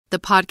The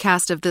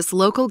podcast of this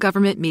local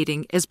government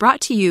meeting is brought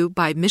to you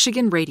by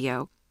Michigan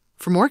Radio.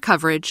 For more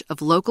coverage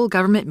of local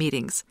government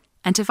meetings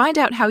and to find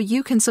out how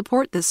you can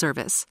support this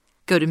service,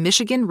 go to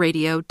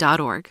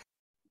michiganradio.org.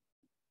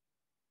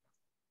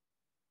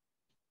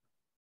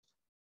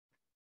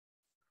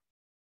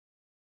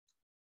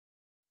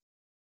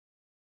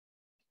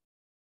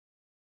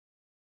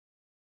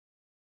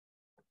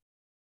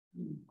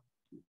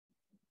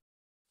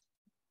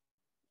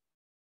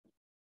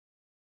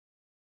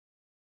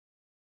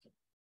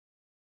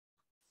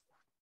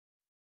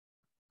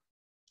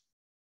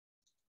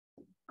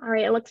 All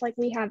right, it looks like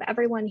we have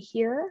everyone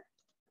here.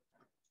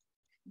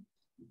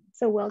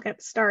 So we'll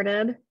get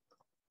started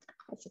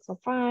at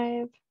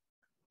 6:05.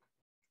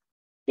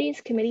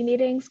 These committee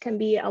meetings can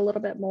be a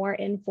little bit more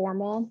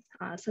informal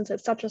since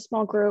it's such a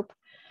small group.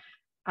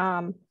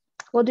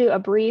 We'll do a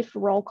brief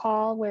roll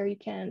call where you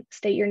can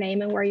state your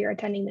name and where you're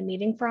attending the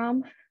meeting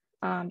from,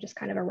 just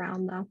kind of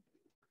around the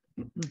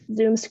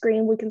Zoom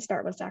screen. We can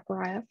start with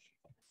Zachariah.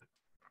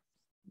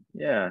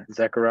 Yeah,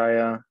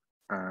 Zachariah.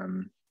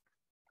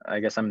 I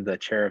guess I'm the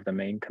chair of the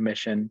main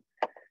commission.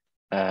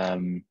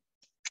 He,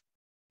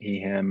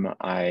 him,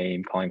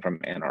 I'm calling from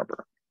Ann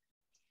Arbor.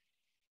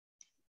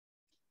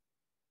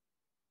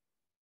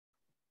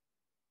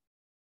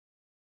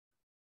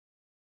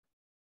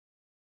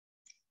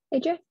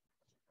 AJ?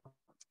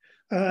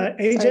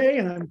 AJ,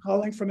 and I'm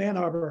calling from Ann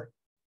Arbor.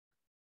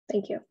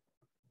 Thank you.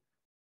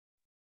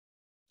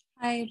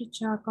 Hi,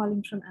 Richa,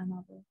 calling from Ann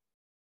Arbor.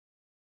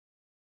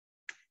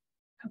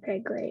 Okay,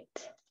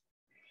 great.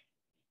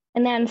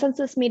 And then since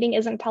this meeting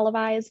isn't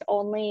televised,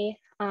 only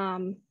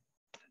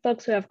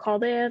folks who have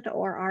called in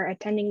or are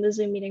attending the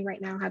Zoom meeting right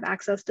now have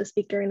access to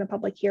speak during the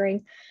public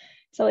hearing.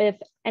 So if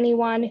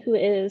anyone who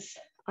is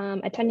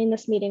attending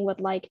this meeting would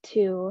like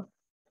to,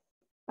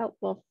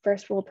 well,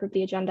 first we'll approve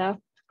the agenda.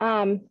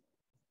 We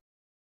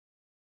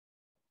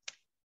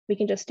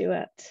can just do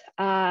it.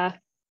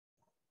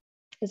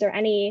 Is there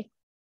any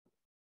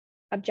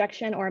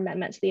objection or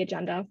amendment to the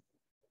agenda?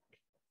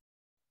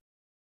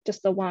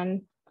 Just the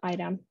one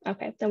item.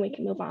 Okay, then we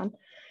can move on.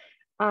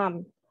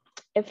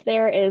 If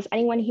there is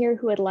anyone here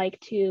who would like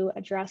to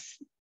address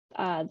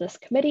this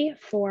committee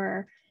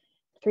for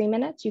 3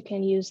 minutes, you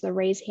can use the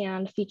raise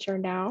hand feature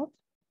now.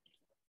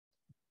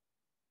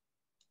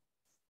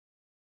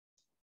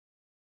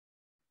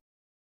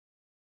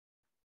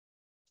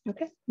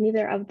 Okay,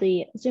 neither of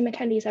the Zoom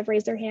attendees have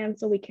raised their hand,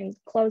 so we can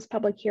close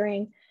public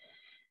hearing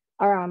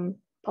or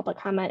public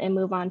comment and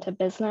move on to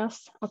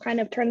business. I'll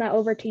kind of turn that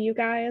over to you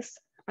guys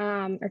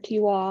or to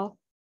you all.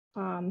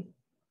 So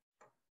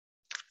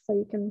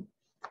you can,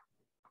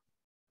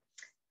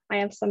 I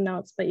have some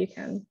notes, but you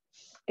can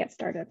get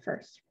started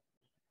first.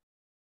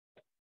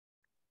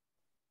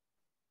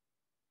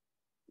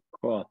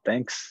 Cool,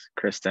 thanks,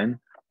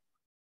 Kristen.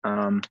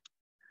 I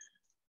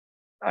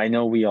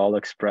know we all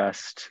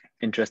expressed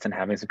interest in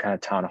having some kind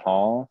of town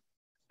hall.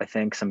 I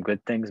think some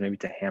good things maybe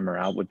to hammer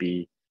out would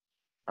be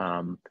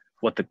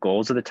what the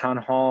goals of the town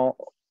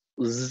hall,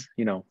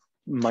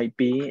 might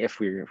be. If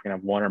we're gonna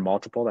have one or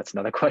multiple, that's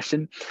another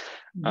question.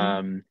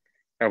 Mm-hmm.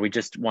 Are we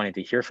just wanting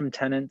to hear from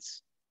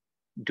tenants?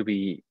 Do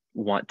we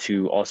want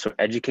to also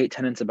educate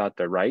tenants about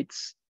their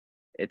rights?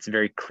 It's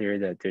very clear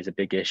that there's a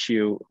big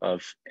issue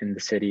in the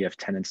city of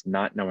tenants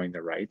not knowing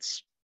their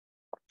rights.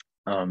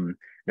 And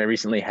I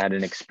recently had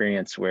an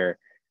experience where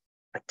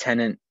a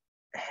tenant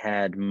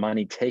had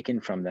money taken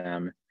from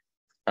them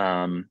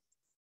for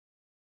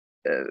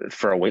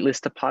a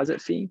waitlist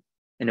deposit fee,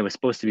 and it was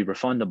supposed to be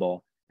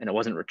refundable, and it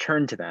wasn't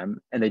returned to them,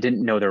 and they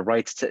didn't know their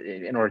rights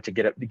in order to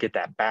get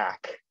that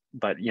back.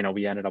 But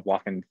we ended up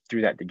walking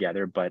through that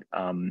together. But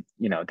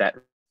that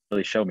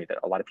really showed me that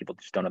a lot of people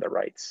just don't know their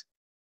rights.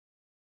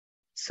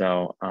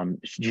 So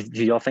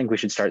do y'all think we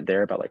should start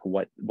there about like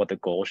what the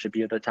goal should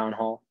be of the town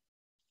hall?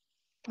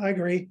 I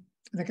agree.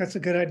 I think that's a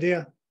good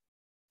idea.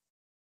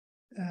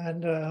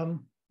 And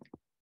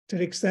to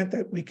the extent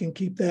that we can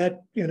keep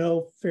that,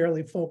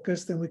 fairly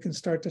focused, then we can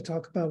start to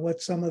talk about what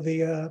some of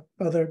the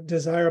other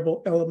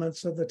desirable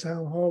elements of the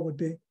town hall would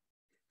be.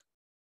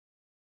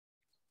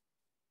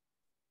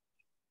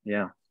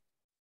 Yeah,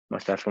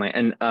 most definitely.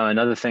 And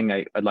another thing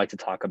I'd like to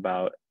talk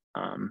about,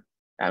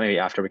 maybe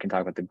after we can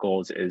talk about the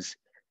goals, is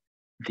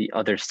the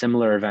other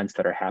similar events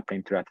that are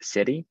happening throughout the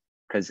city,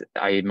 because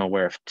I am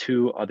aware of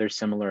 2 other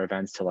similar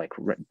events to like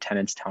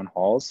tenants town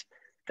halls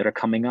that are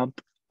coming up,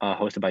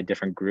 hosted by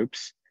different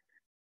groups.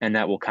 And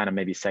that will kind of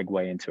maybe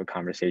segue into a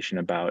conversation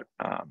about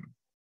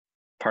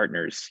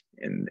partners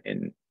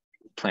in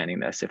planning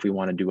this, if we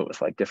want to do it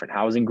with like different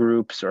housing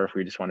groups, or if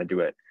we just want to do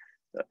it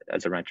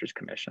as a renters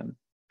commission.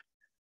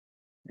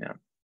 Yeah.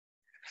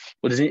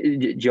 Well, do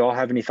you all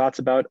have any thoughts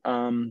about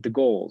the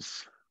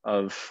goals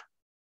of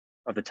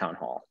the town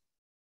hall?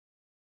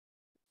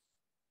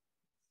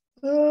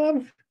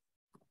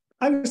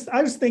 I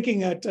was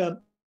thinking that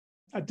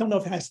I don't know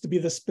if it has to be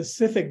the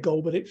specific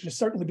goal, but it should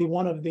certainly be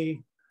one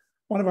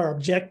of our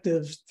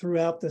objectives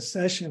throughout the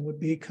session would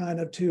be kind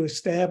of to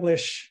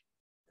establish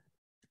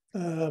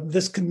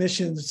this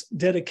commission's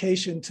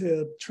dedication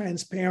to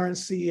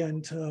transparency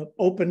and to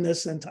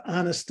openness and to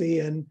honesty.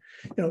 And,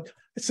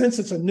 since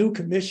it's a new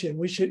commission,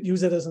 we should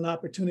use it as an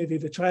opportunity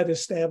to try to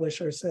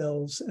establish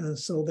ourselves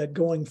so that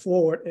going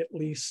forward, at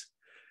least,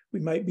 we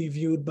might be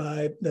viewed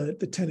by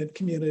the tenant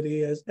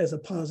community as a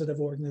positive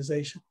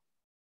organization.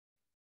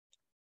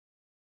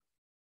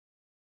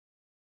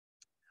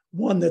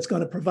 One that's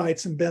going to provide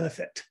some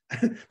benefit,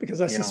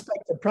 because I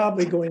suspect they're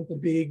probably going to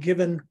be,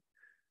 given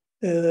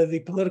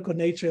the political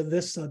nature of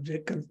this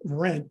subject of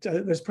rent,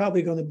 there's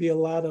probably going to be a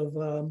lot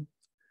of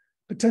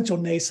potential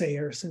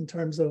naysayers in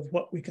terms of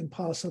what we can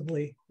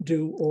possibly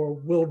do or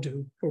will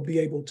do or be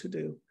able to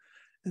do.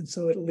 And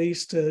so at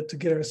least to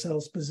get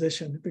ourselves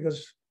positioned,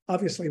 because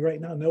obviously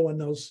right now, no one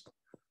knows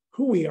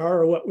who we are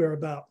or what we're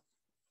about.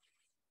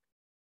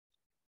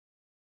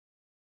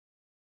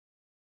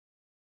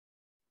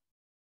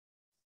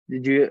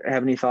 Did you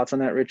have any thoughts on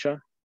that,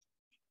 Richa?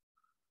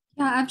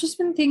 Yeah, I've just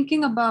been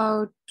thinking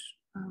about,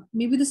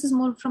 maybe this is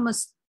more from a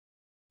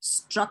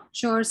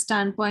structure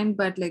standpoint,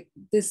 but like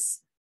this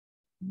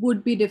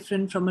would be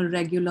different from a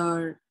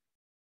regular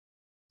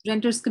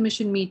renters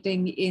commission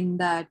meeting in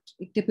that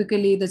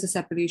typically there's a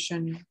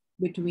separation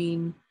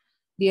between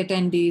the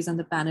attendees and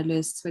the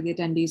panelists, where the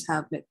attendees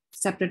have like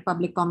separate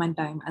public comment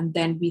time, and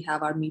then we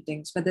have our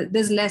meetings where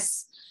there's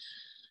less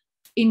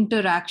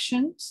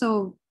interaction.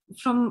 So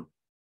from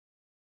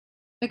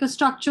like a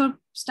structure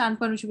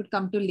standpoint, which we would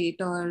come to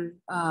later,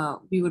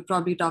 we would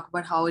probably talk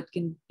about how it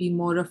can be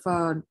more of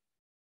a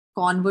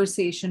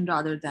conversation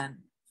rather than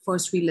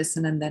first we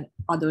listen and then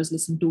others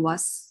listen to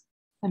us,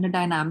 and a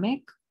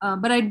dynamic.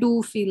 But I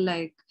do feel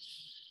like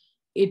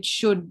it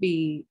should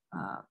be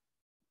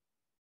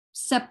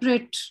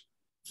separate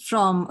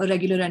from a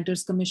regular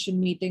renters commission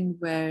meeting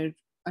where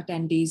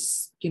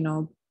attendees,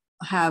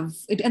 have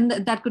it, and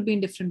that could be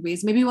in different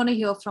ways. Maybe you want to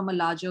hear from a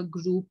larger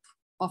group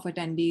of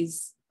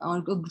attendees or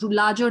a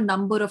larger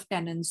number of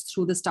tenants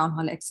through this town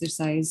hall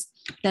exercise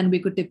than we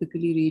could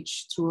typically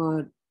reach through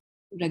a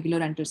regular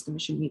renters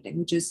commission meeting,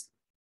 which is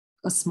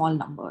a small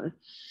number.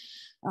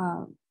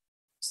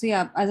 So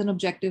yeah, as an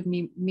objective,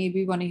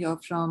 maybe want to hear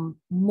from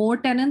more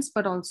tenants,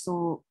 but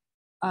also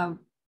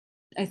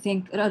I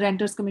think a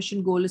renters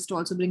commission goal is to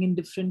also bring in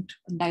different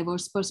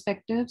diverse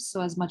perspectives.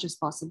 So as much as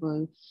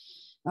possible,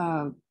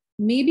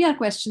 maybe our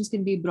questions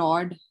can be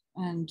broad.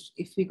 And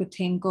if we could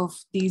think of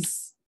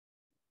these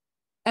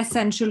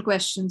essential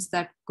questions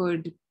that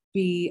could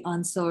be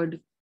answered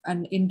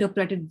and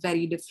interpreted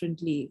very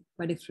differently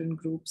by different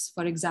groups.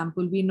 For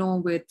example, we know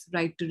with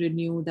Right to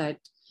Renew that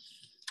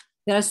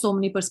there are so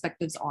many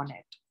perspectives on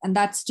it. And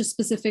that's just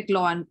specific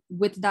law. And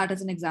with that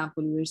as an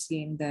example, we're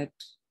seeing that,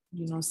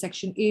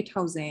 Section 8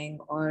 housing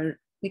or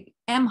like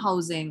M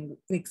housing,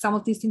 like some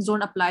of these things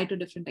don't apply to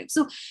different types.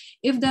 So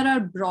if there are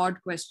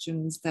broad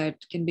questions that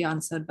can be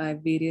answered by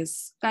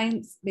various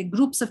kinds, like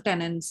groups of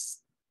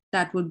tenants,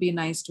 that would be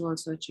nice to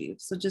also achieve.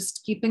 So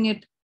just making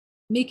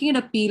it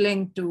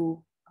appealing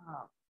to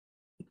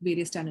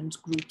various tenant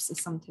groups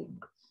is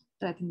something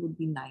that I think would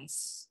be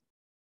nice.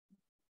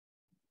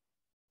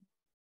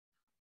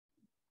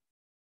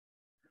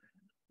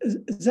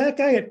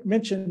 Zach, I had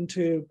mentioned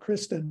to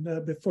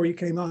Kristen before you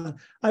came on,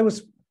 I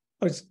was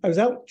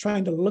out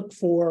trying to look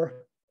for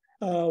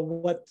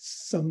what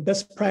some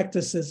best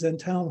practices in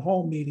town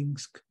hall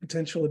meetings could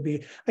potentially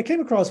be. I came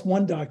across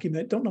one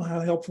document, don't know how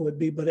helpful it'd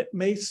be, but it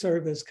may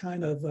serve as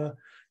kind of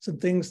some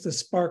things to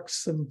spark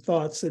some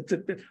thoughts.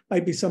 It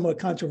might be somewhat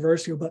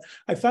controversial, but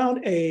I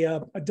found a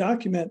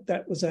document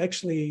that was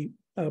actually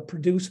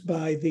produced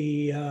by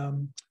the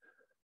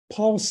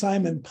Paul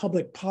Simon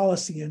Public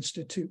Policy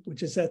Institute,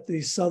 which is at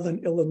the Southern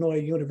Illinois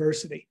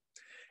University.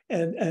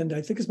 And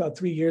I think it's about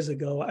 3 years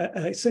ago.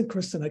 I sent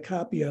Kristen a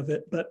copy of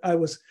it, but I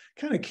was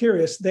kind of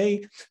curious.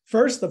 They,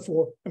 first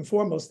and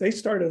foremost, they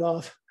started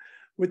off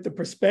with the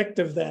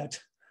perspective that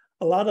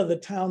a lot of the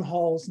town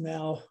halls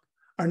now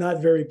are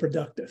not very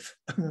productive.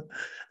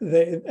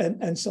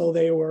 So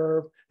they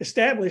were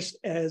established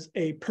as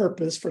a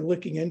purpose for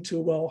looking into,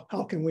 well,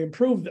 how can we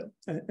improve them?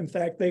 In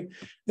fact,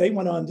 they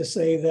went on to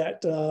say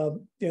that,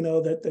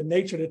 that the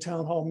nature of the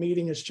town hall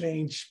meeting has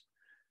changed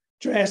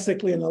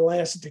drastically in the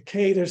last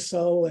decade or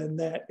so, and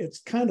that it's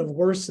kind of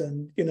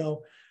worsened,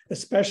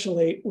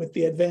 especially with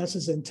the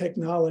advances in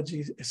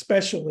technology,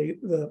 especially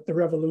the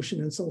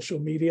revolution in social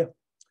media.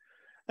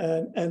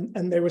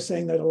 And they were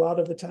saying that a lot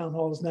of the town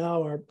halls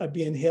now are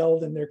being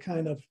held and they're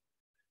kind of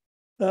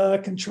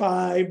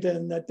contrived,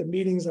 and that the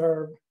meetings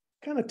are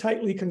kind of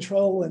tightly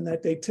controlled, and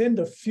that they tend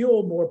to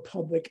fuel more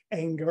public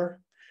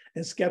anger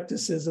and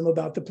skepticism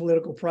about the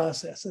political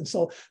process. And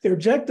so their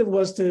objective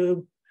was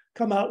to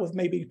come out with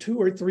maybe 2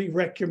 or 3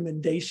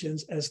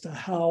 recommendations as to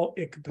how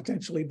it could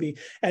potentially be.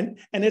 And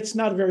it's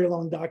not a very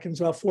long document, it's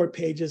about 4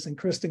 pages, and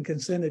Kristen can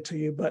send it to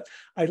you. But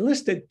I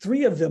listed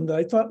 3 of them that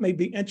I thought may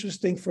be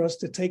interesting for us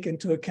to take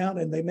into account,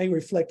 and they may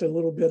reflect a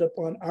little bit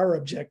upon our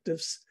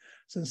objectives,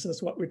 since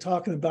that's what we're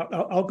talking about.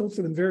 I'll go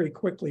through them very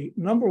quickly.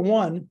 Number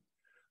 1,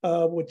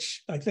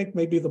 which I think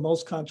may be the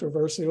most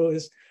controversial,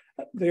 is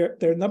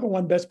their number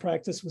one best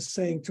practice was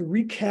saying to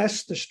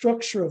recast the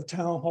structure of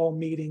town hall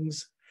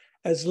meetings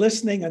as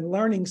listening and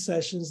learning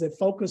sessions that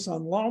focus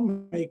on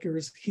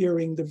lawmakers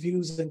hearing the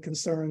views and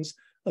concerns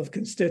of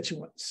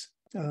constituents.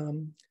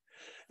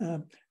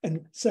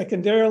 And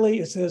secondarily,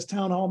 it says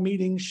town hall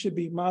meetings should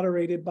be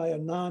moderated by a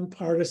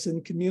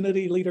nonpartisan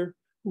community leader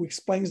who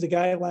explains the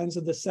guidelines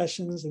of the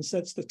sessions and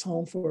sets the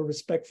tone for a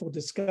respectful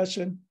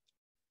discussion.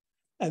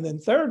 And then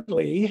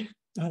thirdly,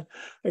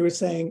 they were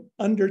saying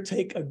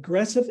undertake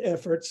aggressive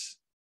efforts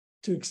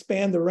to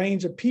expand the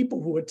range of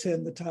people who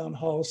attend the town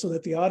hall so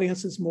that the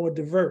audience is more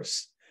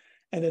diverse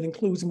and it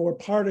includes more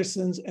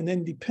partisans and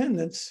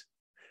independents,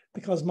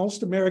 because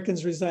most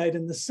Americans reside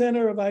in the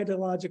center of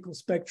ideological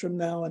spectrum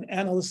now, and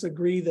analysts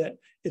agree that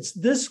it's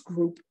this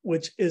group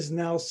which is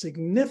now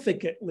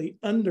significantly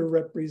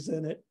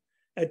underrepresented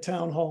at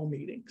town hall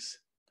meetings.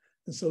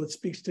 And so it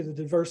speaks to the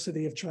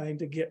diversity of trying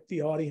to get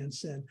the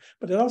audience in,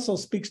 but it also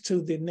speaks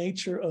to the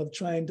nature of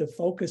trying to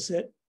focus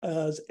it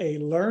as a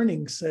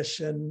learning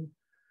session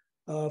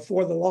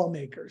for the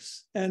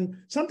lawmakers. And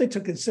something to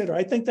consider.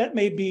 I think that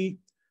may be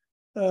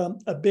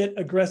a bit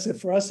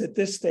aggressive for us at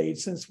this stage,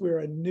 since we're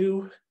a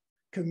new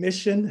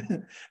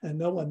commission and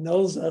no one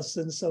knows us.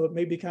 And so it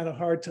may be kind of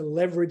hard to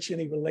leverage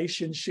any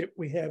relationship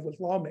we have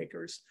with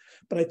lawmakers.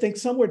 But I think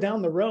somewhere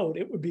down the road,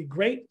 it would be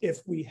great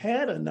if we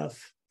had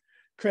enough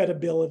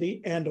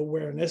credibility and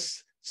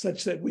awareness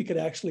such that we could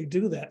actually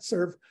do that,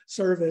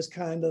 serve as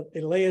kind of a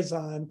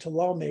liaison to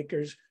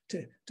lawmakers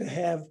to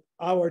have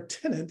our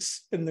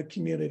tenants in the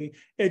community,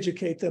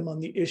 educate them on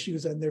the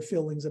issues and their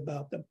feelings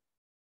about them.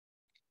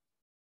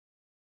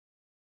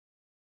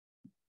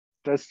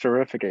 That's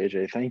terrific,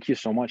 AJ. Thank you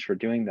so much for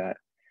doing that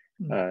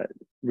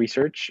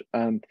research.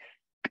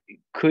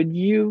 Could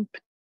you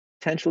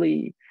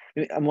potentially,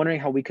 I'm wondering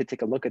how we could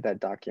take a look at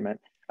that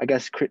document. I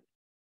guess,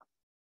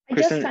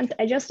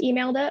 I just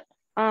emailed it.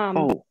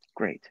 Oh,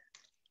 great.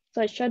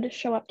 So it should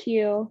show up to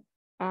you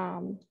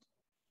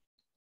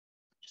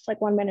just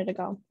like 1 minute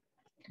ago.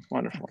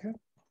 Wonderful. Okay.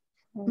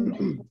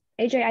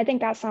 AJ, I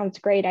think that sounds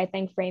great. I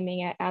think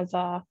framing it as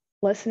a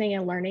listening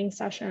and learning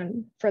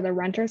session for the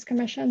Renters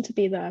Commission to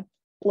be the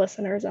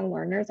listeners and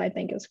learners, I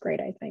think is great.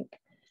 I think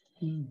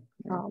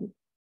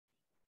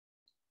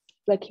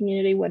the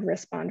community would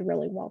respond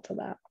really well to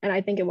that. And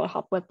I think it will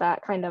help with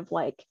that kind of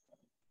like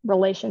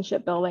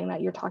relationship building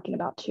that you're talking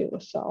about too.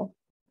 So. All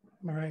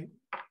right.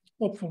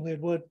 Hopefully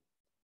it would.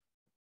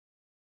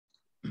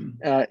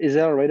 Is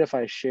that all right if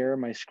I share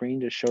my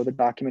screen to show the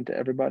document to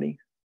everybody?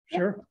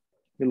 Sure.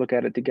 We look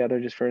at it together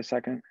just for a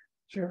second.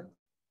 Sure.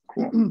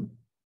 Cool.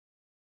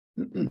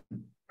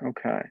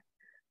 Okay.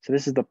 So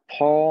this is the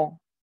Paul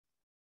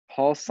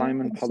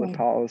Simon Public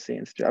Policy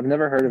Institute. I've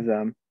never heard of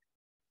them.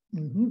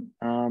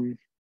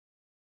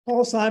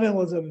 Paul Simon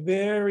was a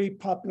very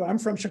popular, I'm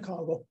from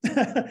Chicago,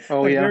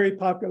 very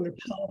popular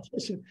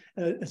politician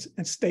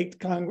and state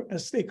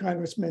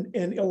congressman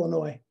in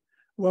Illinois,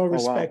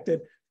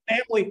 well-respected. Oh, wow.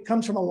 Family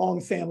comes from a long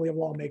family of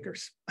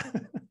lawmakers.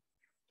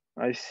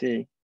 I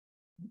see.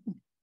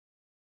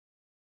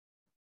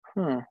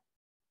 Huh.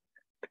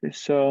 Okay,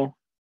 so,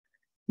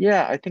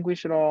 yeah, I think we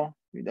should all,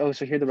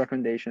 so here are the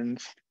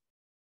recommendations.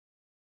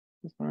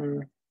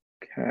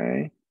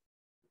 Okay.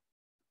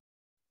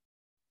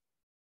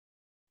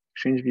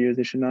 Exchange views,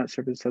 they should not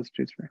serve as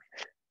substitutes for.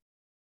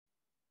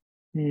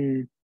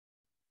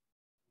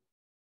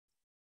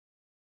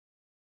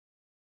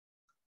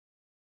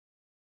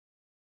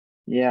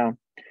 Yeah,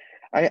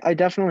 I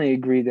definitely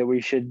agree that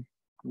we should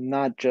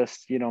not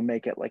just,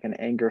 make it like an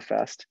anger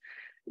fest.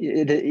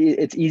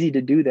 It's easy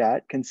to do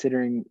that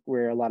considering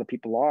where a lot of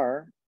people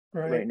are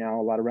right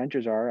now, a lot of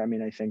renters are. I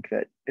mean, I think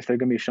that if they're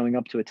going to be showing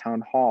up to a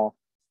town hall,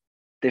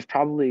 they've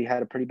probably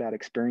had a pretty bad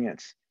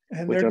experience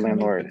and with their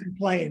landlord.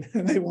 Complain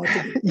and they want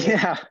to.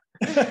 Yeah.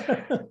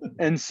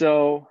 And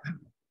so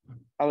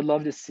I would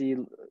love to see,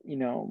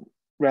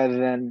 rather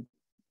than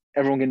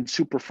everyone getting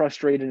super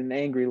frustrated and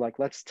angry, like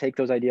let's take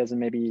those ideas and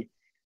maybe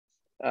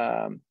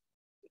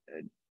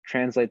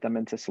translate them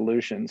into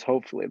solutions,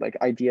 hopefully, like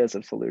ideas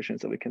of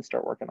solutions that we can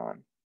start working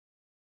on.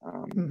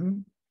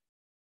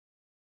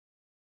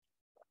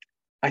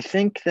 I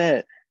think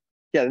that,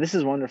 yeah, this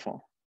is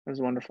wonderful. This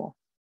is wonderful.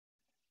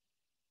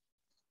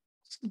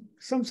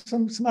 Some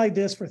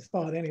ideas for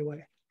thought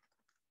anyway.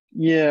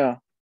 Yeah.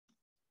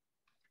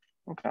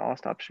 Okay, I'll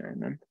stop sharing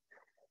then.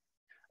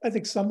 I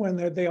think somewhere in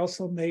there, they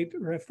also made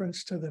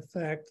reference to the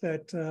fact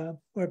that,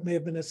 or it may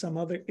have been in some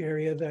other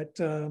area, that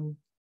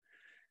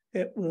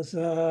it was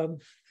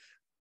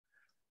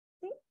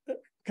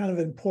kind of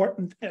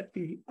important at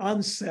the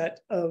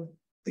onset of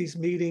these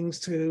meetings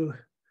to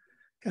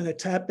kind of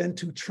tap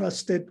into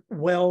trusted,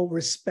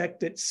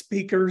 well-respected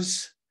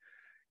speakers,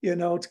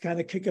 to kind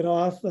of kick it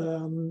off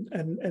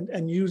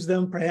and use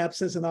them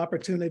perhaps as an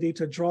opportunity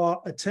to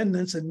draw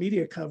attendance and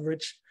media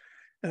coverage.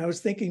 And I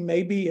was thinking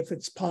maybe if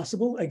it's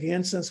possible,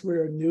 again, since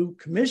we're a new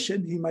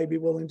commission, he might be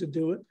willing to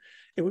do it.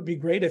 It would be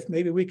great if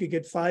maybe we could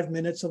get 5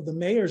 minutes of the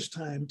mayor's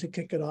time to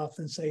kick it off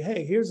and say,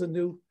 hey, here's a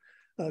new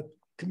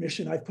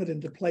commission I've put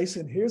into place,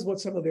 and here's what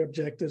some of their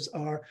objectives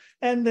are.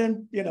 And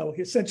then,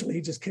 essentially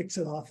he just kicks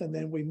it off, and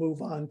then we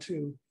move on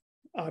to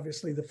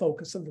obviously the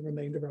focus of the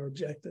remainder of our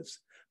objectives.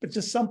 But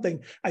just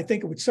something, I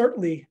think it would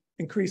certainly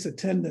increase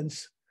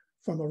attendance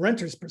from a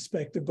renter's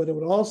perspective, but it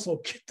would also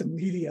get the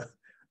media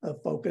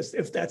focused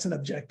if that's an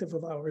objective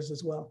of ours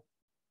as well.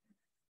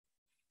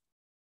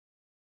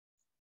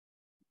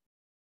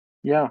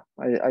 Yeah,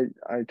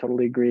 I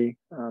totally agree.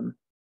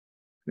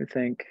 I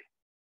think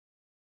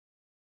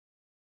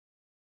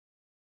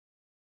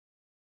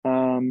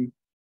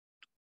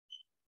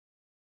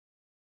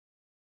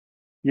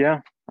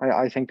yeah,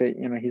 I think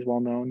that he's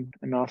well known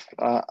enough.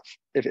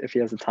 If he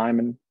has the time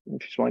and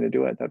if he's willing to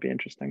do it, that'd be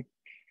interesting.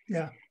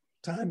 Yeah,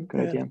 time.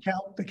 Good idea.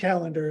 The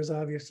calendar is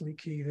obviously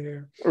key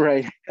there.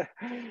 Right.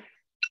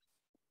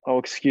 Oh,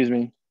 excuse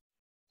me.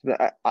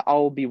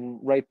 I'll be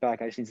right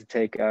back. I just need to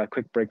take a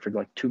quick break for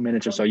like 2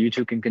 minutes or so. You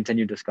two can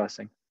continue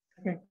discussing.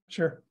 Okay,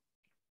 sure.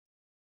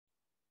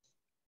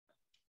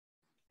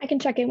 I can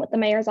check in with the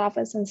mayor's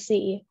office and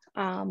see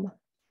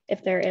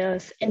if there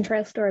is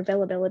interest or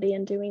availability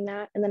in doing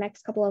that in the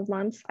next couple of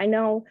months. I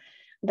know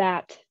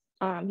that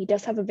he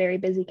does have a very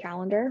busy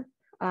calendar,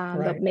 Right.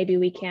 but maybe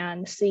we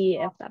can see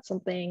if that's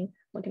something,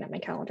 looking at my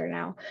calendar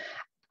now,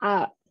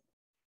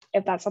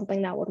 if that's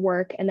something that would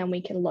work, and then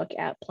we can look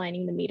at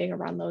planning the meeting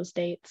around those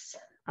dates.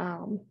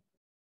 Do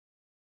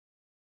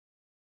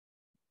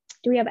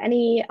we have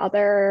any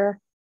other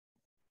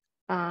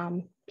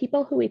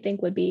people who we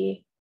think would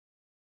be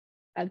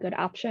a good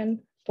option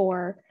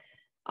for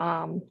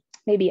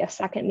maybe a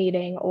second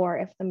meeting, or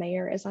if the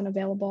mayor is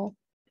unavailable?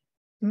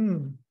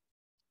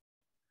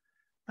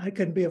 I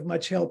couldn't be of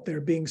much help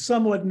there, being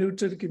somewhat new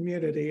to the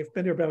community. I've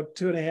been here about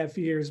 2.5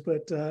 years,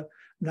 but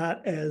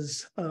not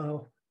as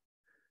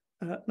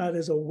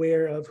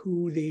aware of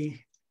who the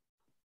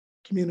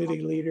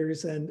community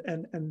leaders and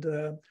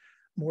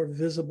more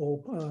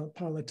visible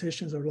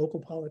politicians or local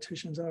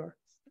politicians are.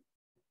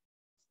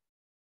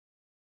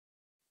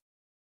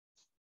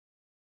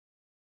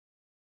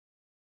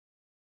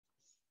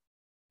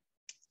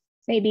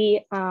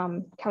 Maybe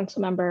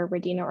Councilmember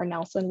Radina or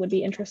Nelson would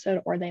be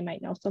interested, or they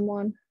might know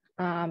someone.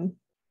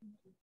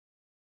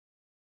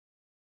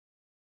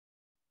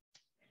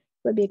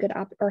 Would be a good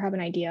or have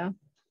an idea.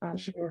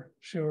 Sure.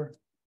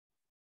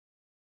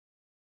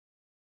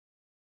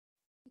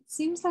 It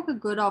seems like a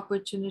good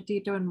opportunity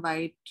to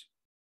invite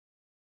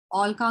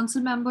all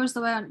council members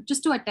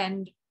just to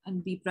attend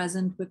and be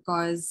present,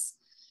 because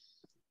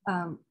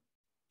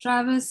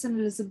Travis and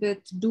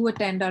Elizabeth do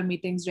attend our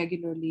meetings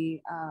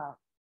regularly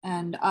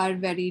and are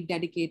very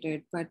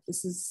dedicated, but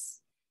this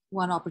is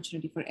one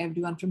opportunity for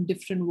everyone from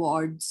different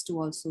wards to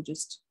also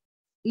just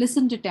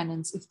listen to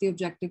tenants if the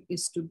objective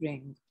is to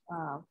bring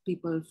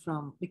people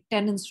from, like,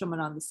 tenants from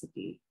around the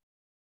city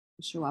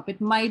to show up. It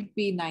might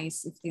be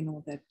nice if they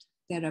know that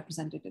their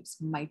representatives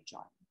might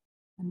join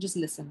and just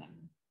listen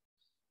in.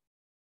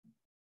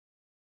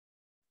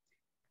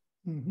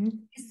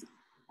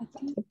 I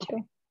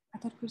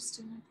thought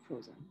Kristen had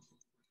frozen.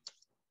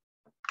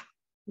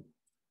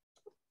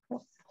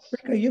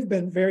 Rika, you've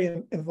been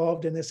very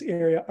involved in this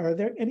area. Are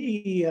there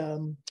any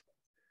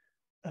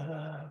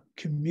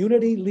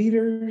community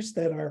leaders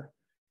that are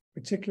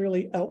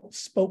particularly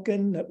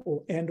outspoken that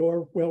will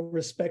or well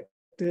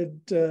respected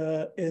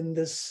in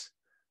this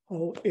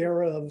whole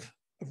era of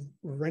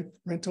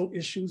rental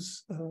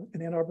issues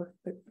in Ann Arbor?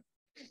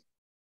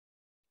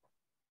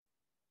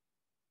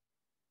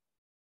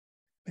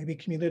 Maybe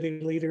community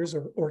leaders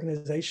or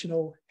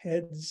organizational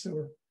heads,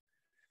 or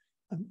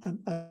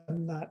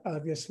I'm not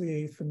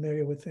obviously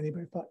familiar with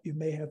anybody, but you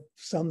may have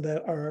some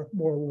that are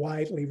more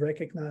widely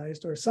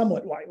recognized or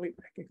somewhat widely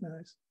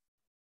recognized.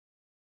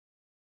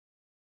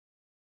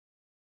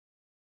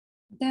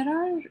 There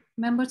are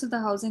members of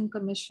the Housing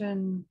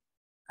Commission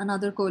and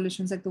other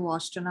coalitions like the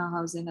Washtenaw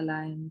Housing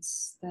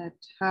Alliance that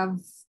have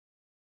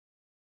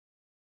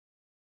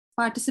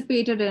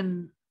participated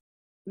in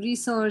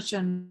research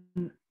and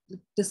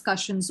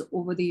discussions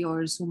over the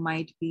years who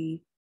might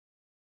be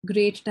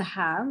great to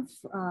have.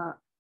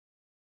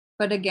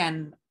 But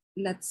again,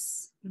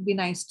 let's be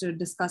nice to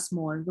discuss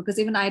more, because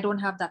even I don't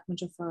have that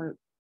much of a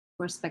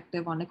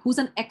perspective on like who's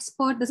an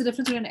expert. There's a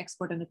difference between an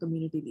expert and a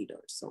community leader.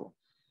 So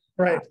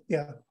right,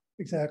 yeah,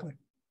 exactly.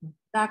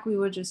 Zach, we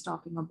were just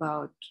talking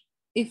about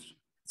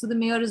so the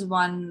mayor is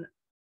one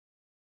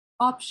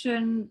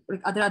option.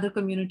 Like, are there other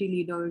community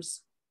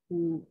leaders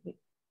who,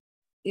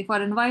 if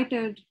are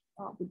invited,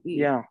 would be?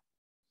 Yeah.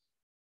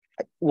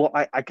 Well,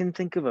 I can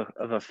think of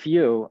a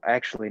few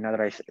actually. Now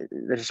that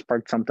that just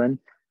sparked something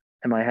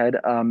in my head.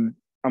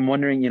 I'm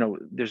wondering,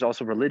 there's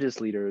also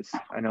religious leaders.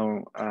 I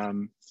know,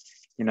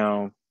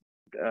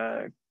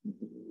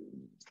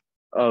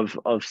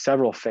 of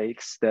several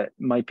faiths that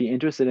might be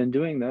interested in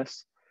doing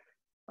this.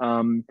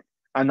 I'm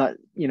not,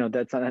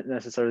 that's not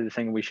necessarily the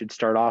thing we should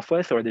start off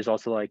with. Or there's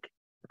also like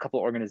a couple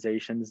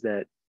organizations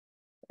that,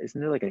 isn't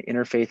there like an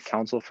Interfaith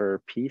Council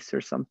for Peace or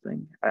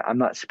something? I'm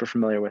not super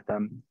familiar with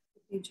them.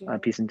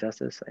 Peace and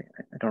Justice.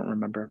 I don't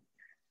remember,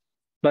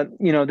 but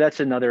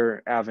that's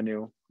another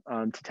avenue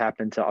to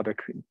tap into other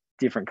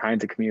different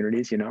kinds of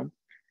communities, you know?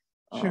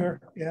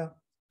 Sure, yeah.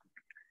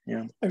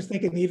 Yeah. I was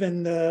thinking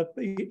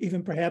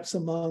even perhaps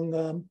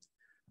among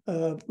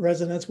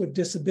residents with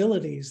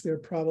disabilities, there are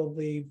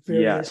probably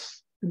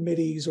various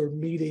committees or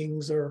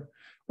meetings or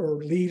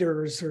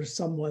leaders or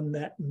someone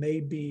that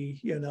may be,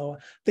 you know,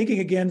 thinking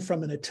again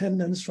from an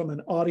attendance, from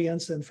an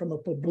audience, and from a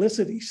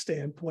publicity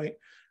standpoint,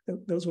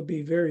 those would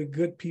be very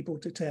good people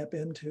to tap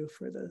into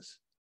for this.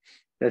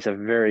 That's a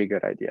very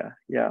good idea.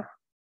 Yeah.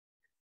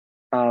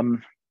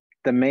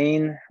 The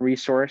main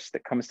resource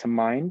that comes to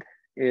mind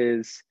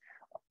is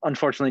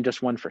unfortunately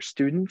just one for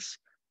students,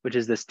 which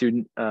is the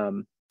student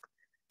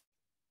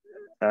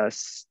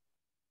is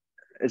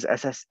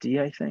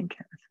SSD, I think.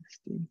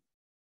 SSD.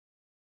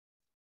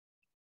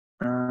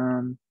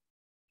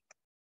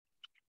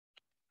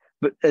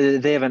 But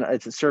they have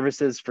it's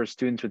services for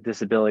students with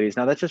disabilities.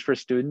 Now that's just for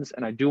students,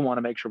 and I do want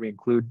to make sure we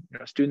include, you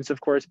know, students,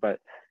 of course, but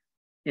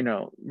you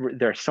know,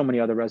 there are so many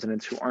other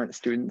residents who aren't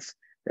students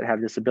that have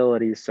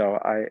disabilities. So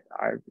I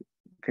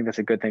think that's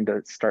a good thing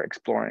to start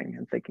exploring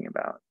and thinking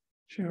about.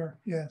 Sure,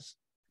 yes.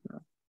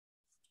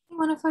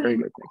 One of our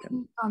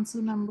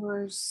council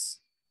members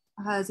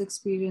has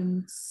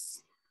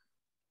experience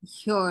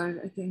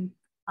here. I think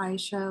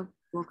Aisha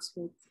works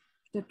with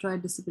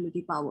Detroit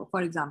Disability Power,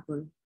 for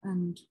example,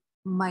 and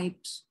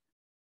might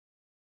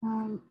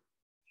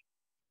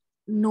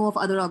know of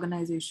other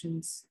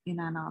organizations in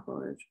Ann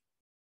Arbor.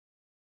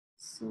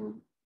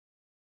 So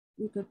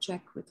we could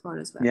check with her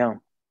as well.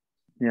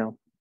 Yeah,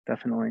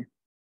 definitely.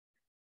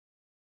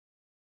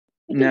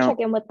 We can check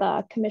in with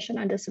the Commission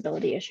on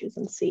Disability Issues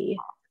and see.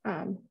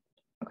 Okay.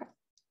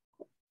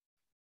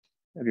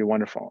 That'd be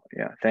wonderful.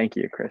 Yeah, thank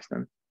you,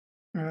 Kristen.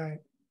 All right.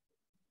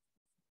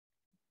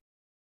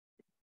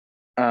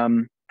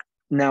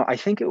 Now, I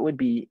think it would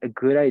be a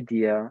good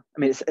idea. I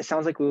mean, it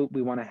sounds like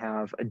we want to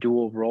have a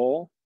dual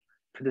role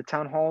for the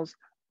town halls,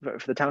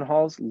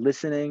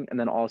 listening and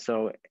then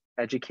also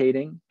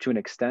educating to an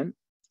extent.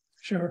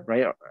 Sure.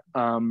 Right.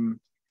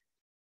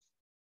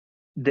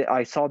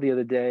 I saw the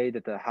other day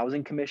that the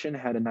Housing Commission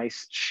had a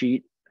nice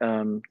sheet,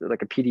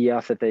 like a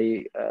PDF that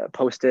they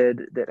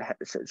posted that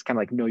it's kind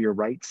of like know your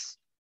rights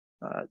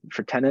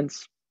for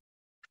tenants.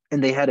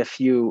 And they had a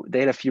few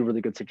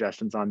really good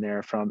suggestions on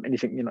there, from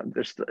anything, you know,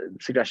 there's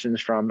suggestions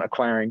from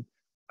acquiring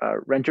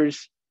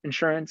renters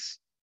insurance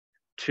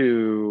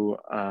to,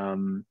 I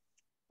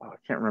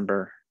can't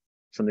remember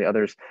some of the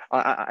others.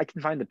 I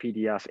can find the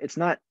PDF. It's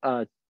not,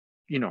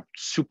 you know,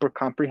 super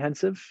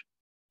comprehensive.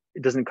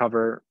 It doesn't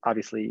cover,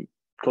 obviously,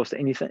 close to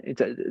anything,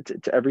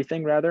 to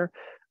everything, rather.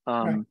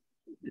 Right.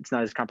 It's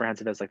not as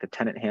comprehensive as like the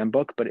tenant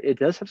handbook, but it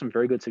does have some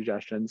very good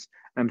suggestions.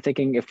 I'm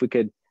thinking if we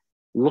could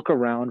look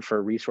around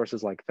for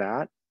resources like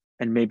that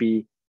and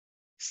maybe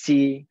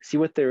see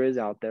what there is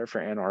out there for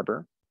Ann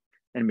Arbor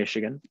and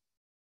Michigan.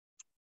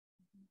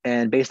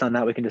 And based on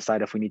that, we can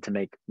decide if we need to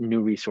make new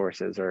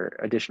resources or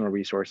additional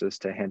resources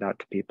to hand out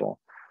to people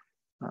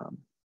or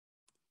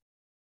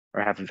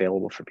have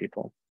available for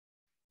people.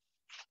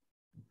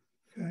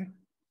 Okay.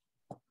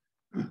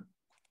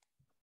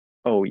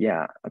 Oh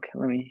yeah,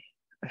 okay,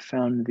 I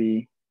found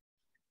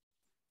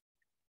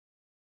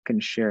can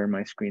share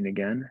my screen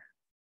again.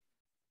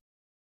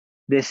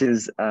 This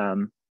is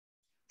the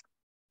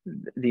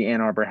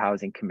Ann Arbor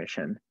Housing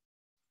Commission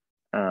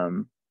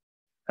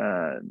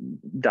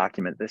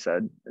document they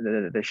said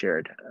they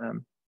shared.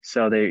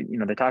 So they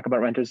talk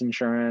about renters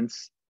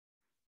insurance.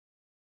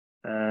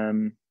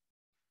 They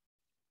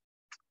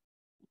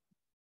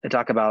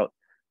talk about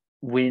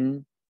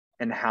when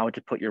and how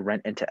to put your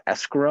rent into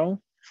escrow.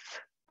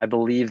 I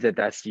believe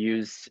that's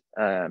used.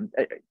 Are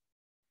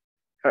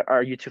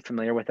you two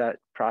familiar with that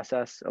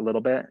process a little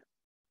bit?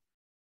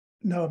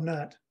 No, I'm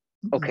not.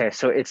 Okay,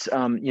 so it's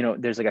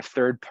there's like a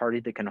third party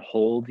that can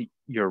hold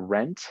your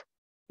rent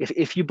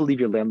if you believe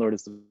your landlord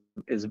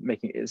is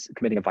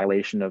committing a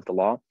violation of the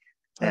law,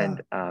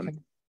 and okay.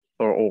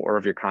 or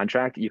of your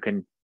contract. You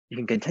can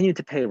continue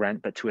to pay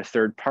rent, but to a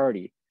third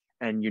party,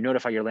 and you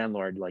notify your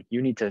landlord like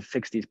you need to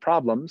fix these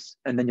problems,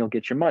 and then you'll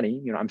get your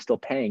money. You know, I'm still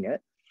paying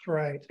it.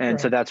 Right. And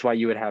right. so that's why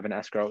you would have an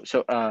escrow.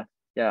 So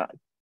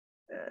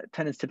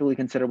tenants typically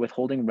consider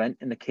withholding rent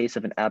in the case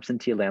of an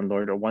absentee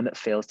landlord or one that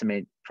fails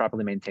to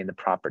properly maintain the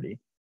property.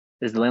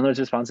 It is the landlord's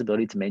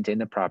responsibility to maintain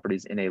the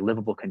properties in a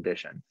livable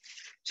condition.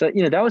 So,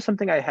 that was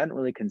something I hadn't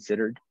really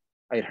considered.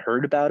 I had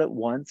heard about it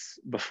once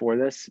before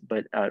this,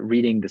 but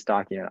reading this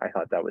document, I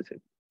thought that was,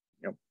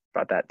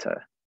 brought that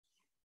to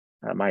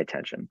my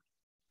attention.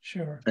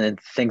 Sure. And then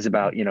things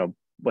about,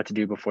 what to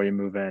do before you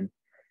move in.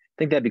 I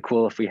think that'd be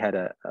cool if we had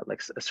a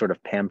sort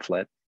of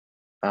pamphlet.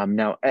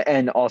 Now,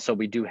 and also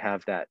we do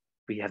have that.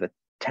 We have the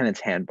tenant's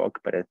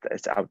handbook, but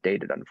it's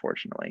outdated,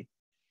 unfortunately.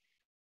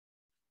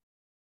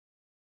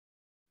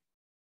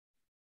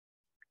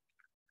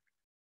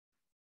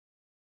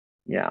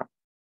 Yeah.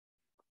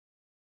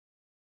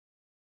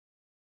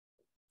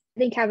 I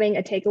think having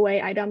a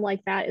takeaway item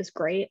like that is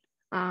great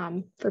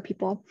for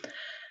people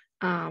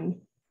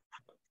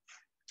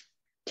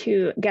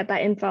to get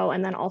that info,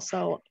 and then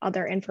also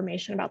other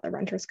information about the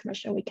Renters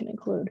Commission we can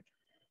include.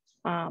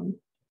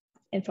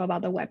 info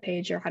about the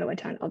webpage or how to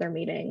attend other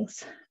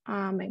meetings,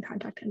 and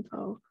contact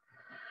info.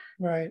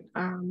 Right.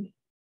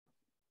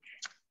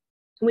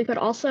 We could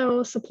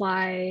also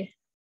supply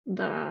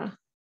the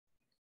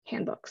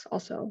handbooks.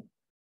 Also,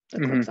 the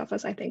clerk's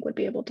office, I think, would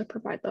be able to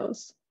provide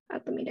those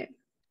at the meeting.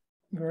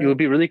 Great. It would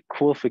be really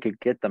cool if we could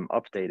get them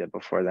updated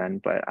before then,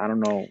 but I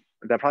don't know.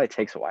 That probably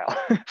takes a while.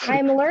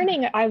 I'm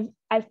learning.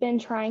 I've been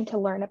trying to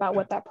learn about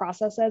what that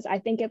process is. I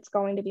think it's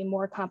going to be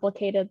more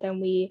complicated than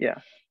we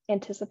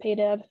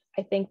anticipated.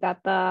 I think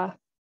that the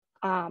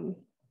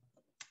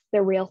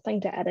real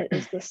thing to edit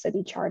is the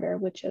city charter,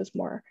 which is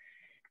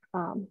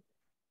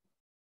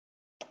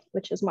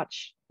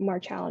much more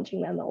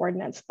challenging than the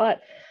ordinance.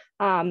 But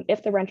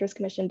if the Renters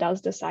Commission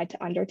does decide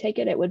to undertake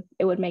it, it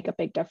would make a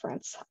big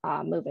difference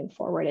moving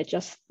forward.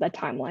 The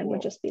timeline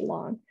would just be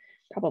long,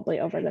 probably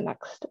over the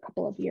next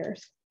couple of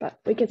years. But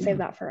we could save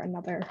that for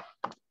another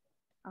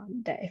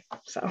day.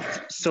 So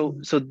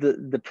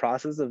the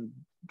process of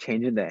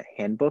changing the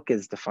handbook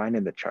is defined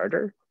in the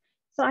charter.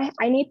 So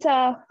I need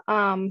to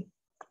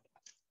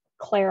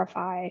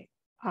clarify.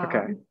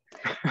 Okay.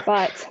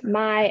 But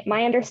my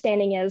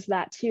understanding is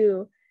that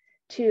to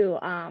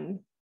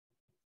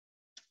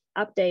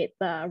update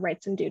the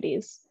rights and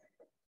duties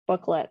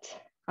booklet,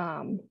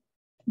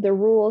 the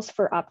rules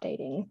for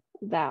updating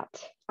that,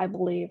 I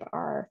believe,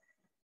 are,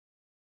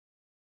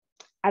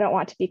 I don't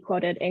want to be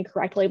quoted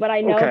incorrectly, but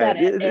I know that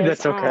it is,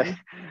 that's okay.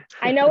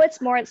 I know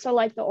it's more, so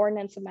like the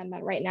ordinance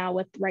amendment right now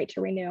with right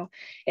to renew,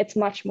 it's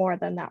much more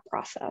than that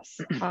process,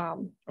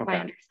 my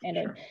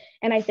understanding.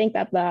 And I think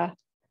that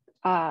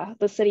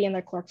the city and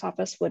the clerk's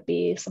office would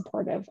be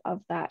supportive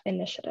of that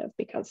initiative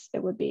because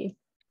it would be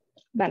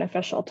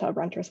beneficial to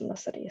renters in the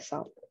city.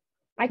 So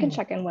I can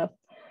check in with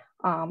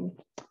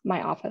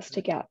my office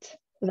to get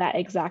that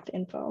exact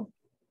info.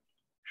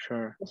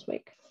 Sure. This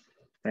week.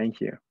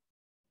 Thank you.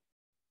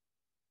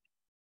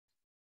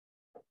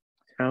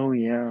 Oh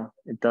yeah,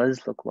 it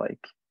does look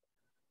like,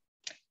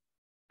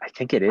 I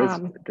think it is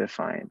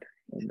defined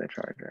in the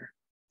charter.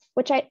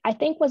 Which I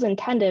think was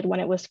intended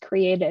when it was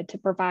created to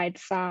provide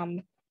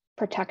some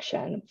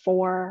protection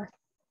for,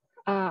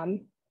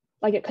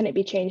 like it couldn't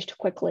be changed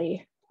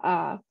quickly,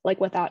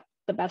 like without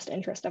the best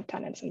interest of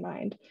tenants in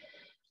mind.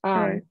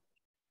 Right.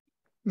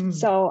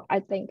 So I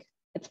think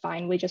it's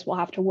fine. We just will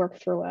have to work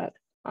through it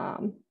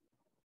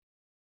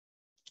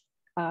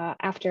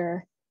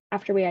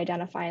after we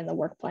identify in the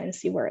work plan,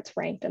 see where it's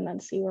ranked, and then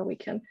see where we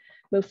can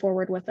move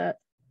forward with it.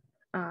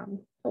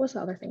 What was the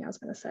other thing I was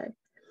going to say?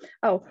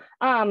 Oh,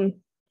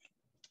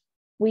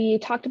 we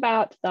talked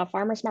about the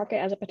farmers market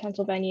as a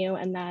potential venue,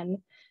 and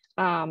then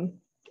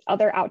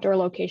other outdoor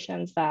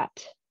locations that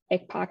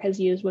ICPOC has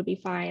used would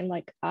be fine,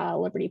 like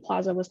Liberty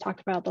Plaza was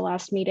talked about at the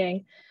last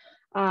meeting.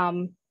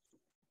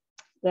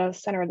 The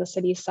center of the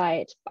city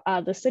site.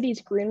 The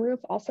city's green roof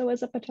also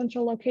is a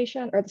potential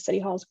location, or the city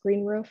hall's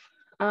green roof.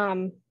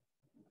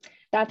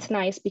 That's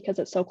nice because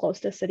it's so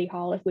close to City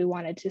Hall if we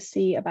wanted to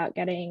see about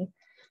getting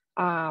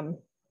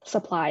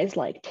supplies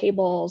like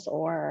tables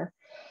or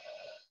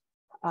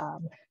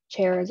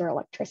chairs or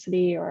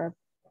electricity or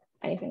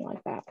anything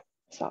like that.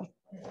 So,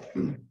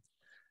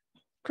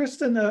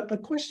 Kristen, a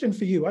question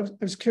for you. I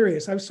was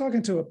curious. I was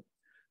talking to a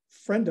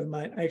friend of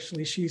mine,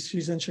 actually.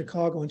 She's in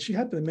Chicago, and she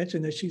happened to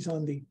mention that she's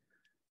on the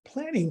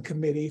planning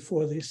committee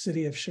for the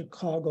city of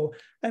Chicago.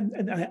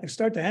 And I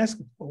start to ask,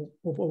 well,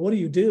 what do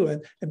you do?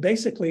 And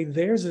basically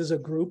theirs is a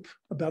group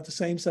about the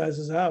same size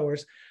as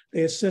ours.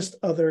 They assist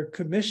other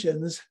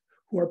commissions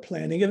who are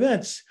planning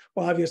events.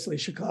 Well, obviously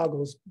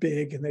Chicago's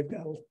big and they've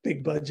got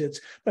big budgets,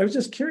 but I was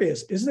just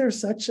curious, is there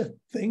such a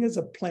thing as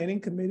a planning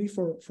committee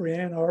for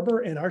Ann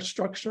Arbor in our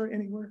structure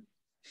anywhere?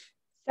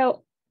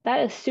 So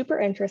that is super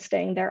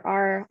interesting. There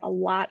are a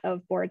lot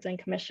of boards and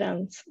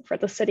commissions for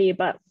the city,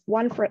 but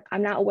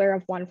I'm not aware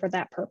of one for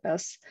that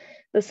purpose.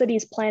 The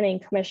city's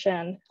planning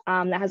commission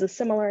that has a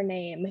similar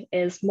name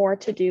is more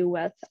to do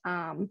with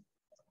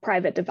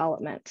private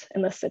development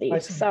in the city.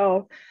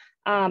 So,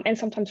 and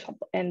sometimes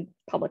in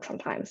public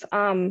sometimes,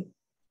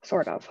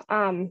 sort of.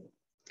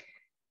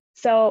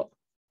 So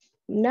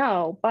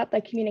no, but the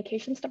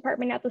communications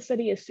department at the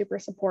city is super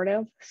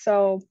supportive.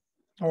 So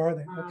are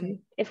they? Okay.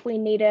 If we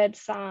needed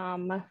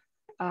some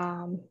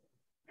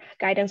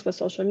guidance with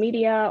social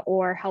media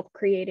or help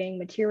creating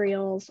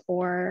materials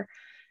or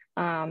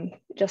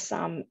just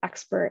some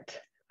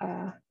expert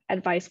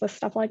advice with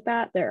stuff like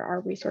that, there are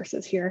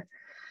resources here.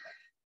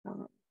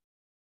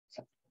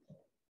 So.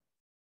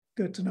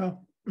 Good to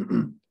know. I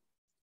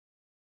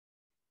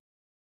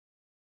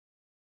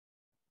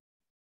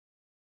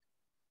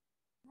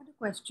had a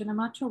question. I'm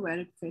not sure where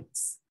it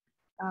fits.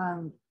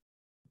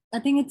 I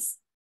think it's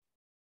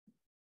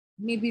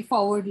maybe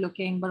forward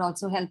looking, but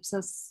also helps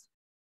us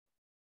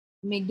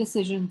make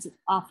decisions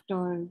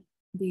after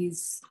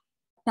these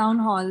town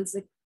halls.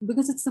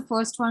 Because it's the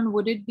first one,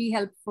 would it be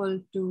helpful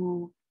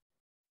to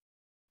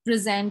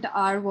present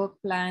our work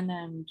plan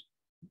and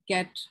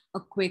get a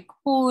quick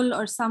poll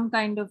or some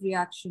kind of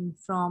reaction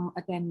from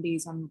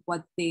attendees on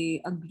what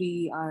they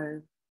agree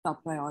are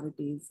top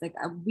priorities. Like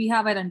we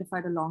have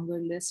identified a longer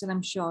list, and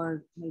I'm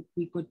sure like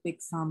we could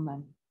pick some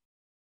and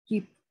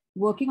keep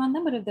working on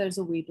them. But if there's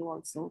a way to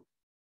also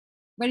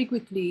very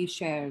quickly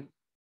share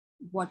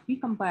what we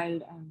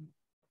compiled and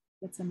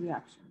get some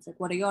reactions, like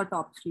what are your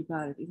top 3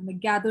 priorities, and like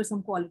gather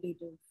some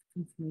qualitative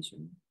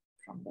information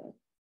from there.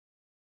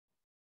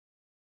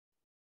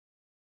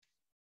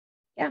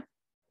 Yeah,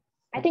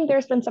 I think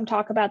there's been some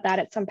talk about that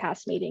at some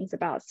past meetings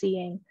about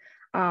seeing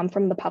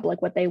from the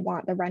public what they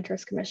want the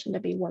Renters Commission to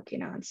be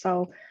working on.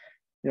 So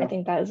yeah. I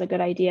think that is a good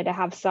idea to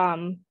have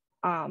some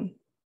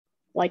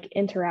like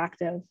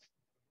interactive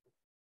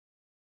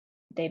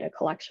data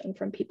collection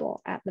from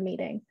people at the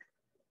meeting.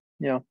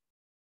 Yeah.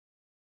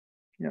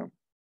 Yeah.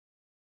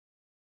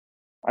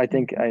 I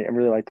think I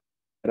really like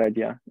that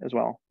idea as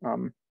well. I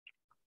think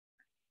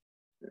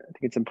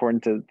it's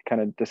important to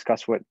kind of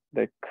discuss what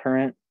the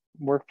current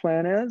work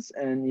plan is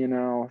and, you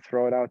know,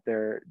 throw it out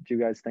there. Do you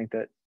guys think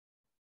that,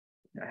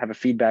 you know, have a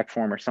feedback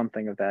form or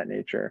something of that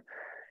nature?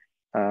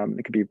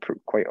 It could be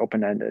quite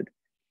open-ended.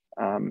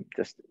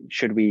 Just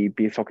should we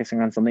be focusing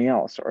on something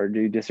else, or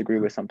do you disagree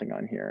with something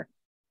on here?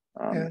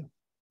 Yeah.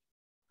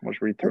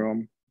 Let's read through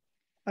them.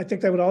 I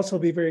think that would also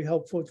be very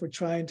helpful if we're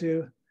trying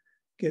to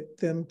get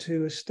them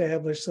to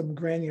establish some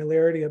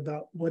granularity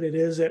about what it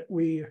is that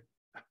we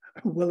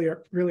really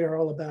are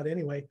all about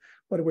anyway.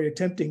 What are we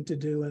attempting to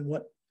do, and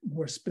what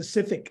more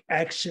specific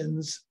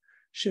actions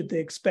should they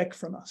expect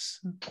from us?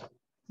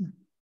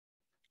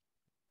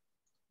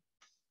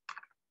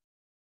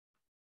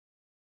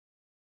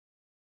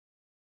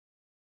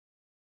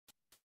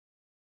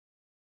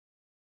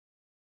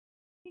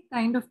 We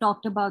kind of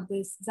talked about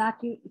this.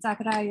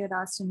 Zachariah had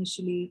asked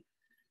initially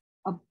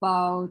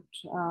about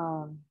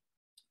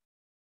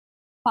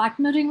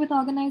partnering with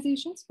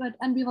organizations,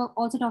 and we've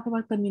also talked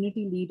about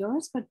community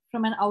leaders, but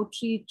from an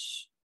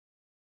outreach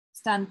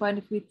standpoint,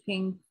 if we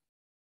think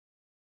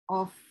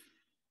of,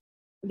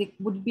 like,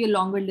 would it be a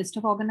longer list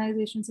of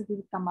organizations that we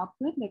would come up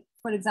with? Like,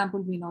 for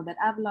example, we know that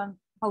Avalon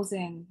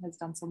Housing has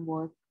done some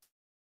work,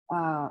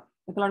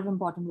 like a lot of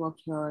important work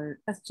here.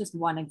 That's just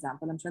one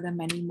example. I'm sure there are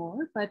many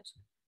more, but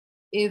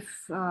if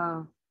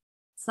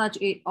such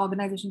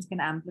organizations can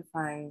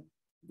amplify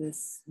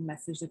this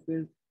message that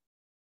we're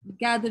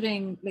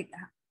gathering, like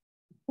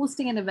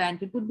hosting an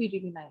event, it would be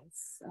really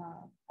nice.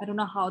 I don't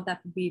know how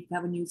that would be, if they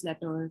have a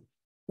newsletter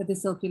that they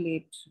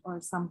circulate, or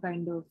some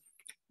kind of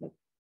like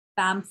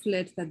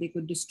pamphlet that they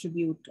could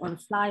distribute, or a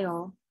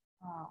flyer.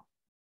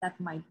 That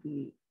might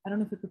be, I don't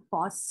know if it would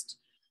cost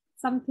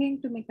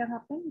something to make that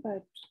happen,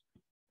 but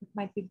it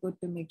might be good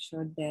to make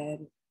sure their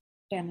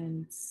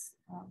tenants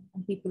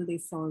and people they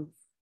serve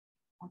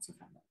also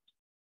find out.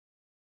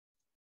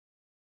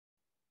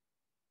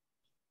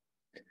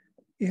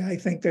 Yeah, I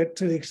think that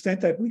to the extent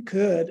that we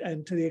could,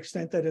 and to the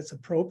extent that it's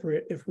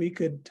appropriate, if we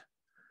could,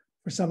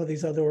 for some of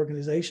these other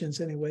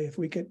organizations anyway, if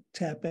we could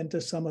tap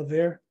into some of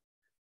their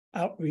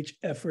outreach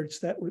efforts,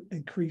 that would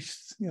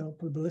increase, you know,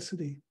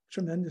 publicity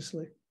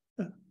tremendously.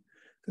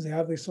 Because they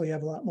obviously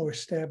have a lot more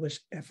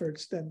established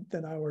efforts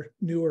than our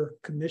newer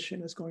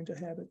commission is going to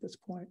have at this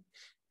point.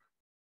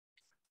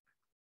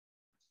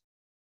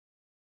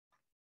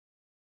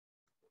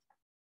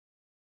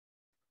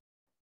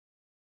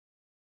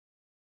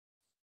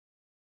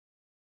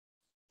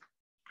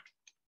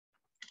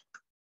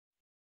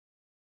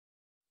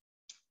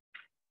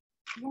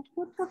 What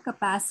would the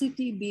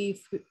capacity be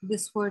if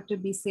this were to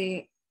be,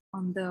 say,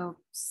 on the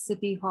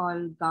City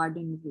Hall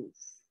garden roof?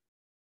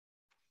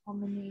 How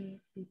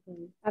many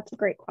people? That's a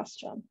great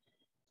question.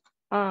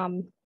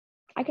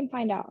 I can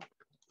find out.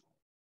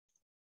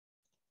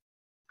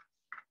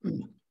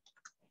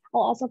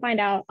 I'll also find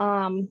out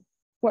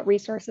what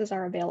resources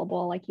are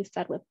available, like you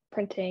said, with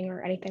printing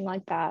or anything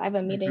like that. I have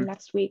a meeting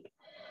next week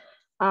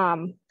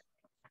to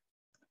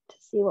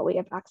see what we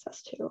have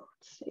access to.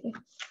 Let's see.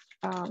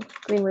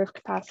 Green roof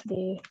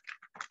capacity.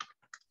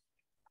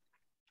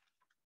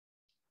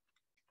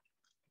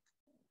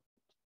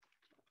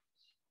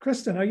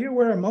 Kristen, are you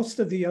aware of most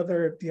of the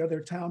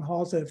other town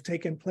halls that have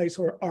taken place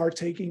or are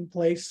taking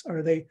place?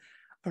 Are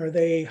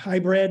they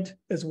hybrid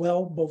as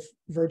well, both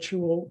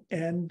virtual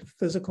and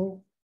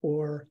physical,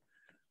 or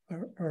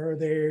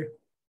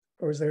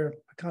is there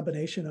a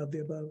combination of the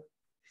above?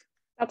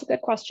 That's a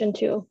good question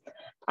too.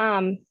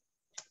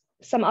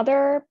 Some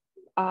other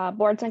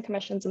boards and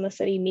commissions in the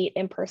city meet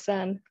in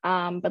person,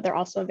 but they're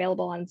also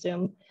available on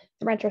Zoom.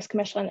 The Renters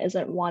Commission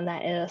isn't one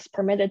that is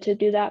permitted to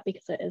do that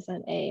because it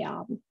isn't a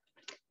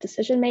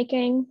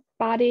decision-making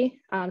body.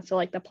 So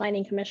like the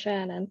Planning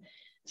Commission and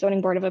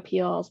Zoning Board of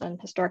Appeals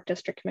and Historic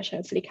District Commission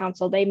and City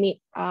Council, they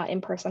meet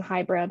in-person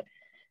hybrid.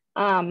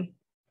 And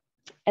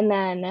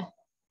then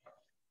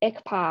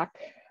ICPOC,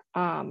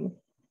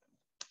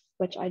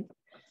 which I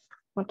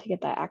want to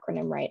get that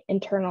acronym right,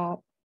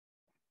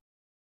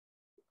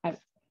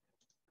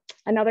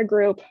 another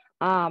group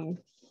has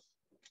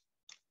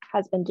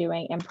been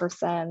doing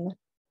in-person.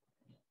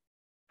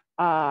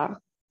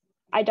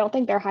 I don't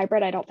think they're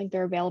hybrid. I don't think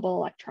they're available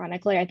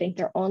electronically. I think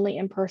they're only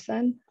in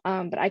person,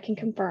 but I can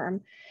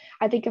confirm.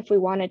 I think if we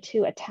wanted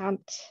to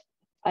attempt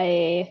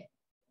a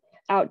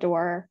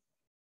outdoor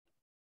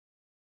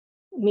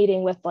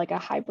meeting with like a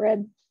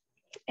hybrid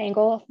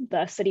angle,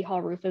 the City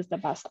Hall roof is the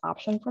best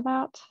option for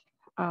that.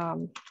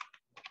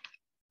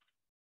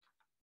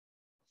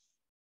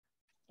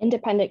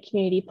 Independent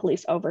Community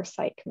Police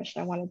Oversight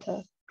Commission. I wanted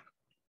to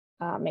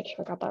make sure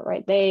I got that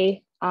right.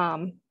 They,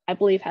 I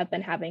believe, have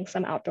been having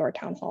some outdoor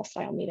town hall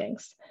style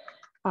meetings,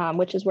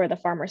 which is where the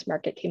farmers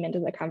market came into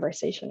the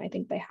conversation. I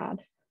think they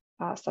had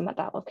some at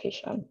that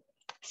location.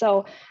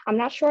 So I'm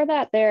not sure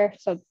that there,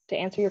 so to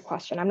answer your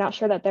question, I'm not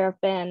sure that there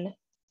have been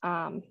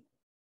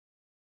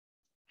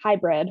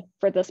hybrid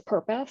for this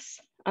purpose,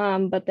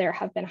 but there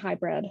have been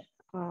hybrid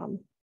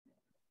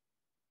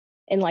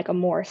in like a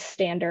more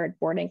standard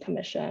boarding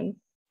commission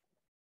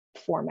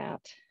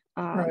format.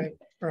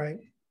 Right.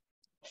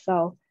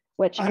 So,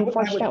 which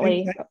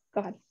unfortunately,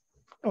 go ahead.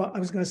 Well, I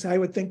was going to say, I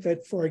would think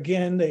that for,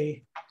 again,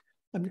 I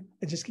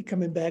just keep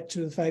coming back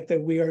to the fact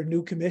that we are a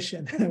new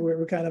commission,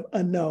 we're kind of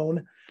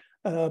unknown.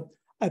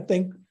 I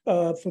think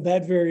for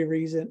that very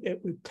reason,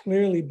 it would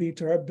clearly be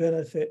to our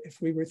benefit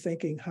if we were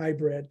thinking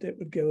hybrid. It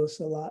would give us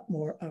a lot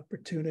more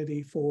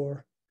opportunity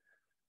for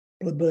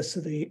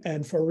publicity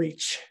and for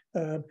reach.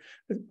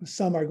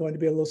 Some are going to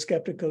be a little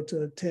skeptical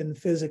to attend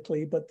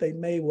physically, but they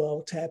may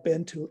well tap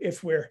into,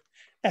 if we're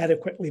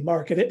adequately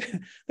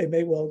marketed, they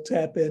may well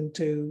tap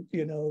into,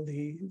 you know,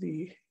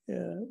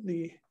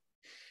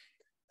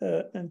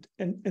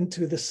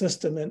 into the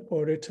system in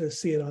order to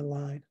see it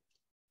online.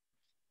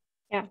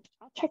 Yeah,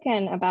 I'll check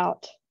in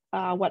about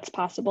what's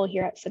possible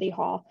here at City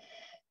Hall.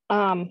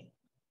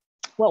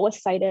 What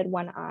was cited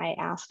when I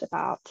asked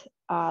about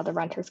the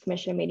Renters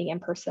Commission meeting in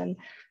person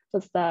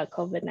was the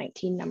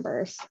COVID-19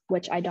 numbers,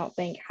 which I don't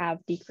think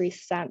have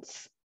decreased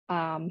since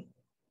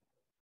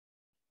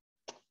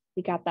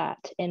we got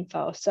that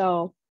info.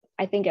 So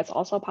I think it's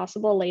also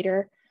possible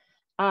later,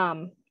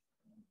 kind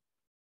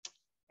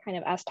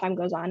of as time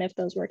goes on, if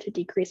those were to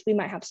decrease, we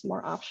might have some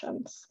more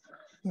options.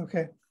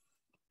 Okay.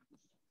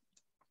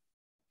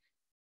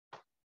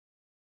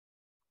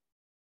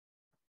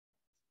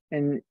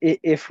 And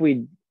if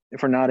we're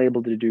not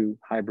able to do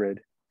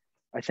hybrid,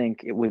 I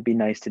think it would be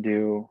nice to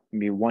do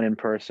maybe one in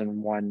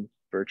person, one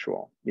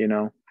virtual, you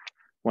know,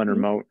 one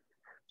remote.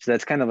 So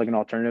that's kind of like an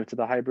alternative to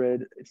the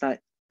hybrid. It's not,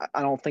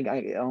 I don't think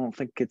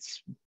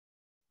it's,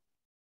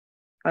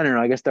 I don't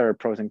know, I guess there are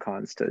pros and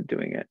cons to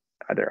doing it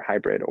either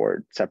hybrid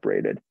or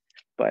separated,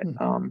 but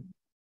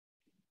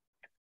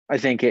I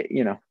think it,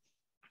 you know,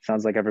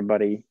 sounds like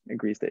everybody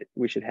agrees that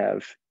we should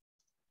have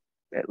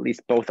at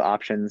least both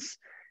options,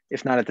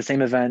 if not at the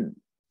same event,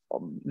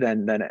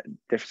 then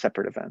they're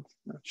separate events.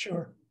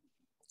 Sure.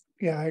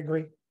 Yeah, I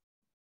agree.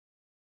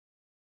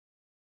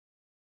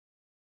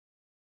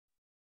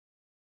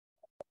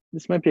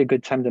 This might be a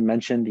good time to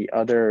mention the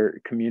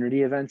other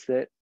community events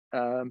that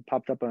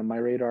popped up on my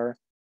radar.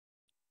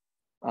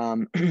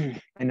 I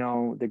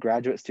know the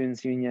Graduate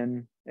Students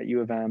Union at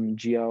U of M,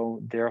 GEO,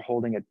 they're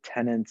holding a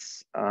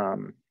tenants,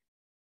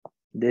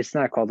 it's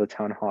not called a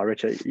town hall,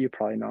 Richard, you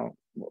probably know.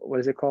 What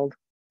is it called?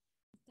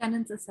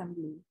 Tenants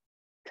Assembly.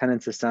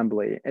 Tenants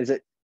Assembly.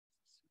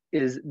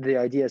 Is the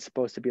idea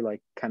supposed to be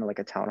like kind of like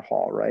a town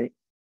hall, right?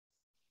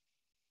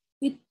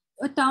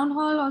 A town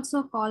hall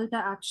also called to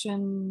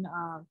action,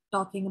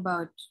 talking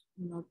about,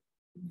 you know,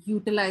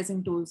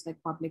 utilizing tools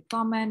like public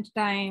comment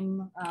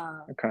time,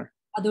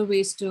 other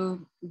ways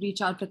to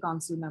reach out to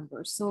council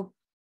members. So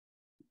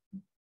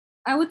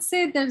I would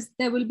say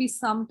there will be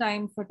some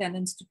time for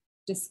tenants to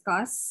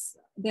discuss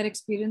their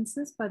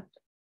experiences, but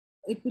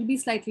it will be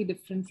slightly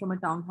different from a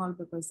town hall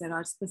because there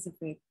are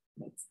specific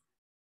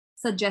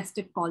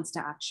suggested calls to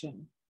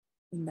action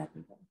in that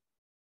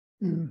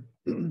event.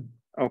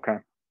 Okay.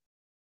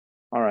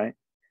 All right.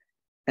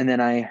 And then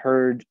I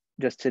heard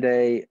just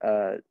today,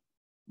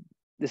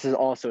 this is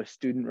also a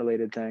student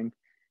related thing,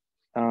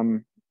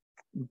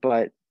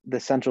 but the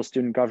Central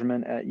Student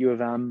Government at U of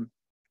M,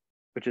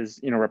 which is,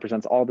 you know,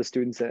 represents all the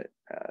students at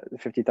the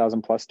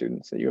 50,000 plus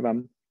students at U of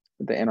M,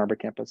 the Ann Arbor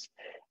campus,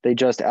 they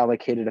just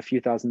allocated a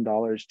few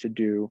 $1,000s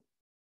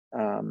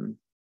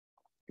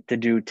to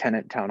do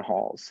tenant town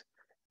halls.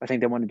 I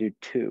think they want to do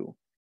 2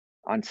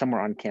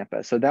 somewhere on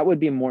campus. So that would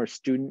be more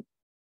student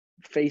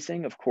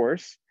facing, of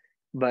course,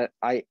 but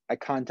I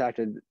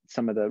contacted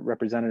some of the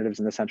representatives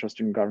in the Central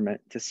Student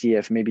Government to see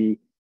if maybe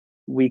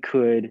we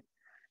could,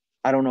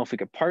 I don't know if we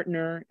could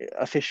partner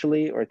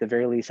officially, or at the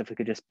very least, if we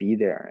could just be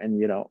there and,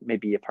 you know,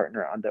 maybe a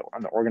partner on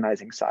the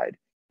organizing side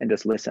and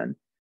just listen.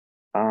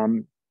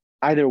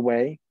 Either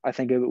way, I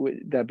think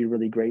that'd be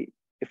really great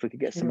if we could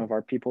get some of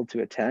our people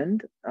to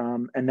attend.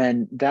 And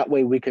then that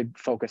way we could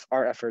focus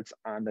our efforts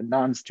on the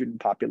non-student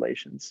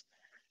populations,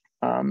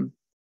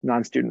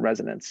 non-student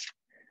residents.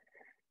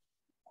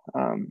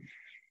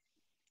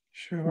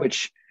 Sure.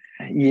 Which,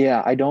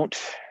 yeah,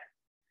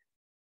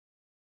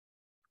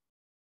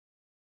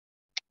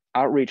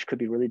 outreach could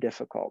be really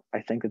difficult.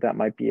 I think that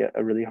might be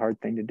a really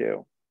hard thing to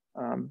do,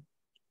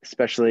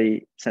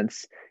 especially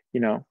since, you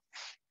know,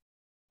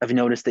 I've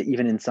noticed that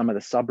even in some of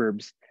the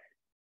suburbs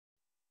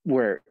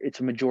where it's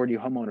a majority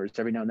homeowners,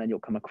 every now and then you'll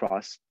come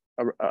across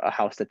a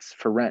house that's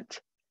for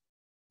rent.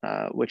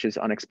 which is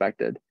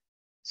unexpected.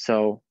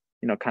 So,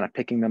 kind of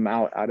picking them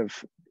out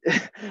of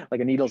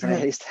like a needles in a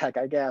haystack,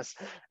 I guess.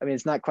 I mean,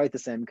 it's not quite the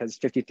same because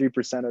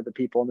 53% of the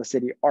people in the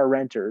city are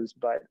renters,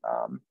 but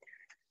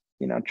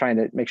trying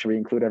to make sure we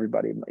include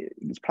everybody,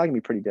 it's probably gonna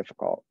be pretty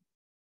difficult.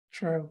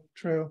 True.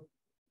 I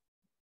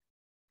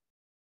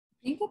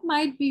think it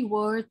might be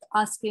worth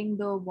asking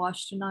the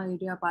Washtenaw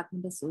Area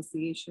Apartment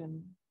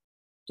Association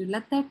to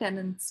let their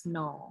tenants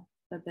know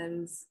that there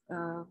is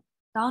a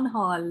town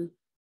hall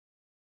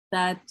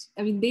that,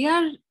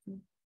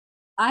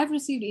 I've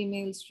received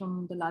emails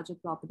from the larger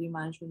property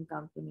management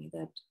company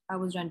that I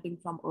was renting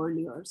from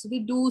earlier. So they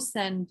do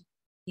send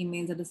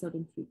emails at a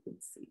certain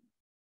frequency.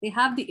 They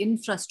have the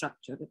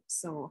infrastructure.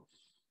 So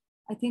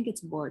I think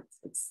it's worth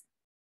it.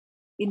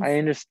 I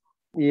understand.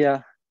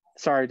 Yeah.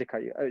 Sorry to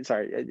cut you.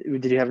 Sorry.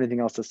 Did you have anything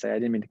else to say? I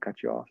didn't mean to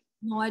cut you off.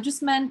 No, I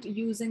just meant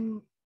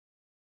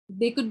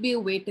they could be a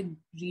way to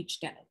reach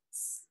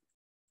tenants.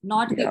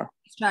 Not a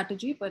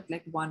strategy, but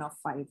like one of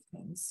 5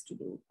 things to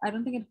do. I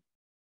don't think it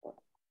works.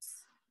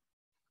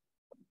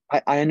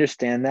 I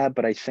understand that,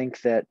 but I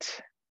think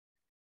that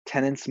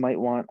tenants might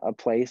want a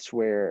place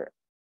where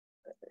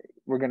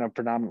we're going to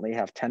predominantly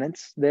have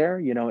tenants there,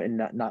 and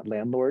not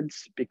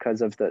landlords,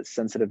 because of the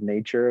sensitive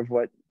nature of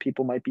what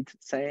people might be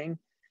saying.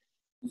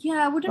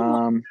 Yeah, I wouldn't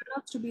want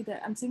landlords to be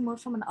there. I'm saying more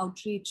from an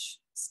outreach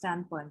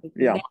standpoint.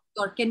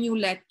 Or can you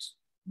let,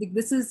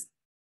 this is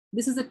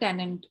a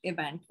tenant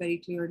event very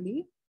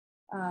clearly.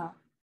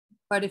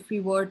 But if we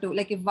were to,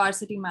 if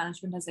Varsity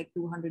Management has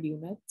 200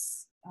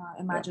 units,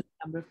 imagine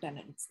the number of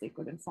tenants they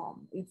could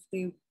inform if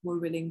they were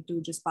willing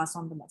to just pass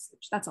on the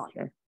message. That's all,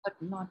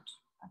 but not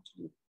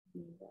actually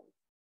being there.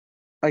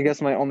 I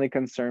guess my only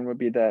concern would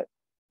be that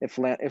if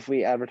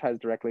we advertise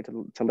directly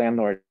to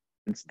landlords,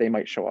 they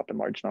might show up in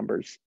large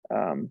numbers,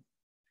 and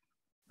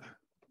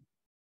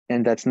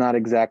that's not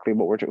exactly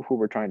who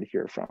we're trying to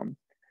hear from.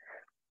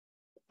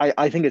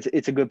 I think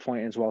it's a good point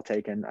and it's well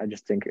taken. I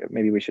just think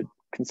maybe we should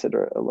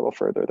consider a little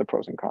further the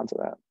pros and cons of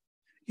that.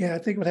 Yeah, I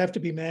think it would have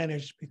to be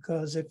managed,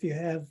 because if you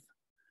have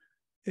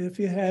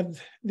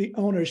the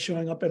owners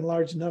showing up in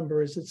large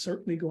numbers, it's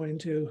certainly going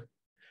to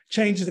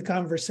change the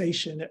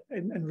conversation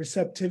and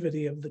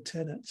receptivity of the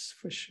tenants,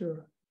 for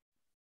sure.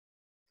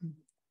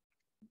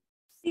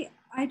 See,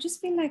 I just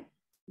feel like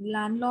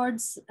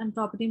landlords and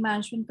property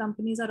management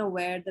companies are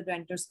aware that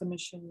renters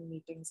commission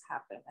meetings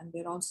happen, and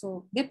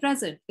they're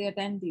present, they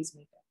attend these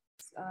meetings.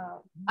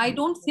 I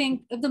don't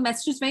think, if the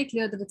message is very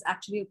clear that it's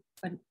actually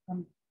an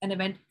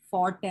event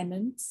for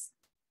tenants,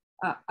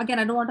 again,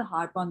 I don't want to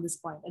harp on this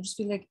point. I just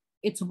feel like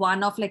it's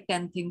one of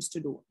 10 things to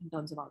do in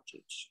terms of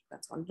outreach.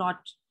 That's all, not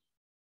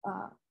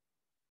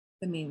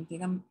the main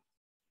thing. I'm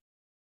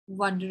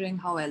wondering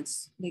how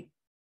else.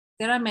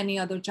 There are many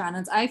other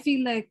channels. I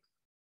feel like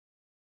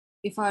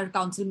if our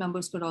council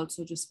members could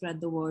also just spread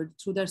the word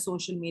through their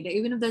social media,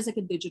 even if there's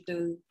a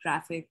digital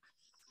graphic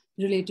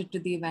related to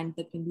the event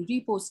that can be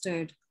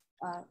reposted,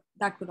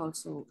 that could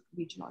also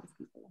reach a lot of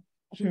people.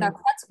 I think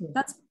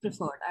that's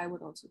preferred. I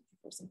would also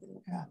prefer something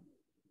like that.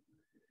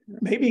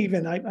 Maybe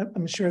even,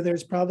 I'm sure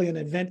there's probably an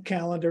event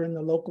calendar in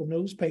the local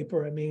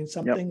newspaper. I mean,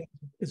 something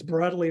as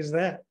broadly as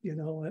that,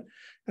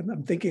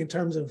 I'm thinking in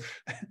terms of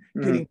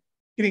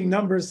getting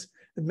numbers,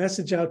 the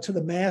message out to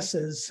the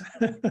masses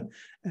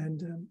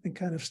and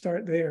kind of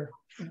start there.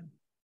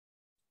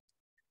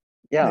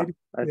 Yeah,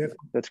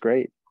 that's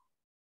great.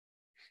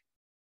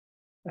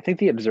 I think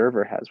the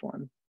Observer has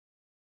one.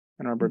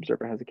 Ann Arbor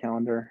Observer has a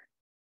calendar.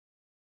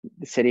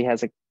 The city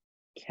has a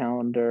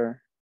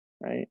calendar,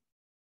 right?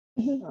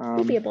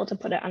 We'll be able to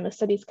put it on the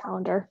city's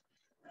calendar.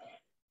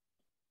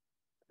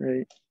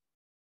 Right.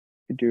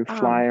 You do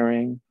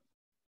flyering.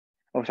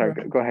 Oh, sorry.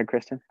 Go ahead,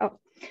 Kristen. Oh,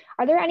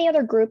 are there any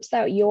other groups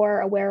that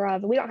you're aware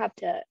of? We don't have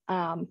to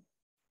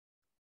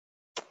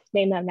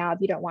name them now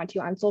if you don't want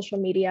to, on social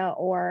media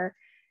or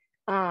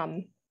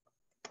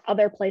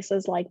other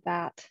places like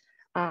that,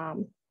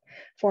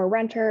 for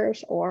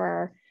renters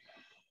or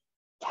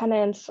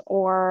tenants,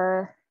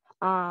 or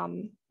I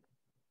don't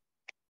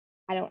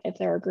know if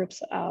there are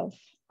groups of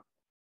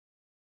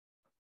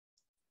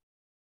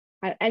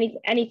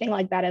anything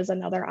like that is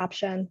another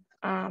option,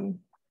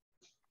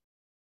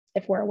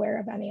 if we're aware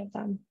of any of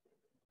them.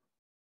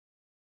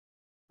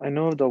 I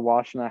know of the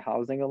Washtenaw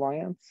Housing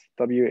Alliance,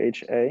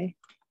 WHA.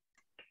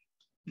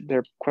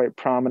 They're quite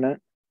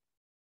prominent.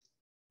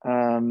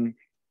 I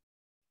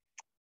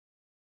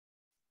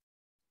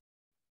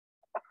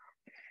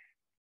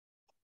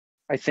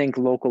think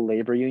local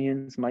labor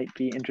unions might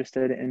be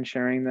interested in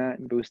sharing that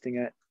and boosting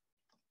it.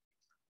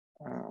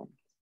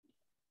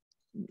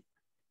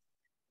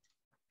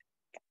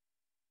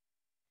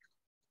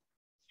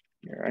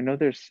 Here, I know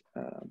there's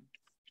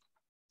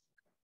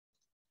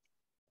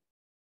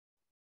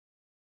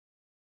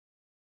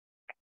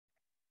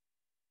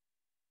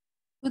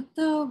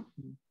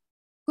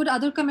could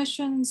other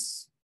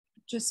commissions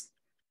just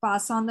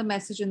pass on the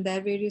message in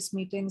their various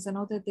meetings? I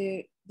know that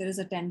there is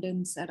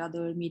attendance at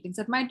other meetings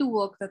that might do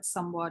work that's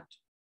somewhat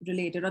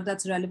related or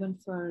that's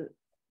relevant for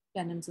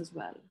tenants as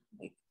well.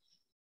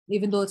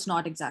 even though it's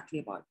not exactly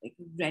about like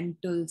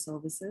rental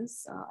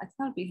services. I think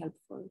that'd be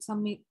helpful.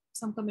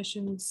 Some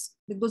commissions,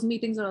 like those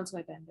meetings are also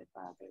attended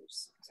by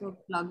others. So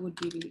plug would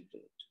be really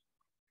great.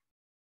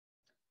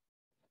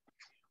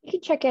 You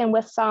can check in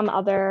with some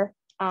other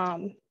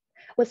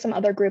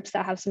groups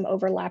that have some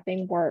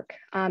overlapping work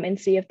and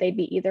see if they'd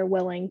be either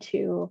willing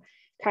to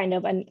kind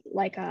of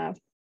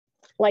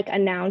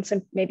announce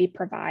and maybe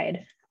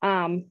provide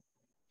a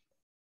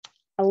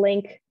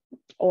link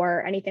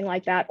or anything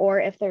like that, or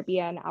if there'd be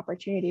an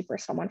opportunity for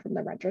someone from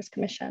the Renters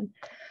Commission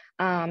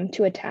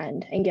to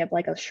attend and give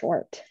like a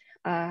short,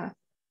 that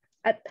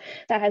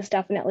has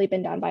definitely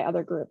been done by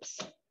other groups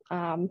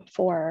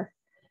for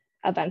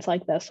events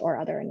like this or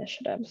other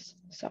initiatives.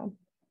 So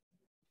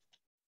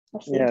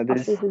yeah,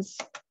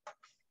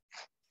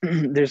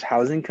 there's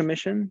Housing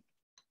Commission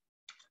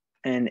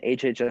and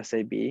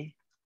HHSAB,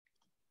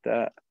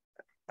 the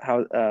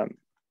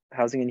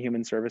Housing and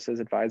Human Services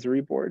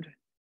Advisory Board.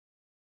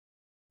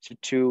 So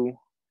two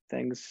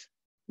things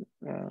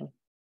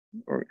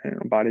or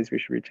bodies we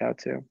should reach out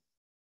to.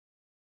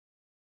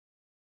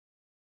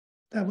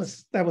 That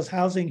was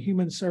Housing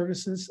Human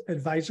Services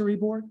Advisory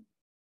Board?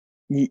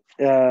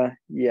 Yeah.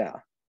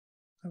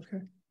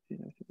 Okay.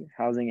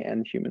 Housing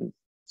and Human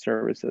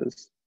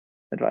Services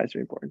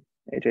Advisory Board,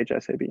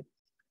 HHSAB.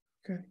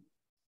 Okay.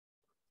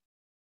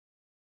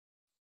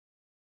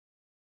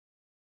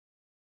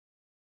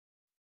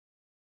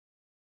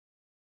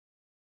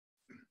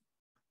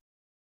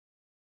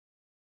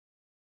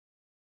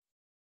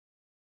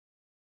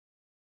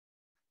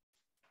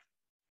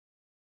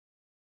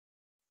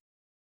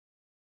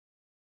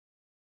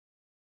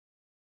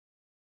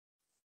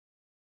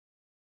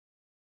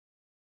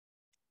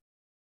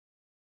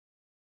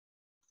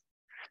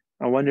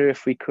 I wonder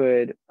if we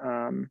could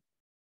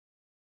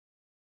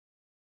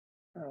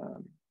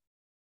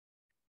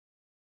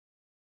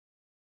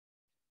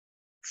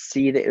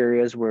see the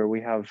areas where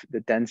we have the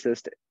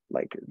densest,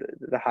 like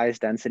the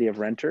highest density of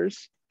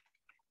renters.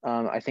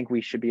 I think we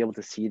should be able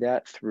to see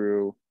that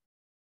through,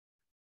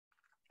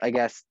 I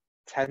guess,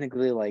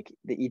 technically like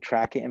the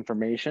eTracket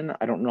information.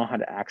 I don't know how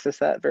to access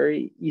that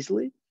very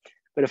easily,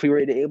 but if we were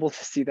able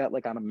to see that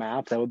like on a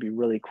map, that would be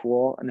really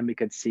cool. And then we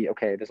could see,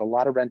 okay, there's a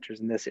lot of renters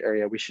in this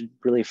area. We should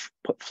really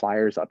put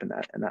flyers up in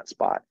that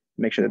spot,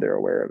 make sure that they're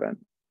aware of it.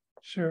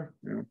 Sure.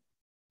 Yeah.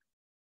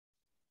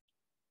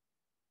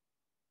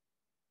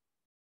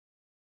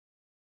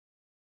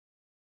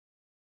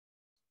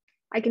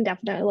 I can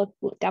definitely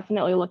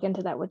look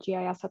into that with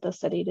GIS at the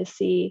city to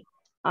see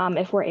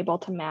if we're able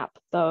to map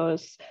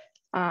those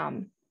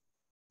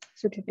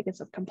certificates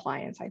of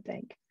compliance, I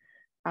think.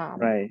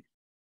 Right.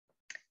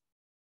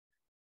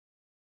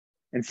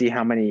 And see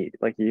how many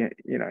like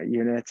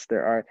units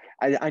there are.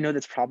 I know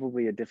that's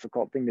probably a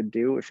difficult thing to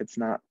do if it's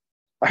not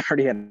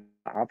already an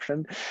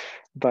option,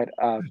 but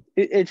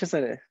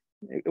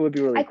it would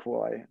be really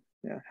cool.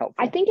 Helpful.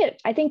 I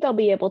think they'll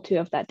be able to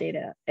if that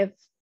data, if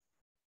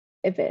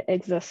it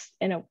exists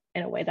in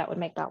a way that would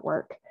make that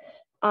work.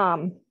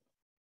 That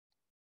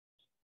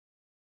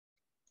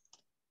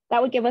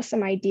would give us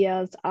some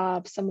ideas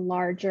of some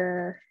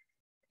larger,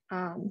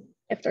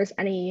 if there's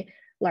any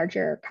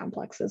larger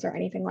complexes or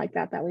anything like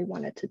that we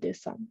wanted to do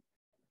some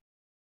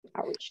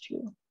outreach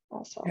to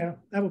also. Yeah,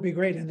 that would be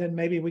great. And then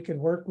maybe we could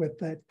work with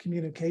that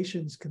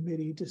communications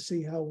committee to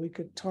see how we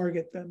could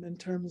target them in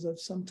terms of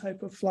some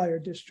type of flyer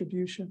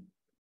distribution.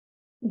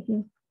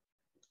 Mm-hmm.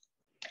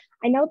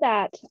 I know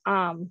that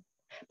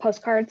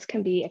postcards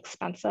can be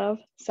expensive,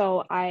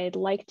 so I'd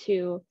like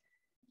to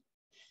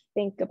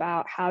think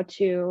about how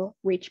to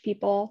reach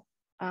people.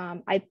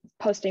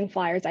 Posting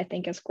flyers I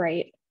think is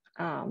great.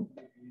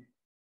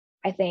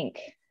 I think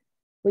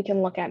we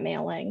can look at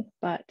mailing,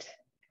 but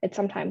it's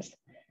sometimes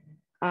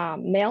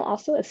mail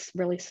also is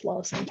really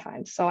slow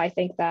sometimes. So I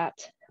think that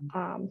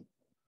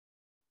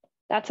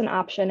that's an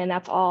option, and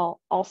that's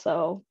all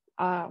also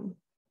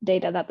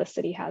data that the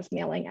city has,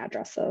 mailing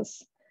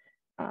addresses.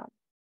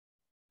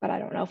 But I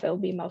don't know if it will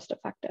be most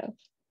effective.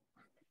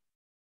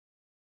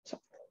 So.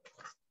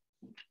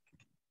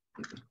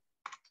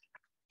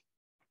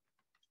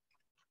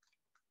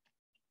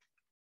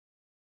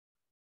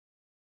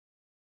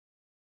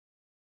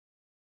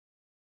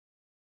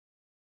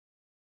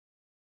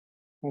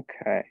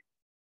 Okay.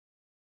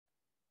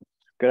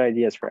 Good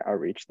ideas for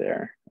outreach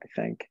there, I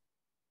think.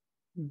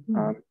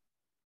 Mm-hmm.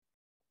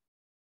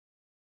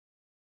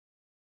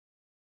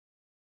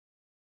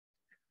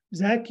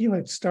 Zach, you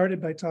had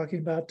started by talking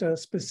about a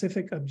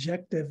specific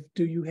objective.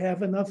 Do you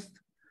have enough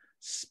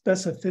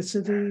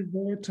specificity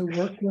there to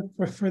work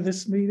with for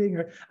this meeting?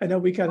 Or I know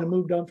we kind of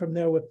moved on from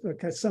there with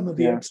some of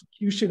the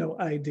executional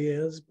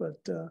ideas,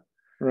 but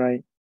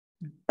right.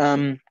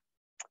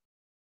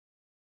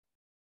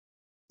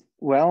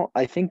 Well,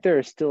 I think there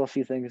are still a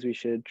few things we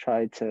should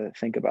try to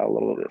think about a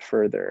little bit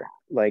further.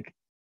 Like,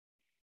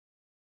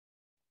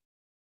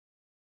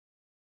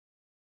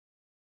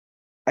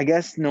 I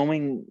guess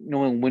knowing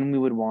when we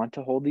would want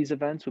to hold these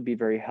events would be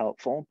very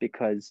helpful,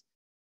 because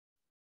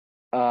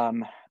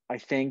I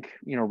think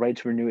Right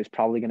to Renew is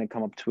probably going to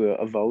come up to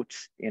a vote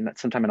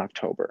sometime in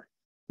October.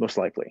 most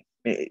likely.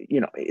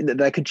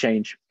 That could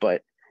change,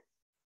 but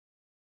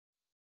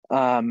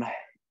oh,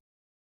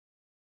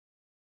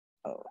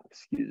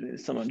 excuse me,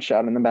 someone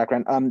shouted in the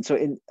background.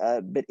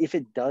 But if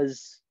it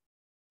does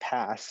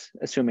pass,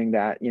 assuming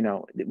that,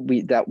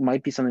 that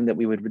might be something that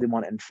we would really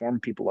want to inform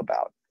people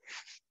about.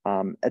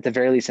 At the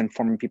very least,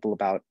 informing people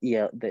about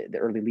the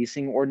early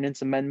leasing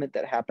ordinance amendment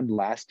that happened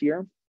last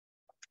year.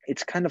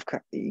 It's kind of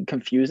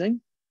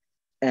confusing,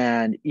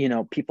 and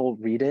people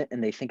read it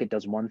and they think it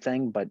does one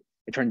thing, but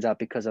it turns out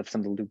because of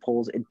some of the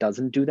loopholes, it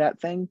doesn't do that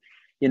thing.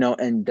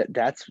 And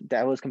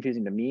that was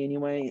confusing to me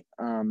anyway.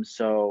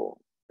 So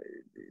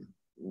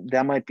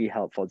that might be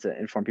helpful to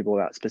inform people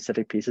about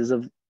specific pieces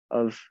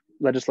of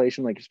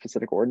legislation, like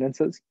specific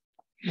ordinances.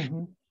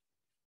 Mhm.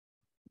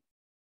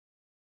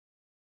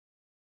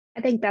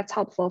 I think that's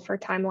helpful for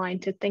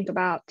timeline to think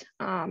about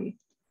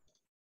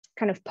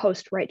kind of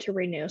post right to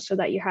renew, so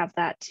that you have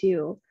that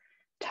to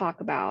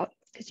talk about,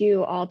 because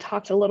you all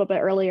talked a little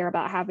bit earlier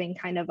about having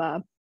kind of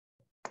a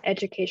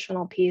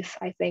educational piece.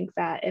 I think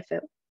that if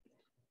it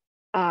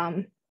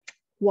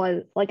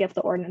was like, if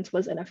the ordinance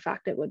was in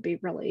effect, it would be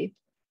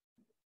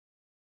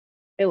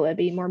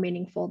more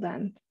meaningful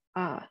than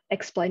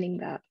explaining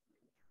that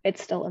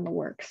it's still in the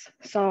works.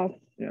 So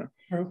yeah,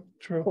 true.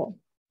 Cool.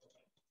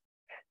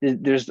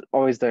 There's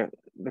always the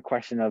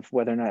question of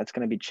whether or not it's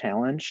going to be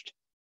challenged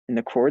in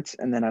the courts,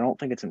 and then I don't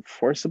think it's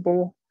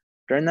enforceable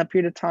during that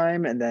period of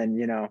time, and then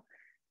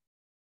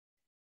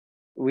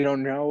we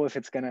don't know if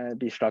it's going to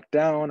be struck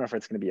down or if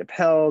it's going to be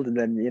upheld, and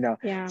then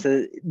Yeah.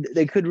 So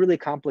they could really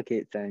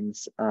complicate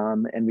things,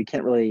 and we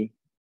can't really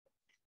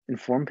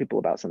inform people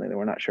about something that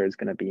we're not sure is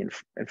going to be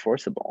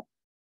enforceable.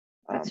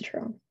 That's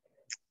true.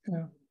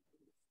 Yeah.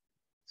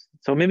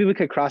 So maybe we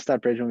could cross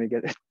that bridge when we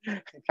get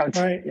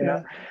Right.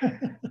 yeah.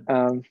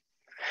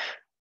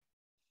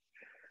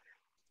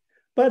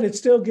 But it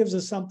still gives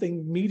us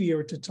something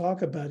meatier to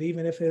talk about,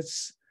 even if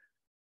it's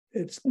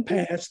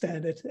passed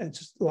and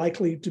it's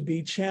likely to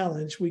be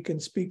challenged. We can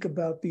speak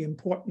about the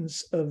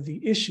importance of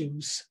the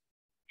issues.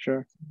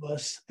 Sure. To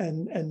us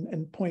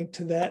and point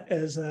to that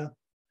as an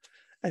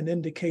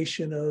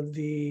indication of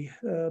the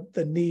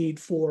need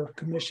for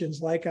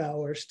commissions like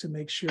ours to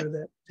make sure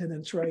that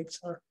tenants' rights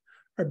are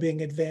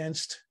being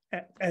advanced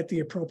at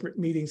the appropriate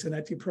meetings and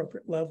at the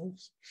appropriate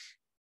levels.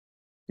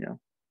 Yeah.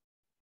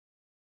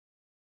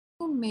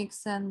 It makes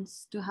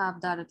sense to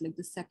have that at like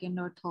the second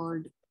or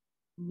third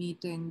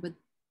meeting. But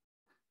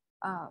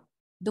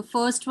the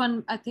first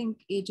one, I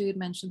think AJ had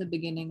mentioned at the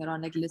beginning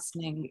around like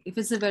listening. If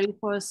it's the very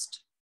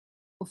first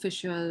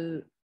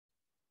official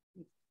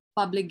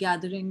public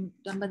gathering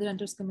done by the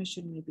Renters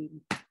Commission, maybe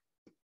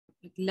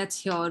like, let's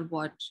hear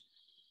what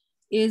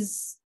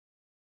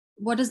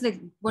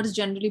has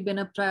generally been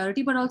a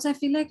priority. But also I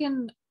feel like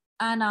in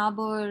Ann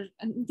Arbor,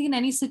 and I think in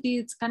any city,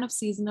 it's kind of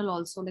seasonal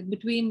also, like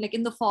between like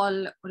in the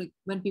fall, or like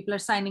when people are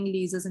signing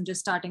leases and just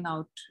starting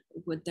out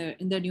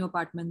in their new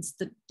apartments,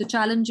 the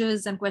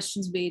challenges and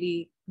questions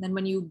vary. And then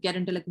when you get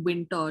into like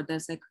winter,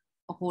 there's like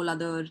a whole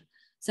other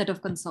set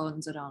of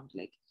concerns around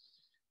like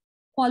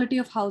quality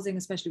of housing,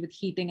 especially with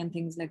heating and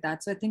things like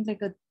that. So I think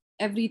like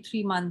every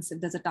 3 months,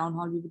 if there's a town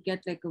hall, we would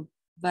get like a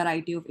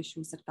variety of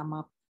issues that come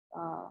up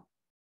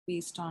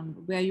based on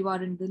where you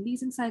are in the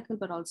leasing cycle,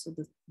 but also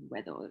the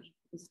weather,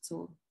 because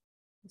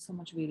there's so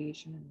much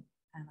variation in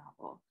Ann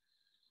Arbor.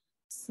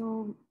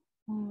 So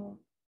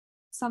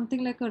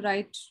something like a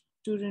right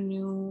to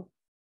renew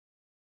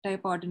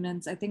type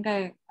ordinance, I think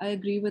I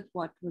agree with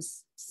what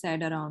was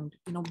said around,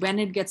 when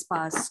it gets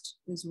passed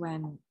is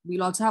when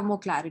we'll also have more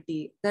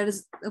clarity. There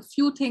is a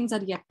few things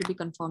that are yet to be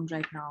confirmed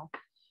right now,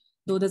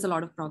 though there's a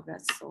lot of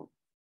progress. So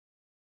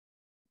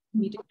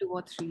meeting 2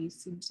 or 3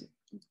 seems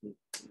like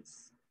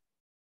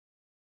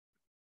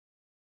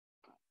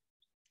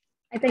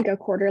I think a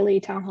quarterly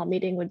town hall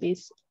meeting would be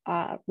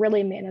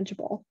really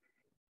manageable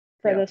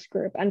for this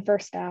group and for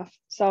staff.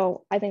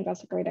 So I think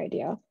that's a great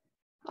idea.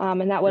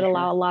 And that would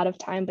allow a lot of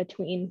time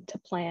between to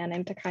plan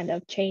and to kind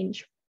of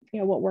change,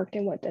 what worked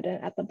and what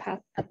didn't at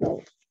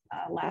the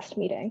last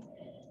meeting.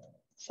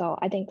 So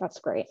I think that's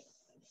great.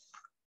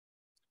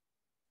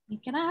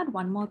 Can I add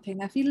one more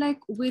thing? I feel like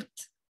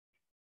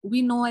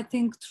we know, I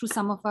think through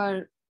some of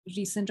our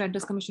recent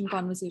Renters Commission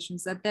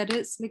conversations, that there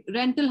is like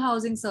rental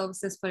housing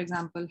services, for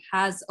example,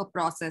 has a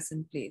process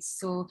in place.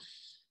 So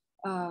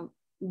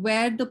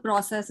where the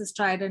process is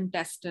tried and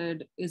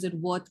tested, is it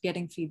worth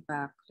getting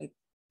feedback? Like,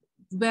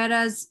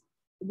 whereas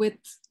with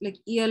like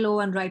ELO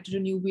and right to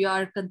renew, we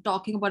are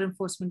talking about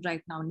enforcement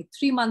right now. And like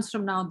 3 months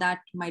from now, that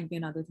might be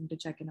another thing to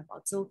check in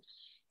about. So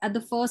at the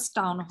first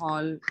town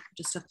hall,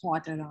 just a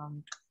thought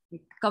around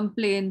like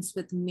complaints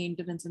with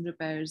maintenance and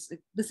repairs.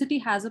 Like, the city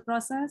has a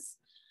process.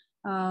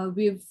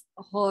 We've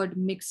heard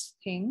mixed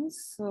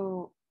things.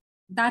 So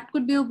that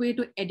could be a way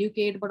to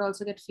educate, but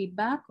also get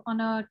feedback on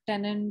a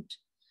tenant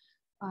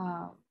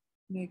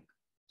like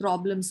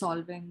problem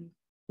solving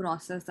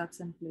process that's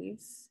in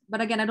place.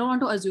 But again, I don't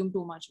want to assume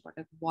too much about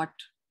like what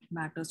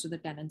matters to the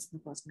tenants in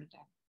the first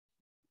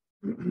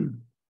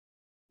meeting.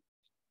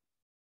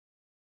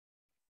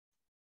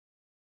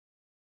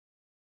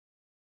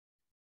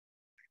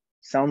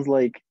 sounds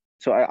like,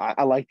 so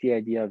I like the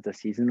idea of the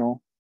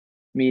seasonal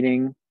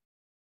meeting,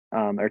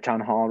 or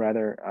town hall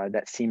rather.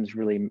 That seems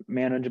really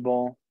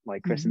manageable.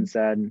 Like Kristen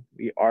said,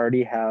 we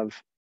already have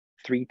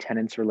 3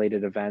 tenants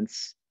related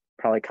events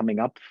probably coming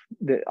up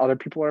that other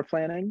people are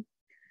planning.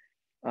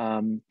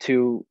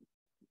 Two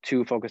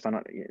focused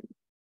on,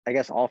 I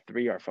guess all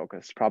 3 are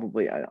focused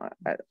probably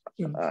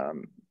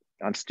on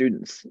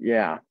students.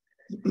 Yeah.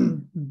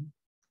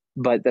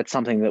 But that's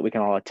something that we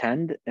can all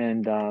attend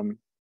and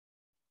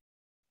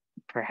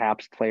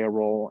perhaps play a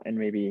role in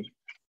maybe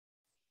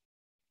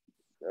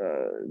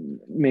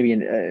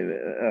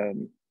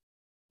in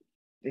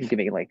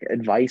giving like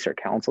advice or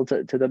counsel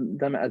to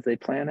them as they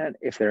plan it,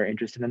 if they're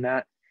interested in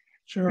that.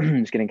 Sure.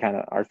 Just getting kind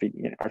of our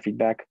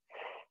feedback.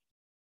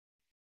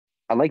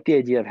 I like the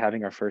idea of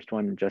having our first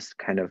one just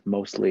kind of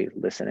mostly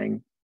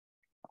listening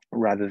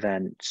rather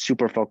than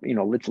super focus,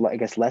 I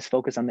guess less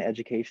focus on the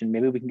education.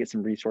 Maybe we can get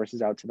some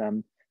resources out to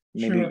them.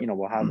 Maybe, Sure.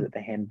 We'll have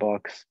the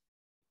handbooks,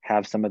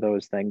 have some of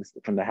those things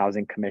from the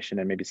Housing Commission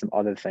and maybe some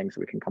other things that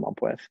we can come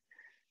up with.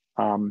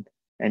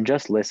 And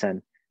just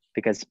listen,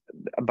 because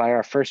by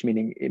our first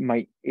meeting,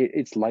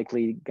 it's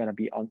likely going to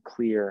be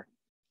unclear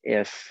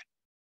if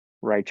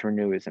right to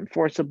renew is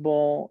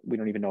enforceable. We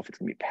don't even know if it's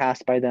going to be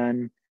passed by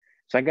then.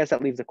 So I guess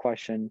that leaves the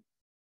question,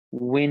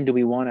 when do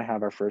we want to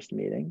have our first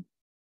meeting?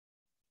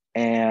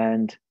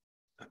 And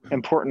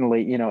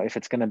importantly, if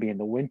it's going to be in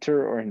the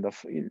winter or in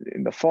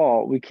the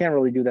fall, we can't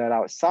really do that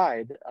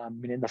outside.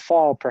 In the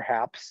fall,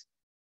 perhaps,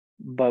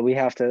 but we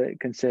have to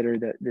consider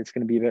that it's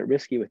going to be a bit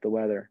risky with the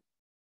weather.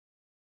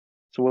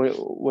 So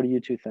what do you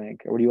two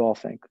think? Or what do you all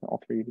think,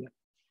 all 3 of you?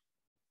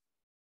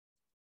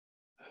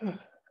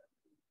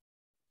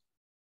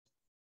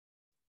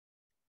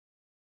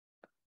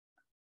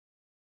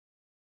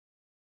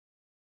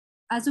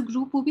 As a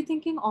group, we'll be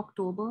thinking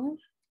October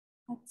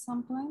at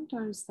some point,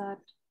 or is that?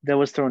 That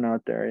was thrown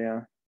out there,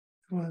 yeah.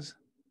 It was.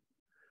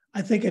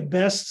 I think at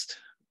best,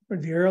 or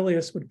the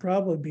earliest would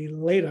probably be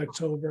late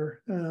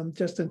October,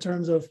 just in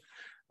terms of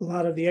a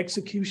lot of the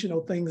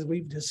executional things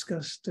we've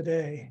discussed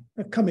today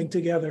coming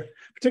together,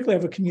 particularly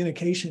of a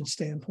communication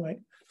standpoint,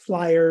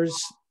 flyers,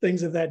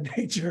 things of that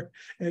nature.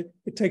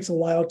 It takes a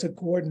while to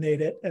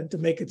coordinate it and to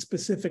make it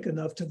specific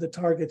enough to the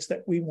targets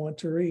that we want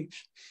to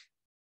reach.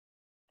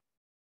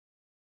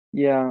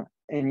 Yeah,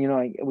 and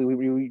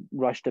we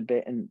rushed a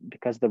bit, and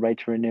because of the right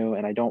to renew,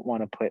 and I don't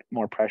want to put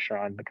more pressure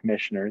on the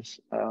commissioners.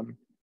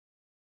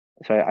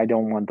 So I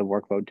don't want the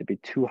workload to be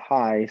too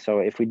high. So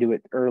if we do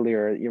it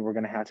earlier, we're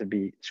going to have to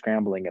be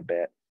scrambling a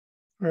bit.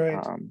 Right.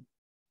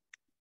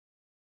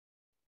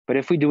 But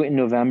if we do it in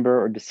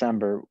November or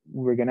December,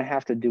 we're going to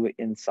have to do it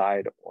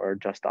inside or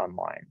just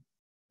online.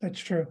 That's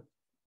true.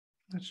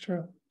 That's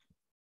true.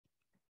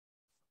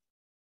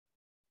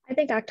 I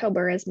think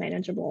October is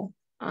manageable.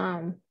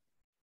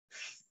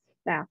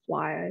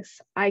 Staff-wise,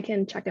 I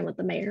can check in with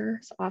the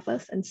mayor's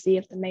office and see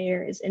if the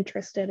mayor is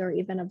interested or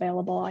even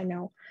available. I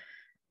know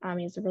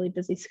he has a really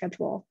busy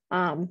schedule.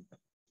 And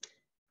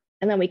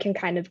then we can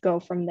kind of go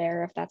from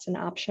there if that's an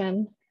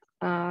option.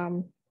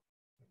 I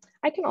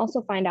can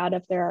also find out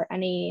if there are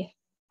any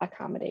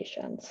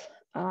accommodations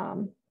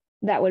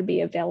that would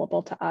be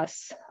available to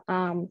us.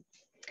 I'm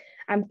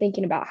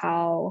thinking about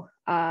how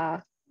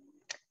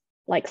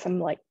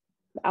some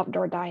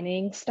outdoor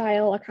dining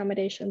style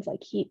accommodations,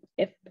 like heat,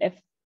 if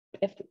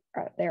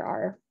there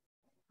are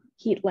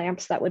heat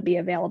lamps that would be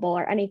available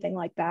or anything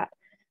like that.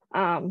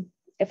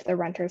 If the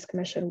Renters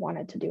Commission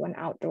wanted to do an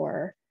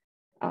outdoor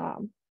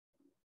kind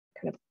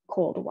of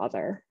cold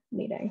weather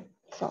meeting.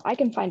 So I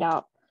can find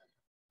out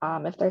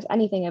if there's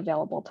anything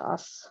available to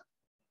us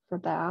for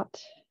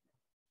that.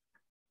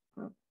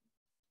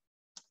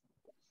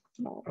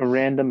 A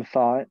random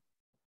thought.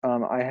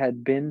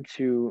 I've been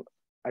to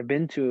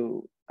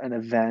an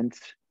event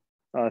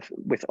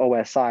with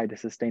OSI, the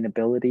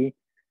sustainability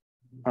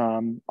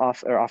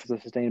Office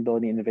of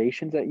Sustainability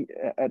Innovations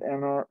at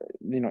Ann Arbor,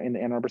 in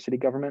the Ann Arbor City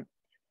government,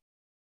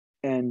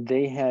 and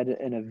they had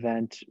an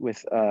event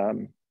with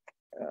it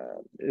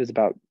was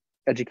about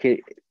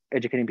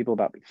educating people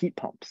about heat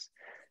pumps,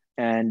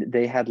 and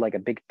they had like a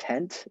big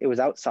tent. It was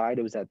outside.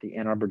 It was at the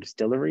Ann Arbor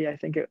Distillery, I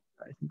think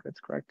that's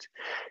correct.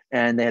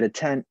 And they had a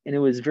tent, and it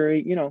was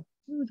very, it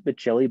was a bit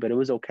chilly, but it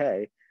was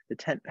okay. The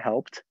tent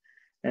helped,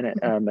 and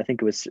I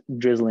think it was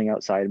drizzling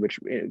outside, which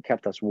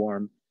kept us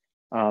warm.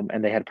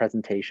 And they had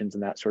presentations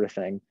and that sort of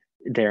thing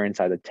there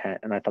inside the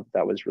tent, and I thought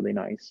that was really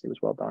nice. It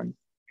was well done.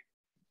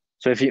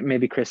 So if you,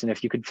 maybe Kristen,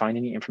 if you could find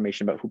any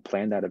information about who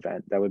planned that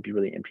event, that would be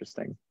really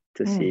interesting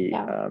to see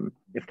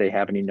if they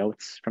have any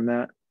notes from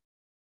that.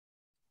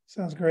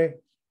 Sounds great.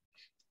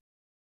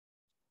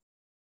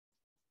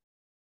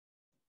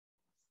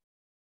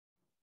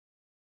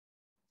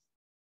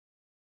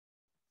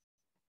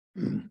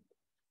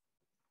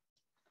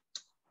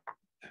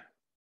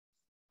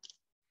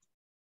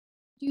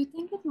 Do you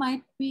think it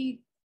might be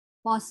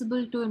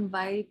possible to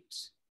invite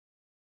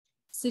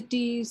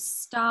city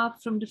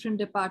staff from different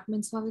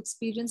departments who have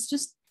experience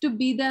just to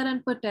be there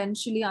and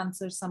potentially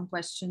answer some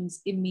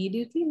questions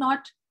immediately,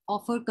 not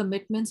offer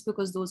commitments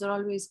because those are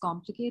always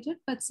complicated.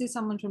 But say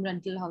someone from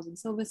rental housing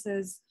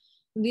services,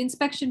 the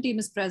inspection team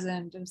is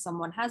present, and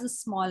someone has a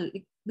small,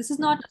 this is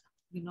not,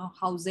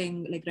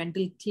 housing like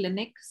rental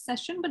clinic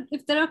session, but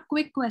if there are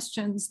quick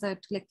questions that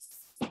like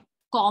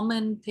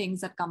common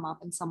things that come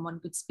up and someone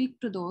could speak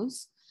to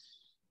those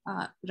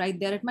right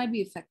there, it might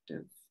be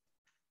effective.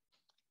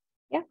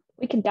 Yeah,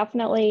 we can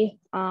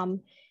definitely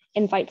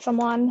invite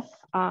someone.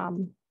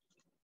 When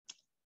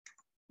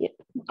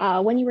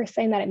you were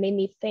saying that, it made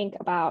me think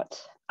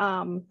about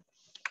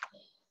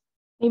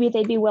maybe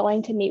they'd be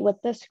willing to meet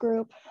with this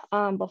group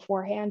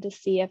beforehand to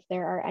see if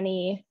there are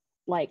any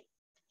like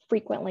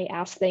frequently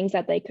asked things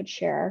that they could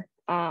share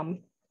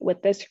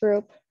with this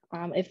group.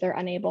 If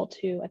they're unable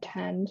to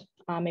attend,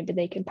 maybe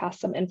they can pass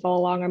some info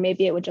along, or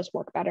maybe it would just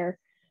work better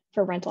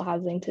for rental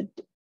housing to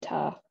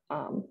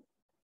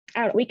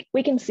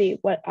we can see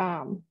what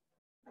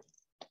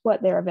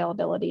their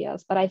availability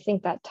is, but I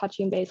think that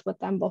touching base with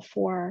them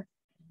before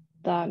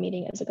the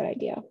meeting is a good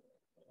idea,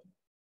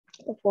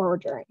 before or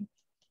during.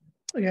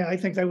 Yeah, I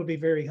think that would be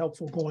very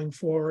helpful going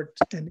forward.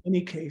 In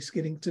any case,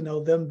 getting to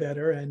know them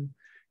better and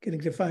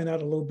getting to find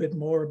out a little bit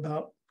more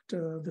about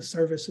the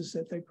services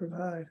that they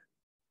provide.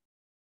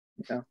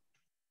 Yeah.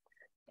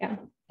 Yeah,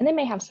 and they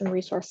may have some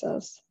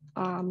resources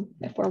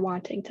if we're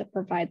wanting to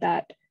provide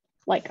that,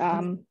 like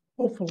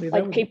hopefully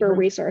that like paper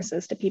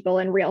resources to people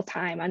in real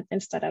time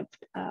instead of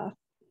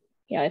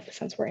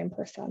since we're in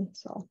person.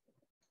 So.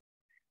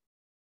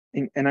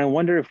 And I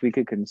wonder if we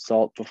could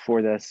consult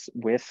before this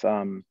with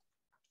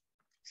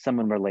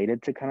someone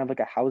related to kind of like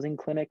a housing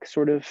clinic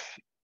sort of,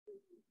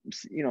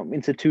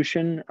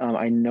 institution.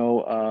 I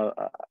know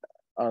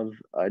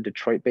of a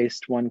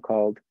Detroit-based one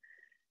called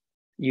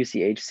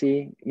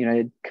UCHC,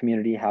 United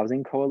Community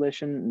Housing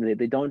Coalition.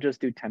 They don't just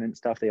do tenant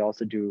stuff. They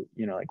also do,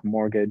 like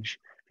mortgage,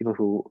 people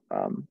who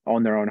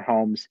own their own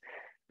homes,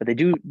 but they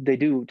do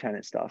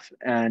tenant stuff.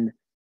 And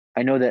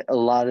I know that a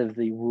lot of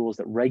the rules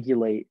that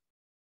regulate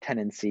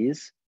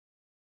tenancies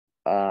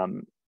are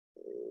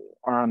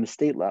on the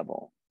state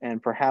level,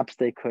 and perhaps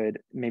they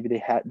could,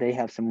 maybe they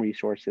have some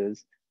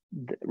resources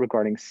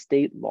regarding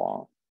state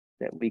law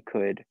that we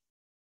could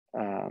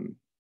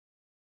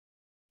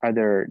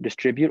either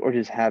distribute or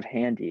just have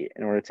handy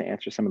in order to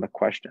answer some of the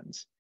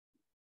questions.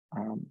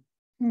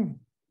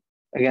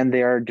 Again,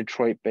 they are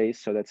Detroit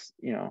based, so that's,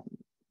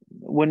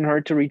 wouldn't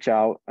hurt to reach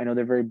out. I know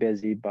they're very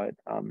busy, but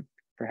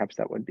perhaps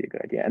that would be a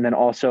good idea. And then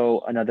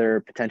also another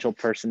potential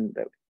person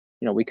that,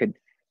 we could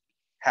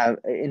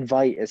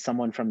invite is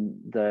someone from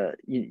the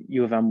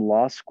U of M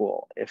Law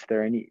School. If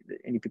there are any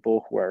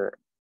people who are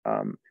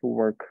who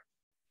work,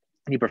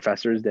 any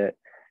professors that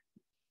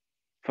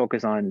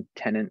focus on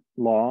tenant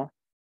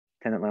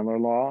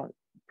landlord law,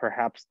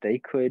 perhaps they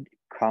could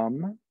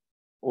come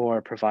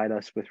or provide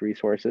us with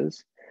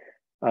resources.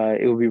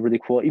 It would be really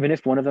cool, even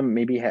if one of them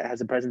maybe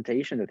has a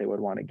presentation that they would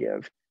want to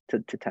give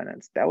to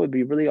tenants. That would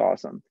be really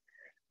awesome.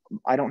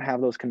 I don't have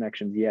those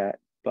connections yet,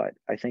 but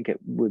I think it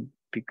would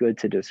be good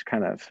to just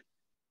kind of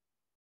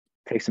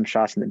take some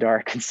shots in the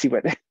dark and see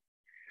what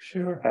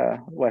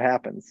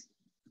happens.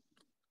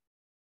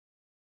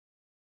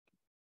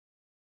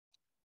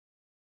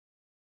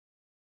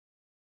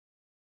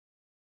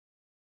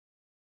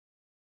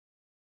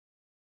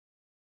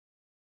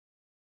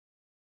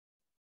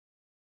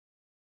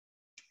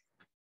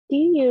 Do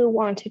you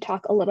want to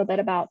talk a little bit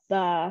about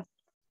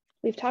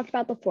we've talked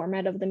about the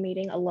format of the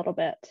meeting a little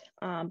bit,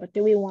 but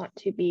do we want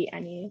to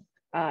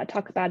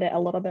talk about it a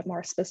little bit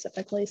more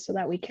specifically so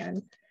that we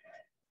can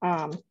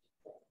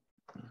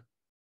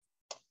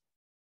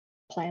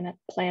plan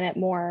it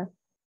more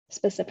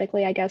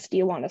specifically, I guess? Do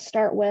you want to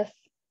start with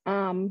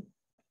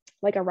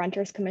like a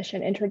renters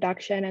commission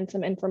introduction and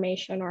some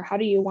information, or how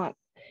do you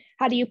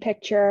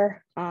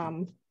picture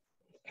kind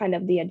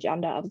of the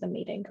agenda of the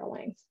meeting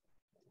going?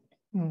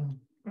 I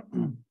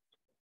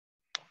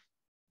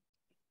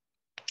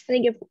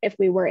think if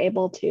the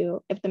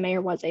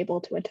mayor was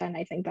able to attend,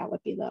 I think that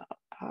would be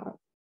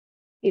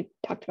you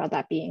talked about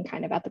that being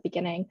kind of at the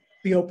beginning.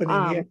 The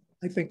opening, yeah,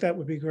 I think that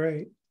would be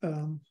great.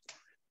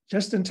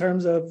 Just in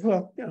terms of,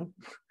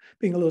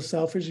 being a little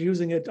selfish,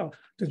 using it to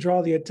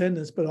draw the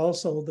attendance, but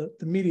also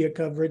the media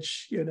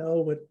coverage,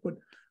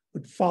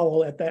 would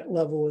follow at that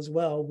level as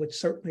well, which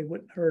certainly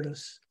wouldn't hurt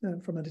us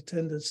from an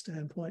attendance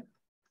standpoint.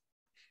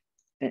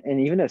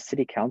 And even a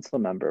city council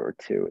member or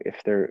two,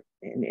 if they're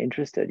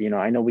interested,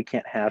 I know we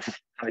can't have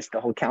the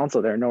whole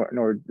council there,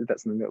 nor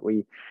that's something that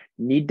we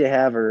need to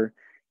have or,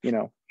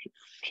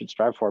 should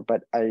strive for.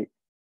 But I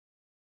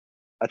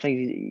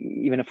think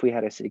even if we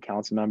had a city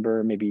council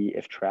member, maybe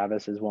if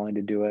Travis is willing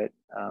to do it,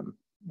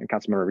 and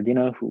Councilmember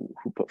Rodino, who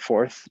put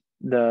forth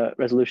the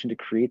resolution to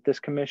create this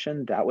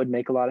commission, that would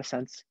make a lot of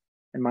sense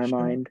in my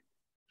mind.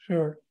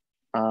 Sure.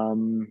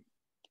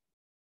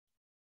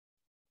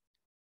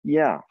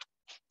 Yeah.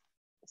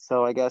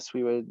 So I guess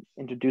we would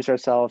introduce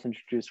ourselves,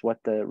 introduce what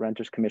the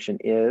Renters Commission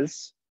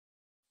is,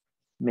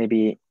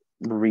 maybe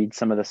read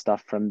some of the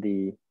stuff from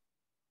the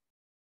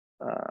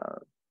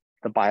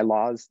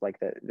bylaws, like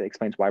that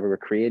explains why we were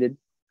created.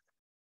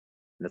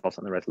 And that's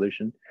also in the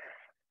resolution.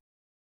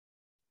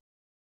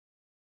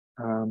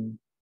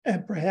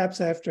 And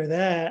perhaps after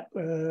that,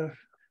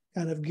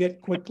 kind of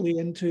get quickly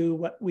into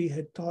what we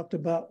had talked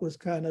about was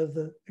kind of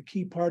the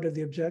key part of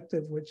the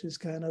objective, which is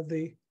kind of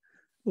the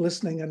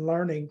listening and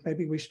learning.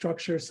 Maybe we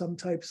structure some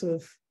types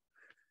of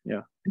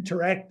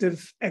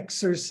interactive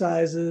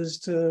exercises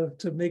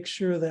to make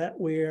sure that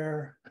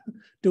we're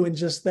doing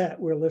just that.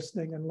 We're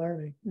listening and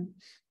learning.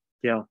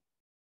 Yeah.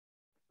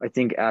 I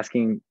think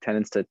asking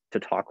tenants to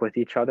talk with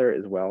each other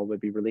as well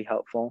would be really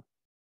helpful.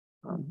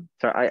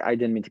 Sorry, I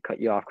didn't mean to cut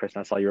you off, Kristen.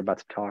 I saw you were about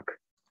to talk.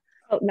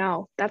 Oh,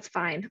 no, that's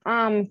fine.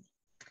 I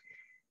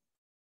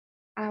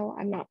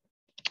don't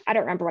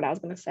remember what I was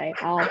going to say.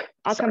 I'll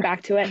come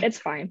back to it. It's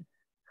fine.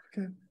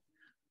 Okay.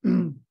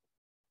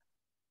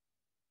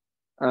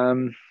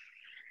 I'm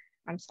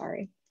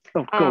sorry.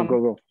 Oh,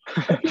 go.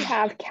 If you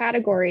have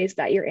categories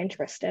that you're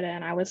interested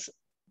in, I was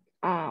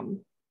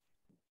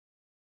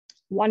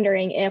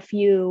wondering if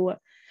you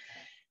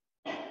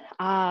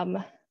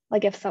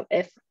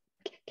if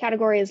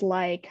categories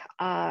like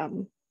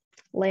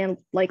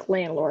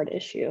landlord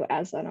issue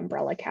as an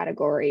umbrella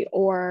category,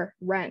 or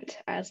rent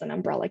as an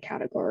umbrella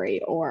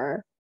category,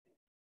 or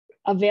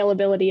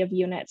availability of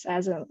units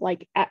as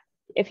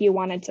if you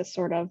wanted to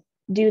sort of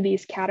do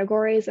these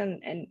categories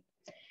and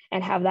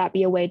have that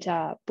be a way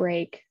to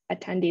break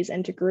attendees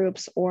into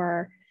groups,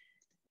 or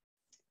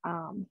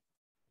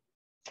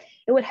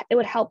it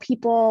would help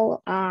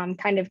people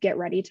kind of get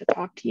ready to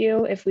talk to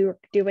you. If we were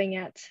doing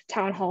it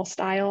town hall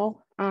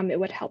style, it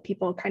would help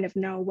people kind of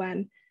know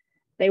when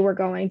they were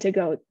going to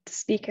go to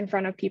speak in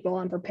front of people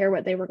and prepare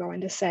what they were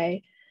going to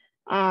say.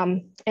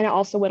 And it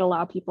also would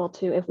allow people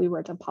to, if we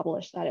were to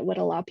publish that, it would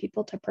allow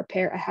people to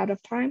prepare ahead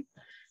of time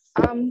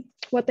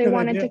what they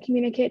wanted to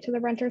communicate to the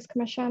Renters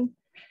Commission.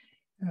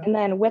 Yeah. And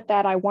then with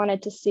that, I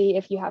wanted to see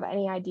if you have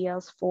any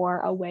ideas for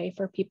a way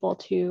for people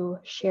to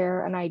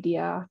share an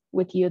idea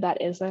with you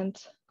that isn't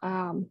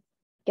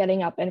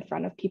getting up in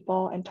front of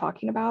people and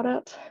talking about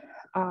it.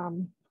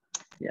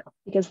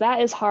 Because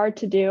that is hard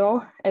to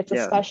do. It's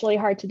especially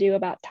hard to do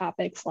about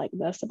topics like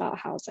this, about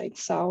housing.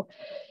 So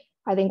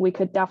I think we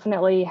could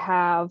definitely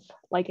have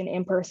like an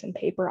in-person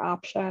paper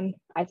option.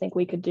 I think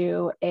we could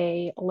do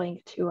a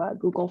link to a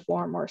Google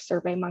form or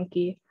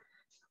SurveyMonkey,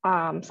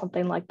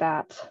 something like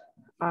that.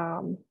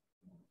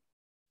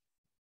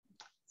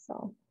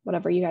 So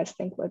whatever you guys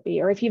think would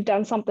be, or if you've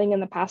done something in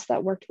the past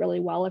that worked really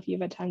well, if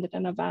you've attended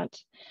an event,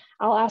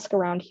 I'll ask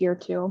around here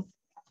too,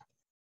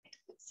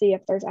 see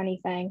if there's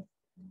anything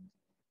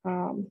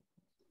that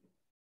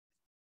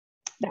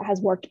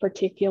has worked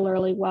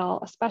particularly well,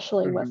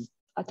 especially with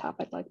a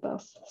topic like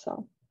this.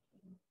 So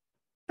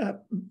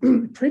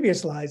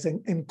previous lives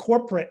in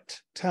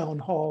corporate town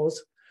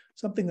halls,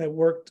 something that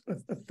worked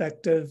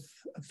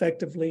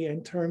effectively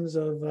in terms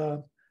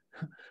of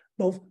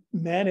both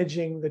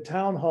managing the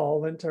town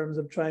hall in terms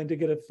of trying to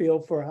get a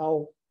feel for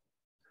how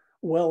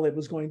well it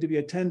was going to be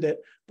attended,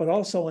 but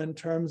also in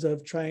terms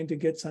of trying to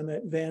get some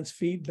advanced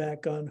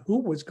feedback on who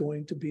was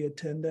going to be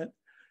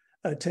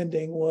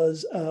attending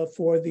was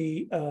for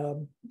the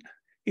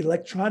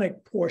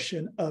electronic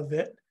portion of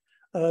it.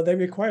 They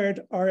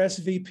required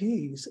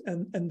RSVPs,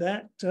 and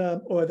that,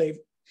 or they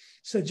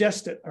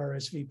suggested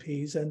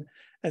RSVPs, and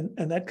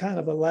that kind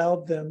of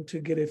allowed them to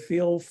get a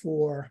feel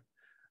for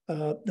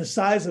the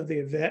size of the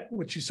event,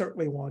 which you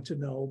certainly want to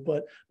know,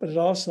 but it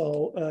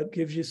also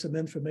gives you some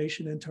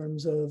information in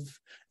terms of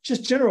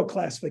just general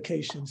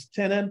classifications,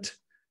 tenant,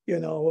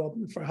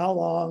 for how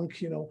long,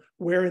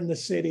 where in the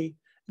city,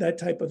 that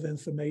type of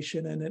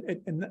information.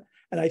 And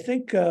I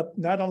think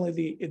not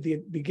only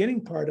the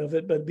beginning part of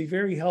it, but it'd be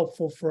very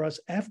helpful for us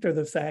after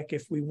the fact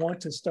if we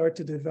want to start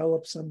to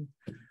develop some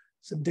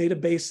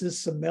databases,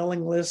 some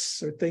mailing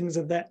lists or things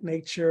of that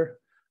nature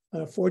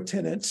for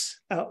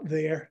tenants out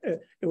there.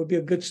 It would be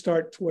a good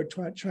start toward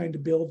trying to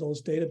build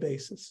those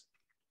databases.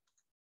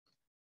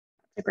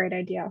 A great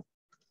idea.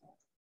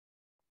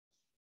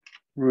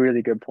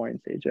 Really good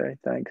points, AJ.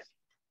 Thanks.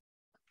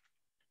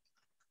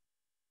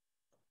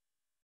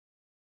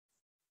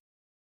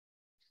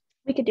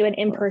 We could do an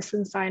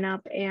in-person sign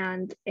up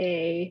and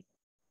a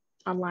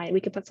online.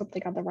 We could put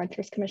something on the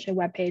Renters Commission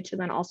webpage,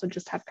 and then also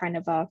just have kind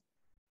of a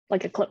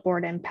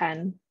clipboard and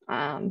pen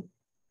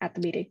at the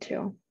meeting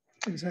too.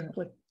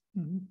 Exactly.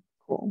 Mm-hmm.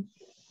 Cool.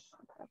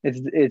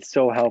 It's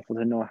so helpful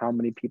to know how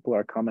many people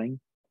are coming.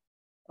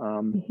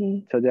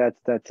 So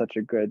that's such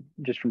a good,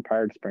 just from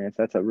prior experience,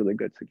 that's a really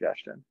good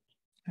suggestion.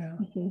 Yeah.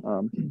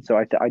 So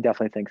I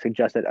definitely think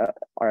suggested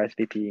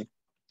RSVP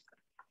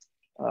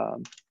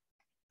or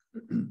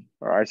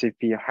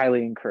RSVP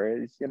highly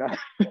encouraged,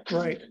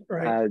 Right.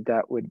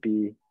 That would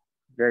be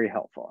very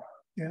helpful.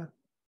 Yeah,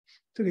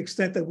 to the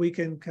extent that we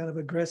can kind of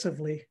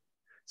aggressively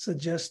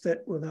suggest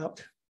it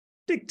without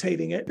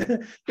dictating it,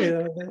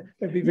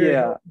 that'd be very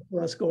helpful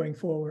for us going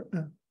forward.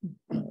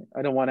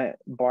 I don't want to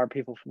bar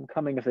people from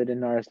coming if they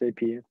didn't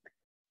RSVP,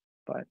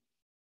 but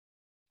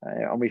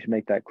we should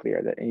make that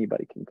clear that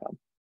anybody can come.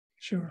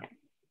 Sure.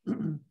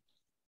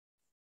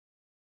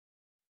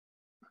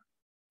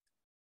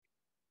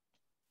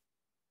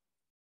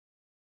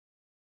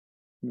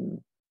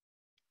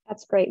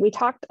 That's great. We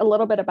talked a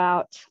little bit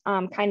about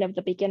kind of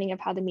the beginning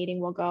of how the meeting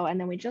will go, and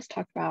then we just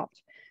talked about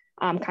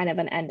kind of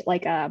an end,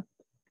 like a,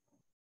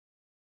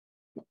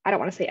 I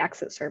don't want to say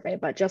exit survey,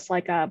 but just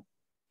like a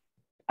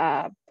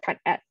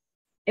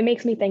it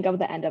makes me think of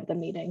the end of the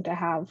meeting to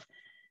have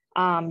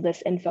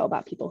this info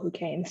about people who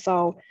came.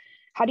 So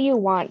how do you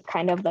want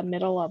kind of the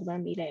middle of the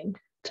meeting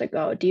to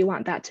go? Do you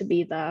want that to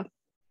be the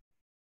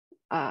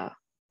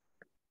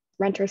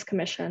Renters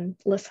Commission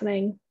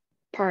listening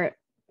part?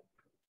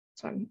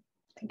 So I'm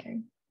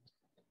thinking.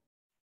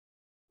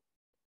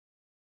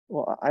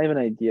 Well, I have an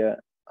idea.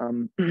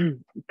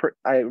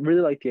 I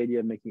really like the idea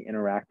of making it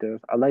interactive.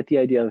 I like the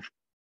idea of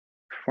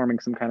forming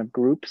some kind of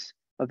groups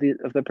of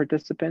the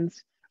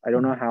participants. I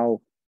don't know how,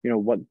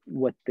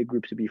 what the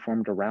groups would be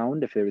formed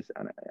around, if there was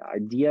an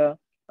idea,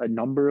 a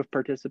number of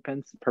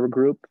participants per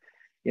group,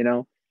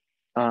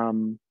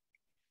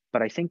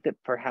 but I think that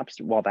perhaps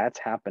while that's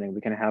happening,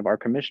 we can have our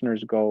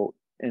commissioners go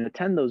and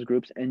attend those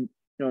groups and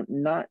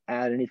not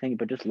add anything,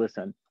 but just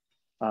listen.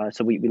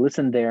 So we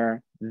listen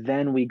there,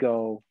 then we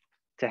go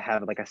to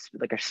have like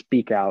a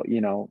speak out,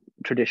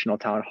 traditional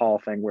town hall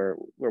thing where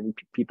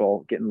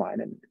people get in line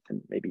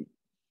and maybe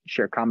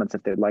share comments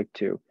if they'd like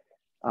to.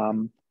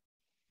 And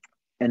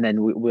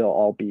then we'll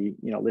all be,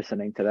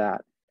 listening to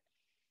that.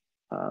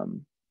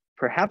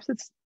 Perhaps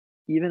it's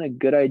even a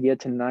good idea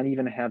to not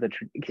even have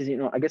because,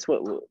 I guess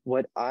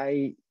what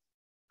I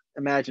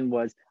imagined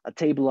was a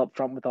table up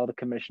front with all the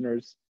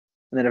commissioners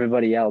and then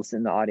everybody else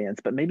in the audience.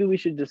 But maybe we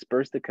should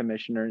disperse the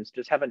commissioners,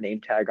 just have a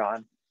name tag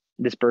on,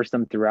 disperse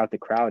them throughout the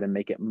crowd and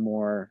make it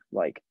more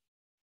like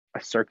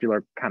a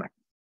circular kind of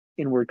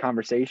inward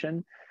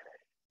conversation.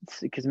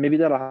 Because maybe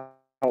that'll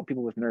help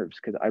people with nerves,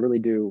 because I really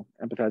do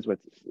empathize with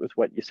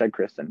what you said,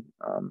 Kristen,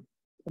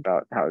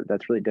 about how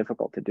that's really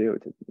difficult to do.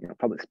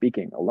 Public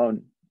speaking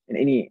alone in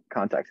any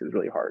context is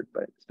really hard,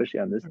 but especially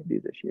on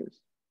these issues.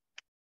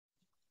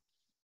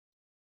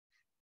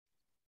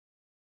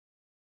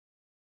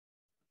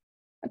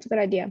 That's a good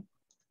idea.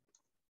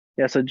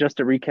 Yeah, so just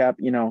to recap,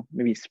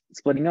 maybe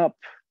splitting up,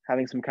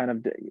 having some kind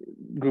of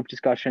group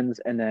discussions,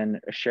 and then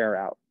a share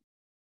out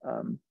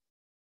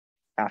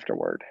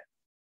afterward.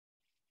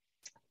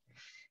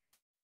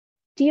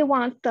 Do you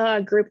want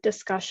the group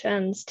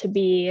discussions to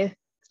be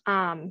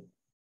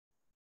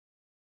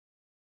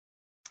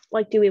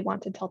like, do we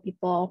want to tell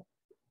people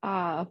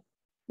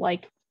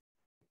like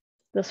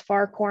this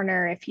far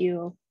corner, if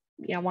you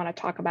want to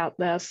talk about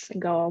this,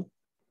 and go,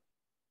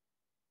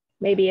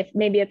 maybe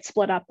it's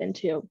split up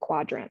into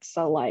quadrants.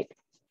 So like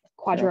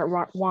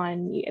quadrant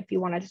 1, if you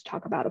wanted to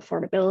talk about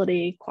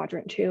affordability,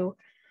 quadrant 2,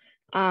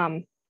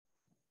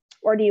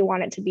 or do you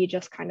want it to be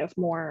just kind of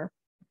more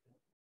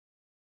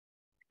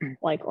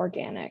like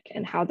organic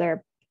and how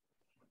they're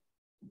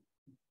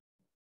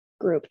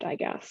grouped, I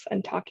guess,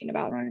 and talking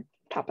about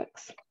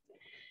topics?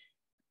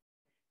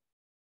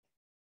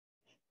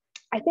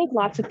 I think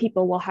lots of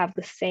people will have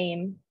the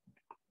same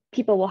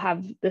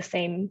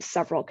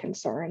several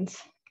concerns,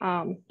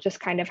 just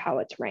kind of how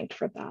it's ranked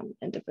for them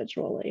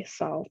individually.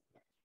 So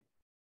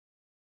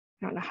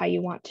I don't know how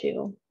you want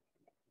to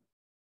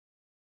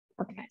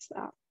organize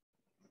that.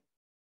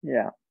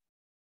 Yeah.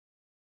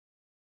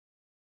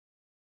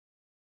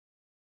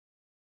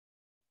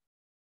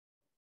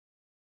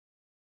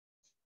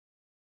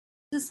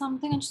 This is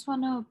something I just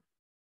want to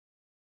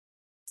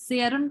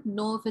say. I don't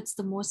know if it's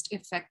the most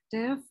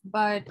effective,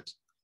 but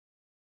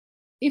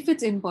if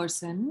it's in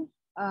person,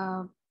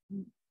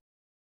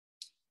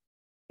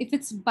 if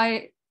it's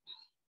by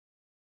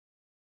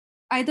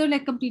either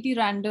like completely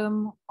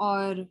random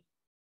or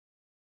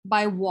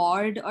by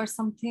ward or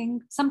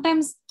something,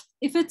 sometimes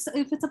if it's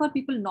about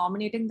people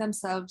nominating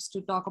themselves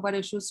to talk about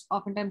issues,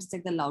 oftentimes it's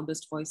like the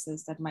loudest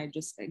voices that might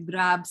just like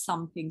grab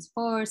some things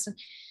first.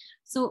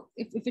 So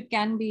if it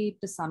can be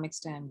to some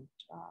extent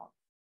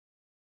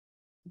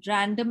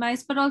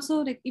randomized, but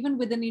also like even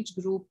within each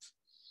group,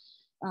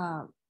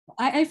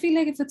 I feel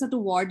like if it's at a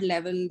ward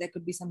level, there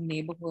could be some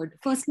neighborhood.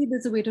 Firstly,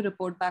 there's a way to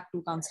report back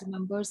to council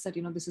members that,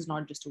 this is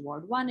not just a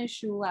Ward 1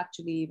 issue,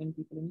 actually even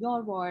people in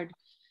your ward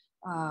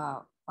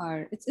are,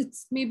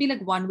 it's maybe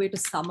like one way to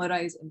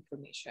summarize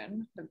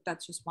information.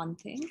 That's just one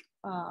thing.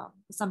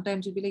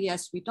 Sometimes you'll be like,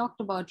 yes, we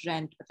talked about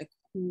rent, but like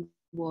who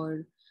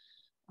were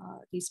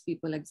these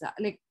people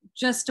exactly? Like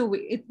just a way,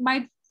 it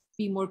might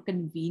be more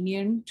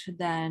convenient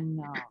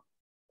than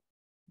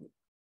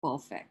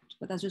perfect,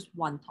 but that's just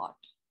one thought.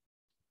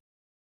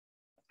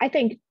 I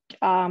think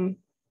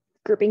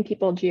grouping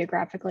people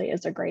geographically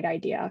is a great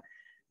idea.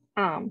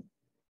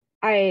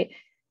 I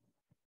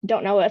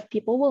don't know if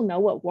people will know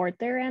what ward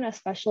they're in,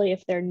 especially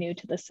if they're new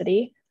to the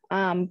city.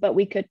 But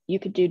you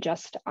could do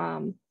just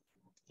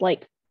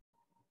like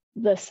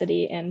the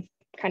city in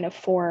kind of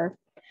 4.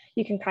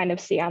 You can kind of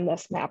see on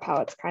this map how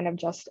it's kind of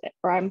just,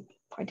 or I'm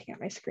pointing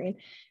at my screen,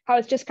 how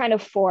it's just kind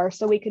of 4.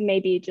 So we can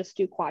maybe just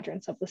do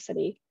quadrants of the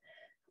city.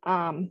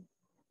 I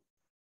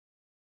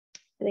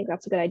think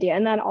that's a good idea.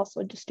 And then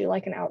also just do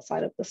like an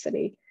outside of the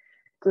city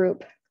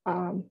group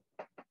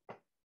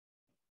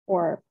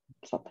or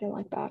something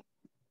like that.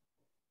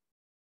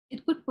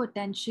 It could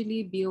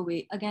potentially be a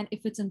way, again,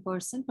 if it's in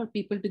person, for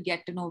people to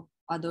get to know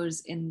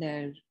others in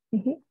their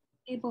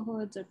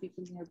neighborhoods or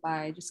people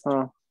nearby, just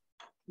a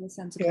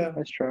sense of Yeah,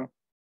 that's true.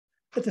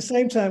 At the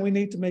same time, we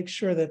need to make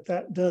sure that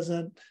that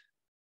doesn't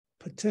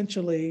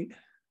potentially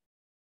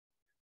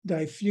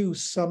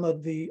diffuse some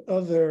of the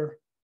other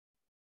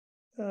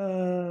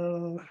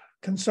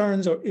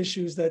concerns or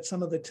issues that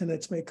some of the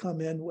tenants may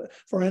come in with.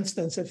 For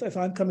instance, if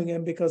I'm coming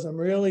in because I'm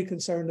really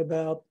concerned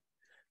about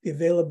the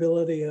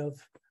availability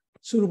of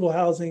suitable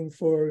housing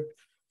for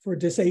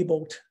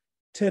disabled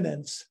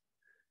tenants,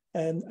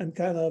 and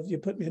kind of you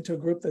put me into a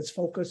group that's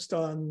focused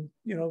on,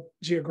 you know,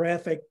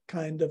 geographic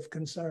kind of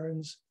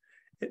concerns,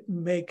 it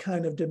may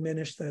kind of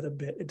diminish that a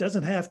bit. It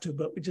doesn't have to,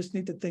 but we just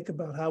need to think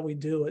about how we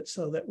do it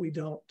so that we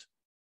don't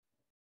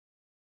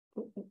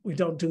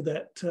do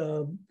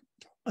that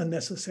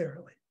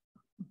unnecessarily.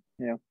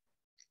 Yeah.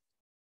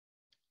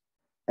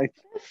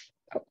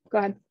 Go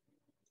ahead.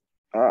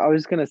 I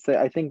was going to say,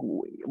 I think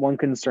one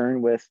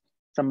concern with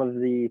some of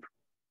the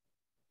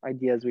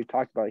ideas we've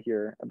talked about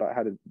here about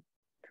how to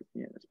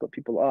split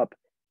people up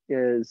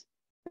is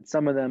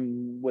some of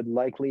them would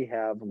likely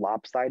have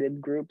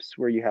lopsided groups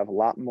where you have a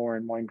lot more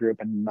in one group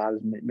and not as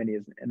many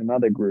as in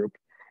another group.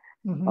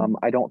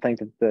 I don't think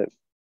that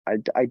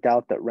I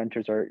doubt that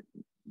renters are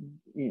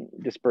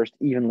dispersed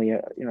evenly,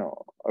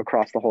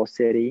 across the whole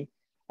city.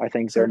 I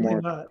think Certainly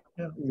they're more, not.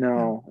 Yeah.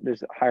 no,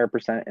 there's a higher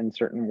percent in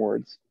certain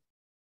wards.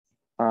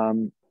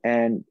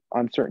 And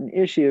on certain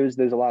issues,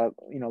 there's a lot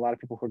of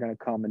people who are going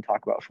to come and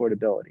talk about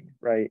affordability,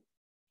 right?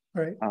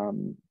 Right.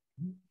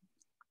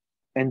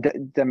 And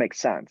that makes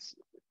sense.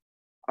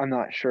 I'm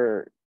not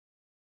sure.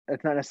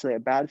 It's not necessarily a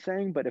bad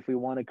thing, but if we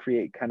want to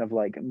create kind of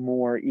like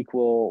more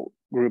equal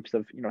groups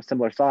of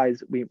similar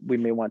size, we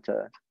may want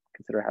to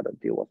consider how to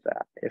deal with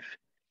that. If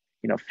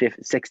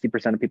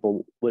 60% of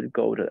people would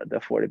go to the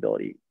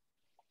affordability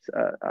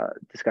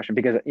discussion,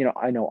 because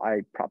I know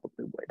I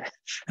probably would.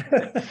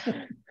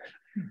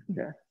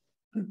 Yeah.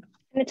 And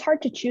it's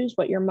hard to choose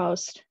what you're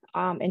most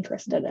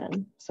interested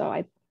in.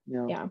 So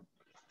yeah.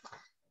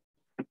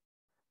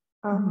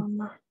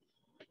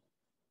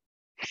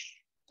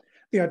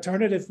 The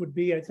alternative would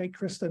be, I think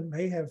Kristen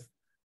may have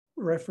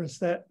referenced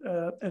that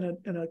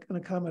in a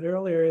comment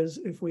earlier, is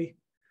if we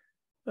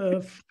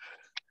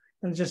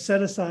and just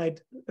set aside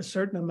a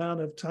certain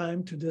amount of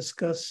time to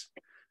discuss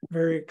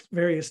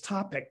various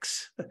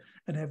topics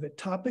and have it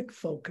topic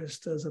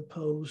focused as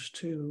opposed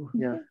to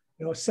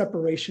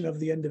separation of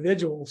the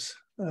individuals.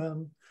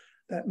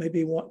 That may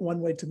be one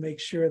way to make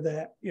sure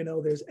that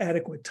there's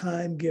adequate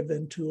time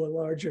given to a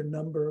larger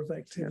number of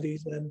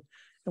activities, and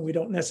we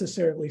don't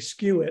necessarily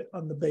skew it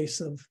on the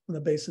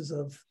basis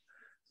of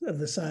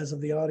the size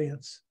of the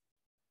audience.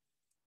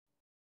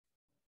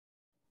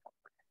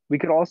 We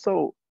could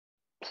also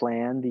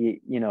plan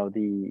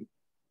the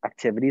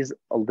activities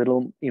a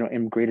little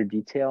in greater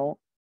detail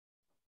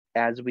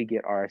as we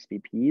get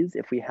RSVPs.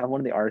 If we have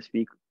one of the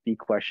RSVP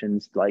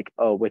questions like,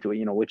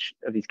 which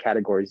of these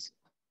categories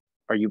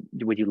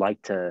would you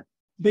like to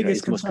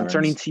biggest most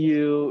concerning to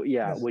you?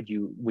 Yes. Would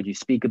you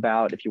speak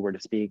about if you were to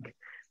speak?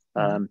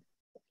 That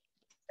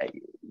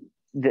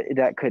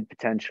could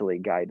potentially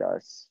guide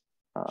us.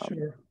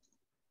 Sure.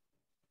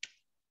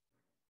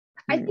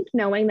 I think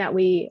knowing that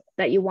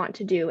you want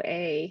to do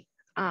a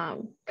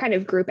kind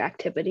of group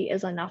activity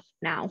is enough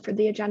now for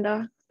the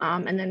agenda.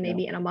 And then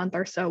maybe in a month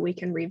or so we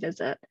can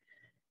revisit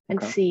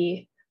and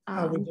see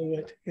how we do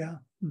it. Yeah.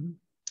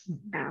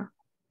 Yeah.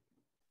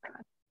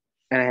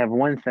 And I have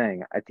one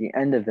thing at the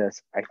end of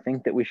this. I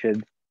think that we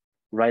should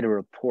write a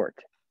report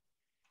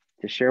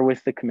to share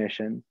with the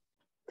commission,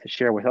 to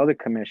share with other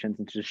commissions,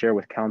 and to share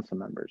with council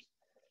members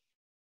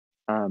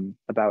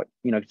about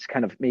just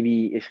kind of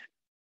maybe if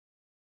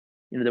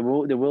there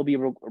will be a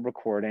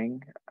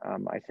recording,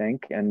 I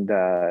think, and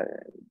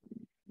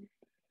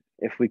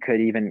if we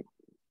could even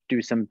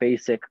do some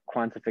basic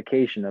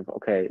quantification of,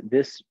 okay,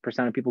 this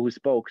percent of people who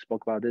spoke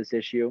about this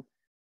issue,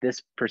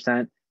 this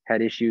percent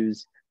had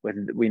issues with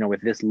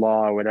with this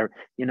law or whatever,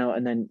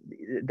 and then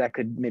that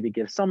could maybe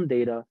give some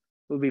data.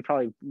 It would be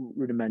probably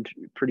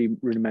pretty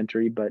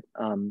rudimentary, but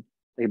it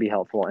could be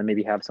helpful, and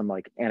maybe have some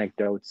like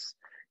anecdotes,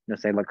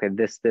 say like, okay,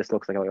 this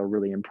looks like a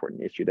really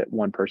important issue that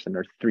one person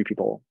or three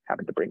people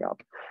happened to bring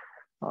up.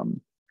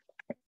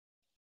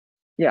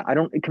 Yeah, I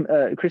don't,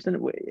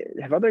 Kristen,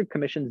 have other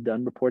commissions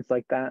done reports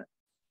like that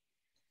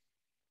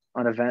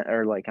on event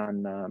or like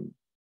on,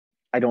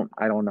 I don't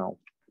know.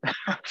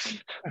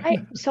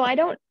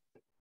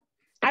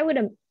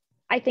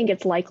 I think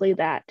it's likely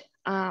that,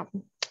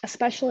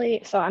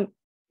 especially, so I'm,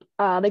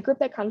 the group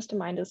that comes to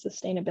mind is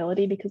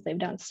sustainability, because they've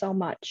done so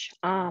much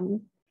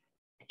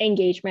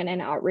engagement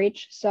and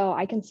outreach. So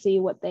I can see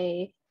what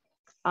they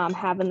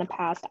have in the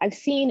past. I've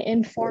seen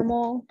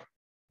informal,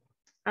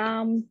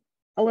 a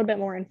little bit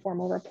more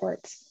informal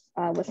reports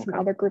with some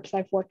other groups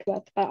I've worked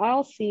with, but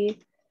I'll see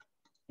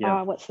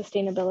what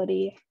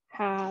sustainability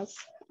has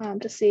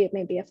to see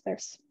maybe if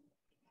there's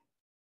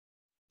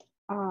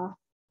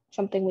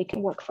something we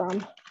can work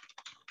from.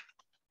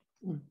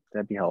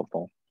 That'd be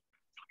helpful.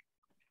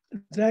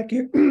 Zach,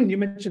 you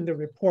mentioned the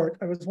report.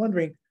 I was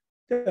wondering,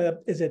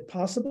 is it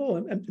possible,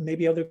 and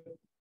maybe other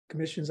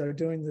commissions are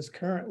doing this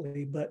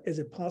currently, but is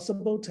it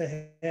possible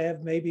to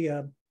have maybe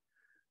a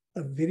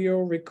video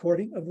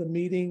recording of the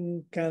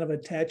meeting kind of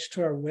attached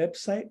to our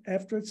website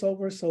after it's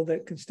over so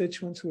that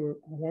constituents who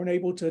weren't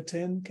able to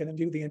attend can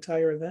view the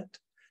entire event?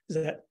 Is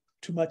that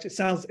too much?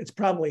 It's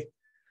probably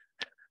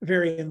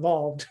very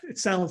involved. It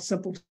sounds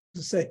simple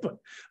to say,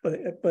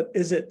 but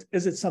is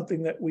it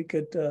something that we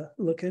could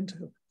look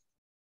into?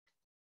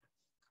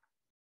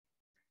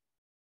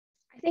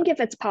 I think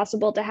if it's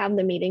possible to have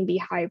the meeting be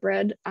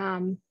hybrid,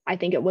 I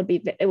think it would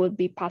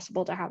be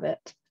possible to have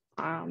it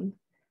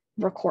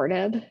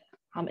recorded.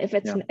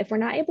 If we're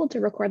not able to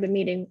record the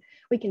meeting,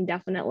 we can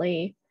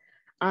definitely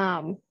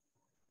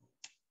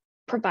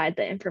provide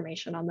the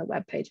information on the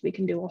webpage. We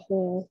can do a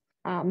whole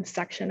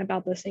section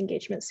about this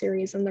engagement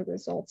series and the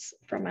results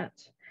from it.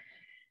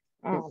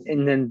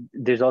 And then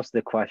there's also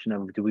the question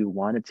of, do we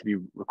want it to be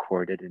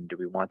recorded, and do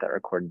we want that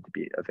recording to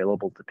be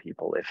available to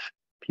people if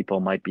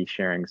people might be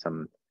sharing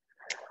some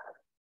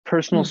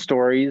personal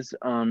stories?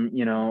 That's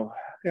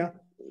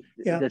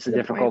a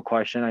difficult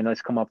question. I know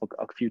it's come up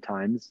a few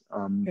times.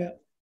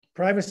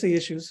 Privacy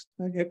issues,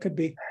 it could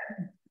be.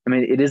 I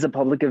mean, it is a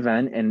public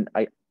event, and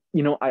I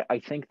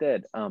think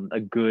that a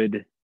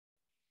good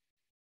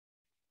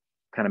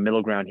kind of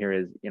middle ground here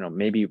is,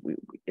 maybe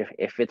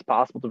if it's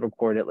possible to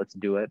record it, let's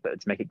do it, but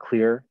let's make it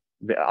clear,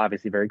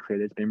 obviously very clear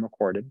that it's being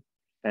recorded,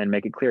 and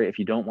make it clear if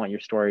you don't want your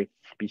story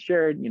to be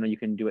shared, you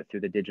can do it through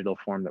the digital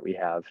form that we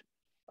have,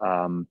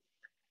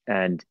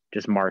 and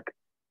just mark,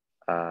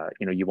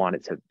 you want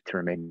it to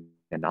remain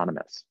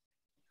anonymous.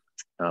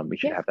 We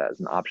should have that as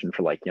an option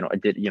for a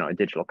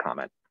digital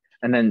comment,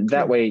 and then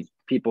that way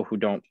people who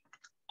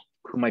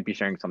might be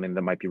sharing something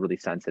that might be really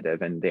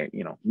sensitive, and they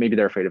maybe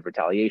they're afraid of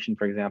retaliation,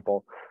 for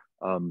example,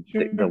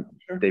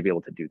 they'd be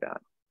able to do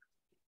that.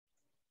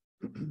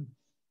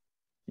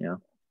 Yeah.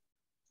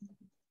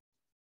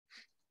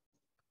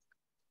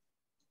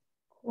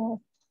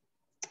 Cool.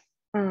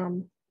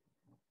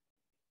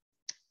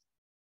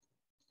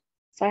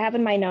 So I have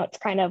in my notes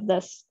kind of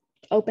this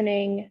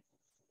opening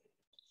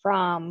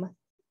from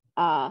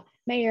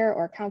mayor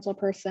or council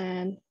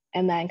person,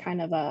 and then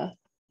kind of a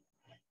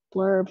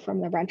blurb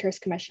from the Renters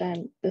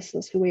Commission. This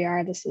is who we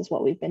are. This is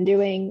what we've been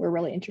doing. We're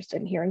really interested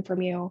in hearing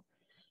from you.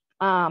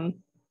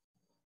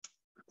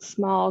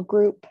 Small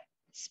group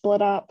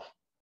split up,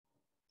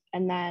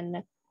 and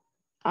then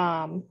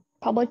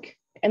public,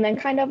 and then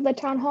kind of the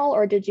town hall,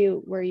 or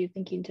were you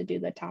thinking to do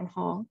the town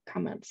hall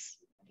comments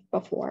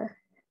before?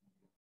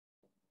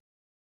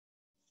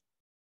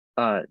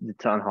 The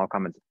town hall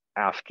comments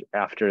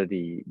after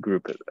the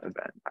group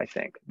event, I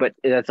think, but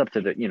that's up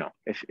to the,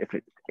 if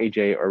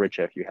AJ or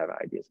Richa, if you have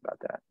ideas about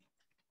that,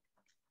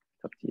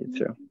 it's up to you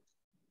too.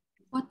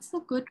 What's a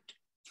good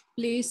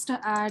place to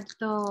add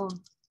the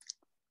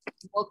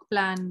work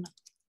plan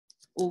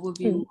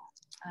overview?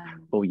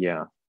 Oh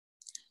yeah,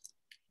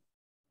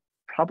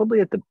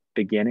 probably at the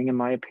beginning, in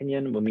my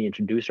opinion, when we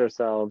introduce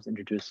ourselves,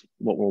 introduce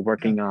what we're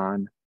working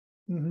on,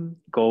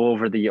 go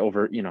over do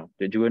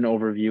an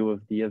overview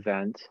of the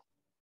event.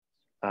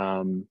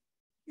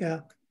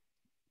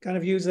 Kind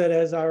of use that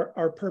as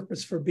our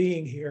purpose for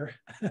being here.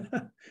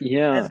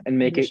 And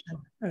make it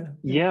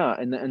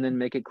and then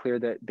make it clear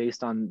that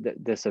based on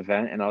this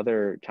event and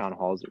other town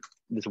halls,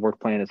 this work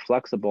plan is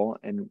flexible,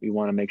 and we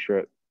want to make sure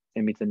it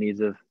meets the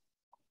needs of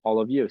all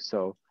of you.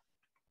 So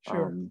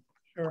sure.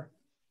 I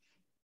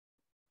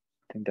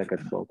think that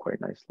could flow quite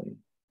nicely.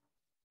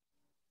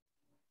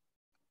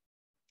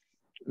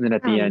 And then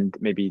at the end,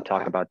 maybe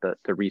talk about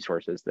the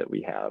resources that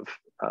we have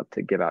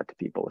to give out to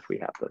people if we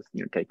have those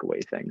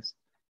takeaway things.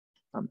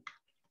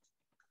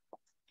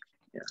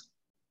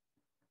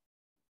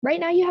 Right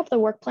now you have the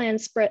work plan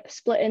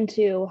split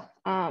into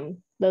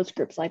those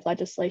groups like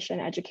legislation,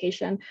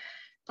 education.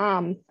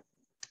 I'm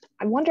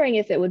wondering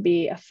if it would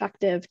be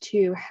effective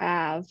to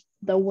have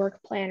the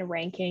work plan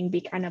ranking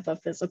be kind of a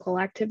physical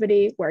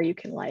activity where you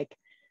can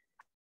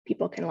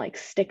people can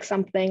stick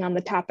something on the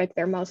topic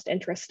they're most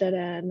interested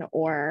in,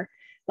 or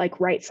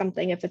write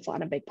something if it's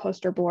on a big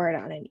poster board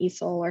on an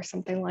easel or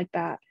something like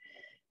that.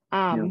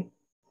 Kind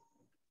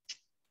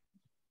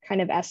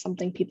of as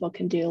something people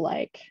can do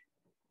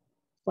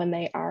when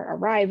they are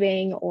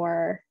arriving,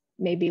 or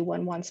maybe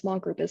when one small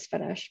group is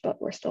finished, but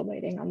we're still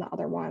waiting on the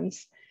other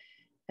ones.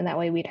 And that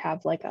way we'd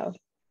have a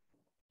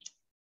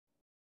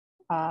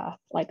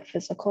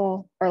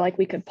physical, or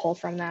we could pull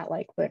from that,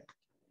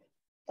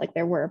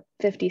 there were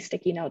 50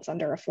 sticky notes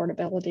under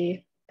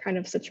affordability kind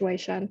of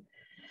situation.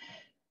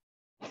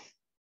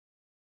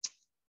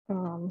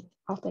 I'll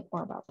think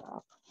more about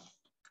that.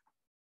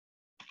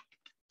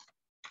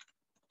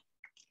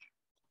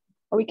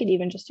 Or we could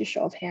even just do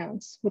show of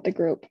hands with the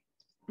group.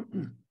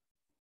 I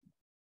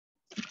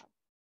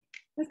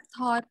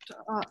thought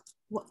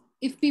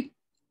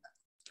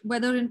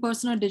whether in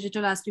person or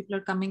digital, as people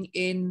are coming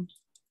in,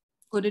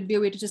 could it be a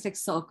way to just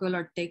circle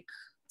or tick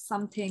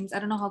some things? I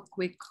don't know how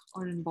quick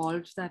or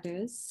involved that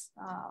is.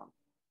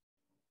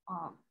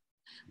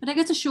 But I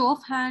guess a show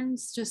of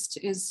hands just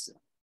is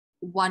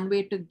one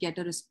way to get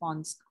a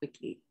response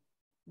quickly.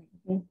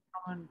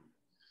 And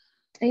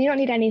you don't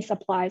need any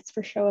supplies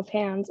for show of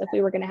hands. If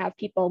we were going to have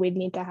people, we'd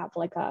need to have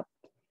like a,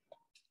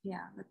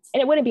 yeah,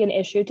 and it wouldn't be an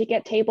issue to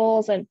get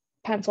tables and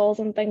pencils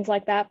and things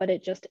like that, but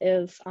it just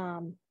is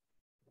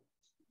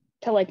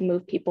to like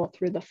move people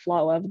through the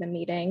flow of the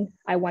meeting.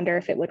 I wonder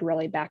if it would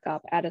really back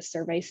up at a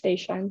survey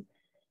station.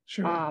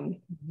 Sure.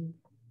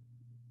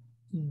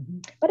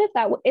 But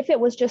if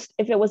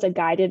it was a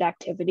guided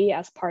activity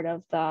as part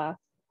of the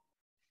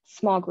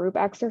small group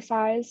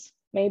exercise,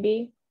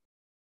 maybe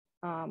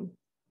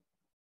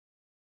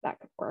that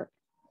could work.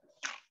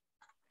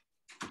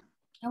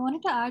 I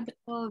wanted to add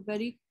a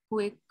very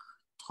quick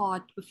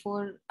thought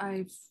before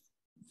I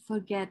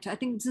forget. I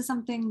think this is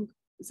something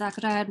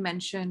Zachariah had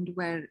mentioned,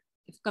 where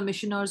if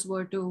commissioners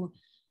were to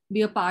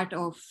be a part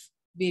of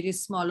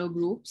various smaller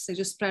groups, they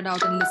just spread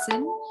out and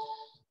listen.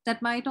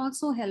 That might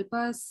also help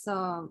us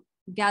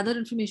gather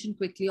information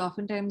quickly.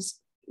 Oftentimes,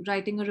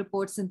 writing a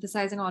report,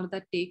 synthesizing all of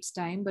that takes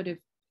time. But if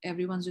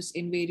everyone's just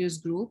in various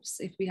groups,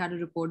 if we had a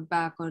report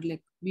back or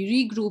like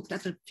we regrouped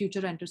at a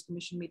future Renters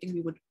Commission meeting,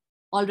 we would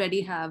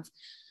already have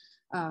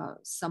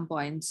some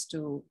points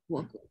to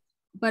work with.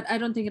 But I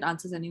don't think it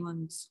answers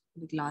anyone's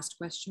like last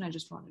question. I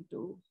just wanted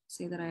to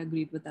say that I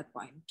agreed with that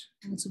point.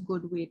 And it's a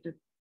good way to,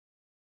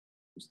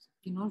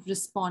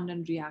 respond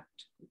and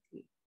react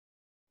quickly.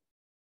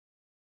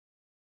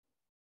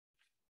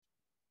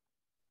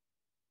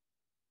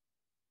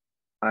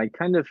 I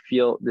kind of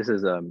feel, this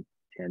is a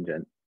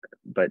tangent,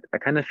 but I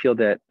kind of feel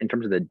that in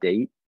terms of the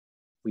date,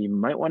 we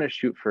might want to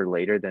shoot for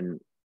later than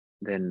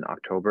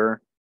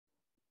October.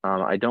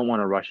 I don't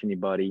want to rush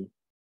anybody.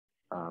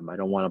 I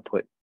don't want to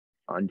put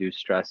undue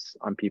stress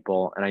on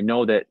people. And I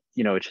know that,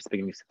 it's just the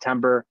beginning of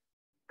September,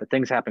 but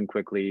things happen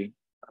quickly.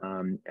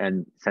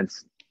 And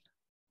since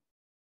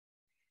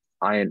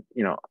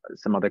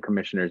some other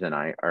commissioners and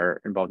I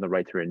are involved in the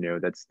right to renew,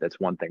 that's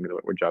one thing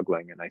that we're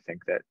juggling. And I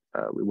think that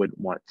we would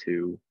want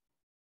to,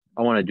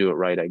 I want to do it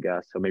right, I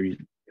guess. So maybe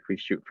if we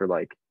shoot for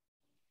like,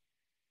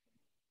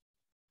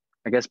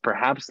 I guess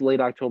perhaps late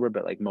October,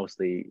 but like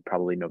mostly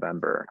probably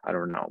November. I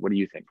don't know. What do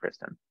you think,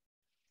 Kristen?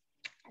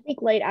 I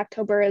think late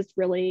October is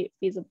really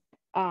feasible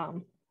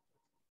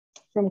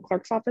from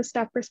clerk's office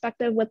staff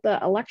perspective. With the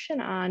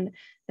election on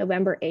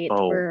November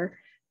 8th, where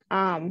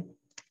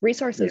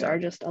resources are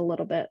just a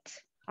little bit,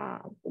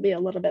 will be a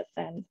little bit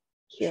thin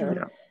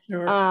here.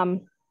 Sure.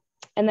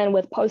 And then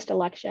with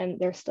post-election,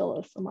 there still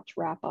is so much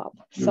wrap up.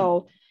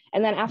 So,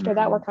 and then after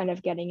that, we're kind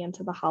of getting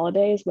into the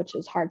holidays, which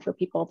is hard for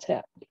people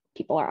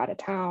are out of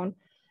town.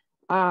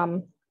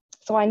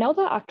 So I know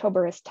that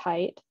October is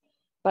tight,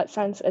 but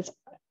since it's,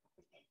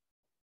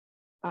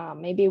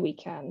 maybe we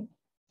can,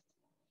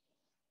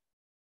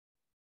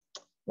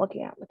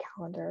 looking at the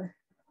calendar.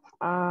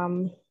 I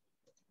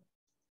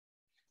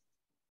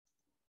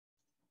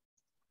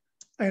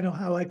know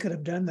how I could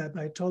have done that,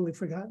 but I totally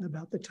forgotten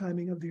about the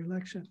timing of the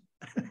election.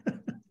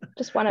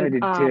 Just want I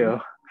did too.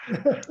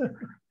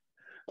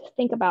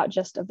 Think about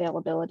just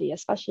availability,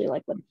 especially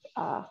like with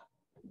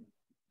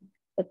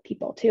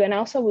people too. And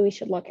also we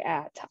should look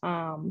at,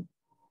 I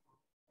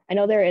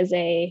know there is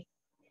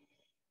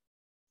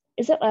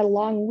is it a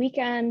long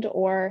weekend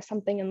or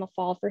something in the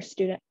fall for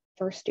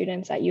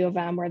students at U of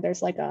M, where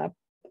there's like a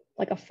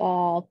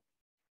fall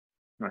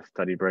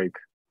study break.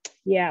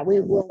 Yeah, we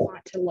will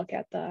want to look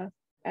at the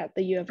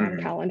U of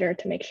M calendar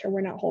to make sure we're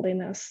not holding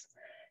this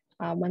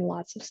when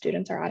lots of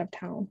students are out of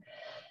town.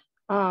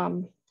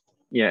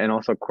 Yeah, and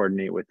also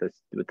coordinate with the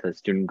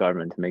student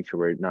government to make sure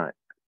we're not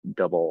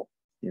double,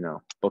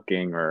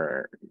 booking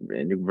or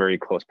in very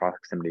close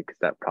proximity, because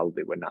that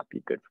probably would not be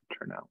good for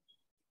turnout.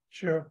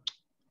 Sure.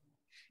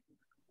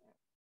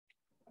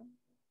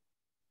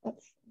 Well,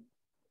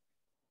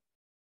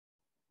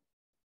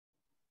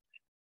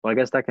 I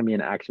guess that can be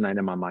an action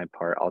item on my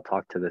part. I'll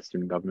talk to the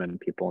student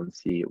government people and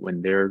see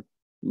when they're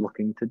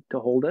looking to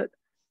hold it.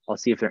 I'll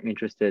see if they're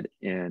interested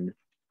in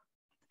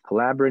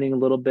collaborating a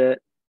little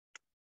bit.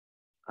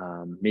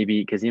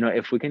 Maybe because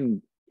if we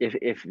can,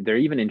 if they're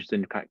even interested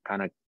in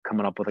kind of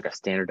coming up with like a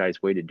standardized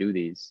way to do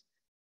these,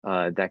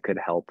 that could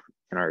help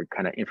in our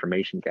kind of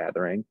information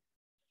gathering.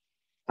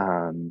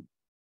 And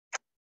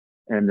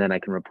then I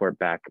can report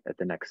back at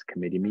the next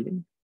committee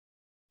meeting.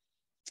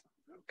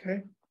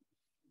 Okay.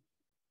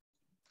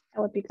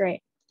 That would be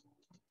great.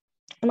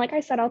 And like I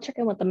said, I'll check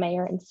in with the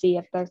mayor and see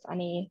if there's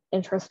any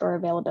interest or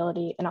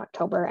availability in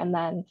October, and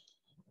then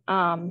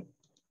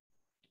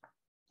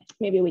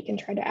maybe we can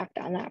try to act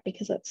on that,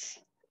 because it's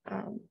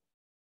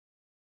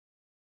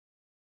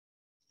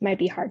might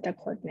be hard to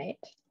coordinate.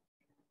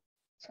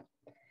 So,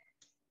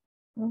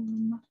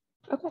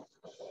 okay. Is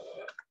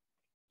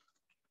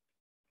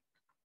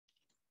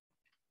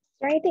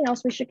there anything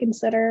else we should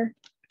consider?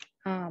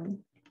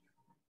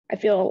 I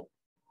feel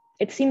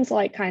it seems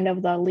like kind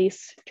of the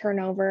least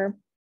turnover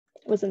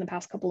was in the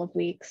past couple of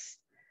weeks.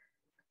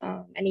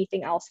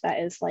 Anything else that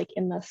is like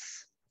in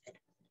this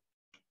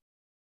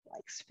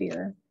like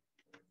sphere?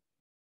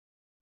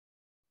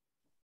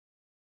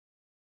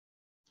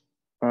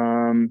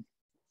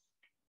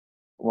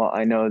 Well,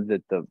 I know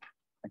that the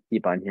I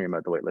keep on hearing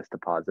about the waitlist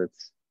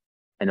deposits.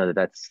 I know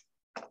that's,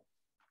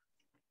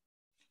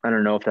 I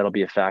don't know if that'll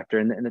be a factor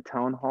in the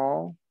town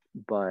hall,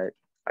 but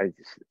I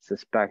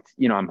suspect,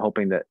 I'm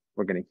hoping that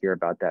we're going to hear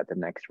about that the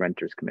next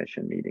renters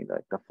commission meeting,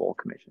 like the full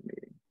commission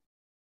meeting.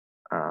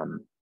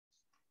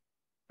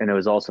 And it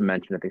was also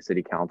mentioned at the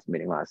city council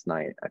meeting last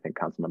night. I think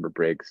Councilmember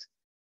Briggs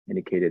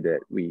indicated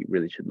that we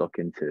really should look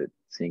into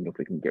seeing if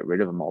we can get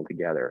rid of them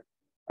altogether.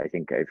 I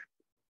think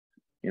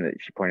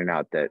she pointed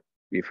out that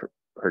we've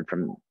heard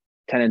from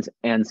tenants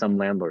and some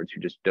landlords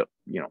who just don't,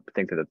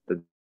 think that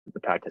the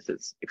practice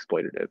is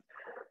exploitative.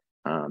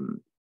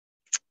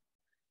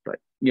 But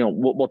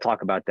we'll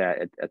talk about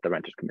that at the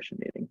renters commission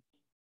meeting.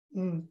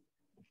 Mm.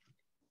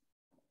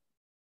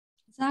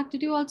 Zach,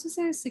 did you also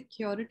say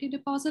security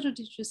deposit, or did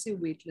you just say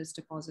waitlist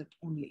deposit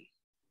only?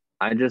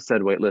 I just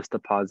said waitlist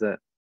deposit.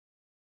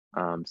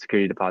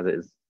 Security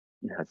deposit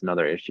has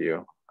another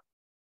issue.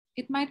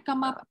 It might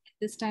come up at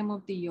this time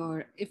of the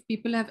year if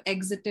people have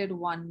exited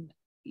one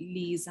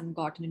lease and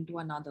gotten into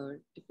another,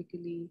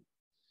 typically.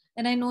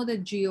 And I know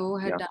that Geo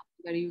had done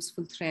a very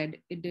useful thread.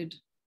 It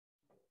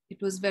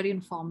was very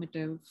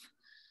informative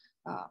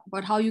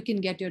about how you can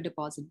get your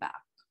deposit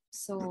back.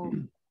 So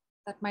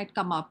that might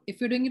come up. If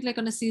you're doing it like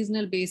on a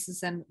seasonal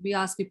basis and we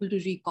ask people to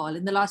recall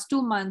in the last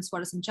 2 months,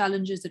 what are some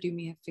challenges that you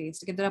may have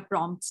faced? Like if there are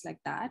prompts like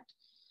that,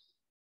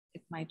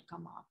 it might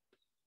come up.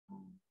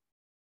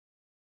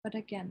 But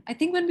again, I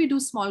think when we do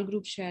small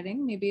group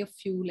sharing, maybe a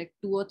few, like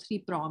 2 or 3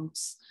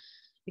 prompts,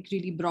 like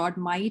really broad,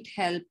 might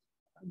help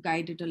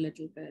guide it a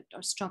little bit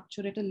or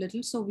structure it a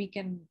little so we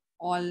can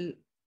all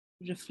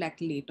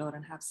reflect later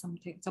and have some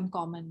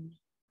common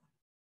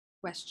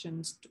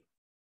questions to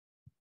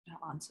have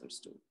answers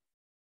to.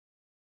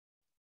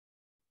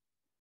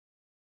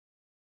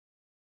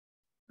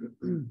 I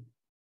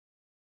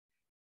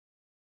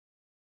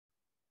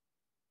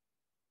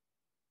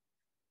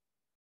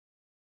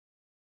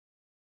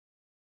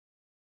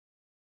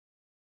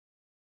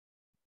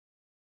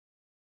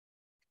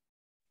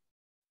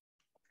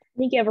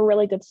think you have a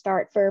really good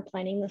start for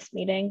planning this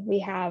meeting. We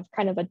have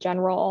kind of a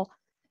general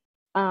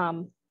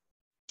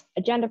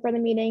agenda for the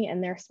meeting,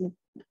 and there's some,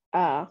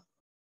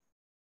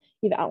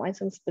 you've outlined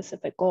some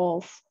specific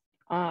goals.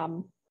 I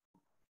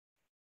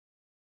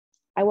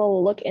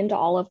will look into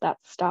all of that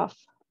stuff,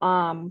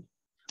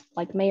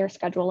 like mayor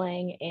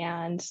scheduling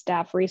and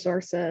staff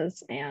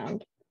resources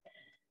and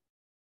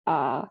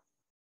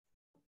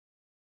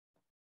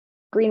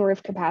green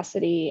roof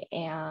capacity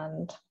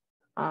and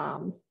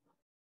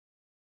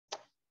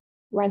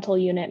rental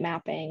unit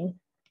mapping.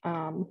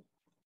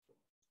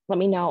 Let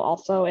me know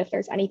also if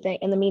there's anything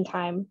in the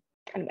meantime,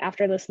 kind of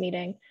after this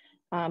meeting,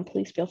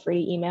 please feel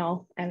free to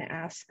email and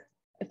ask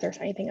if there's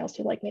anything else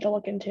you'd like me to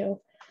look into.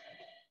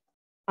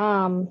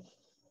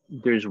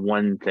 There's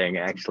one thing,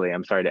 actually,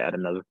 I'm sorry to add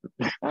another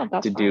to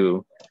fine.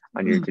 do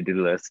on your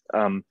to-do list,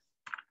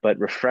 but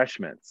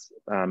refreshments,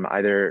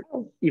 either,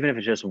 even if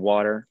it's just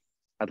water,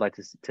 I'd like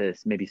to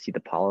maybe see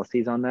the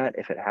policies on that.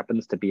 If it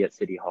happens to be at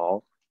City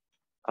Hall,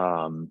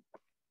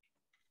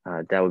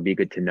 that would be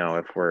good to know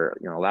if we're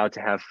allowed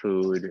to have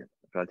food,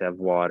 allowed to have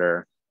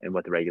water, and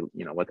what the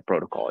what the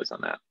protocol is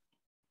on that.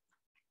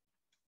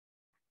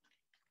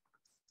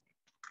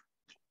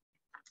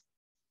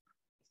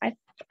 I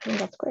think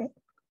that's great,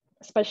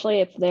 especially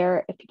if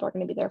people are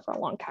going to be there for a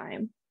long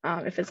time.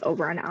 If it's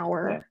over an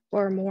hour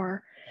or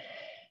more.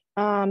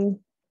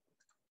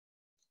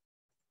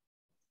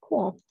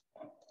 Cool.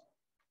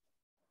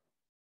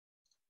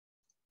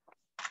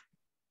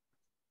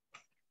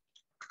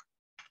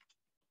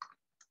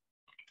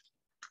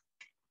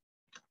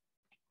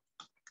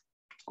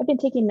 I've been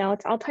taking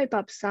notes. I'll type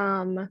up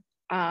some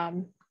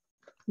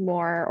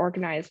more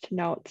organized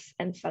notes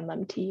and send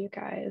them to you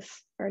guys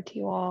or to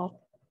you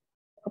all,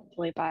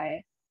 hopefully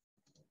by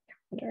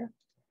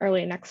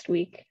early next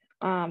week.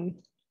 Okay,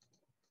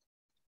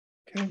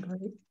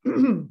 great.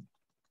 And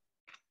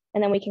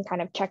then we can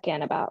kind of check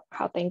in about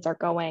how things are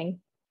going.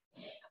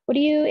 What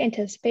do you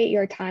anticipate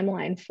your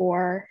timeline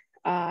for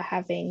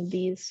having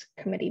these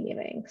committee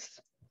meetings?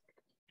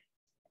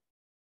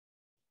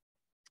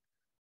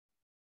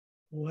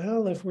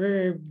 Well, if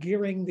we're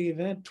gearing the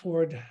event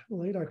toward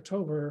late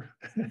October,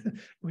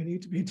 we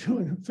need to be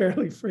doing them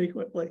fairly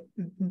frequently.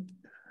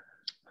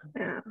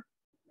 Yeah.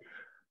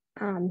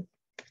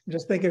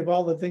 Just thinking of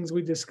all the things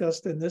we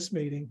discussed in this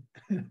meeting.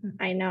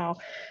 I know.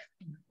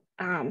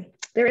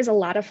 There is a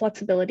lot of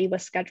flexibility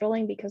with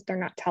scheduling because they're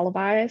not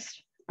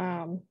televised.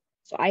 So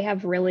I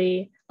have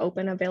really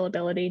open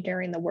availability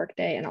during the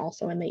workday and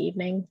also in the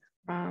evening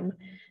to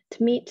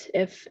meet.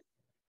 If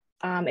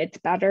it's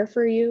better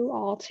for you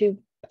all to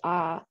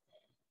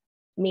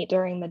meet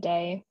during the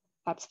day,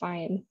 that's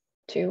fine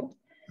too.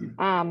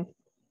 There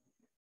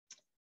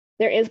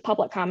is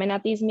public comment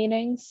at these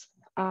meetings.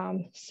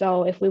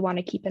 So if we want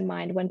to keep in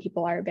mind when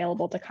people are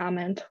available to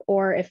comment,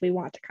 or if we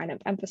want to kind of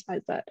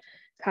emphasize that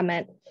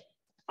comment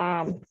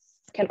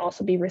can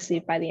also be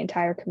received by the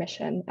entire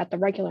commission at the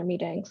regular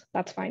meetings,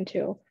 that's fine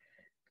too.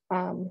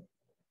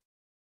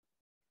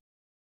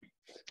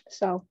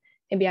 So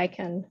maybe I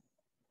can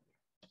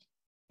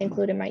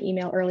include in my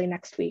email early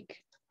next week,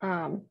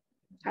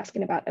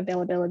 asking about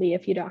availability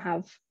if you don't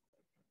have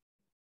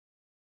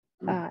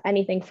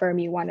anything firm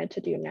you wanted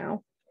to do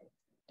now.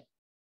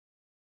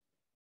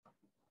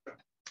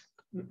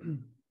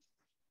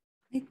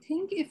 I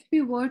think if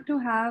we were to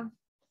have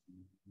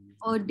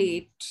a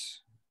date,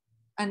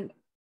 and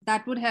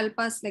that would help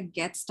us like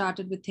get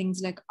started with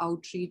things like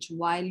outreach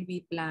while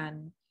we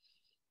plan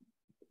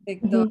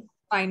like the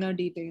finer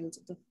details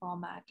of the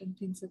format and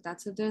things like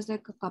that. So there's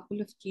like a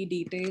couple of key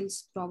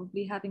details,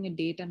 probably having a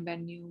date and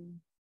venue,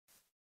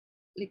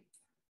 like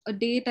a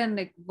date and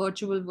like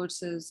virtual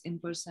versus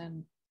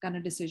in-person kind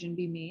of decision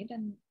be made.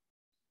 And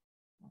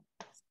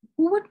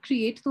who would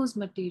create those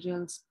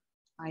materials,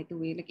 by the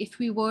way? Like if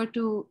we were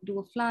to do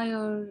a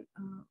flyer,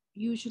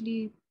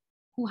 usually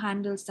who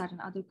handles that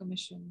in other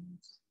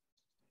commissions?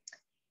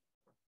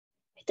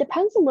 It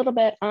depends a little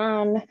bit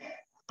on,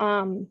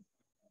 I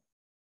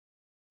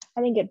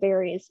think it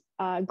varies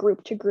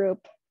group to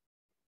group.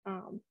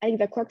 I think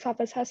the clerk's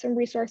office has some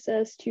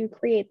resources to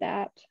create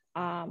that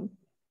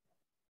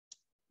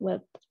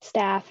with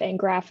staff and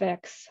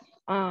graphics.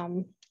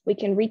 We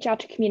can reach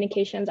out to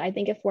communications. I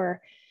think if we're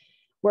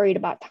worried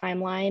about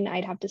timeline,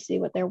 I'd have to see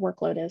what their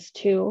workload is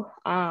too,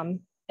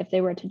 if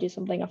they were to do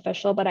something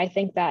official, but I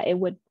think that it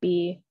would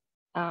be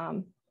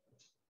fine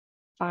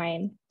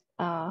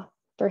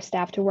for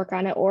staff to work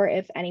on it, or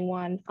if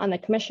anyone on the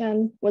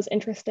commission was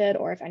interested,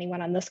 or if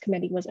anyone on this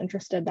committee was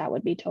interested, that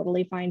would be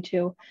totally fine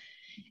too.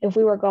 If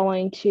we were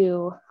going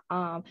to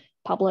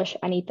publish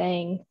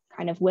anything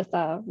kind of with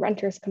a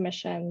renters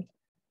commission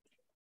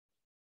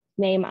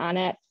name on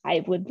it,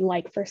 I would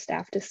like for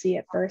staff to see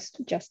it first,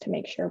 just to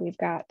make sure we've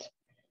got,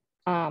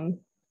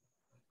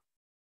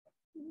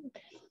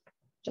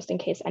 just in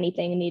case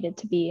anything needed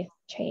to be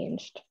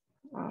changed.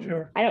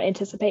 Sure. I don't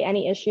anticipate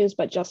any issues,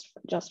 but just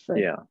for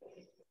Yeah.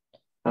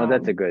 Oh,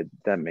 that's a good,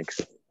 that makes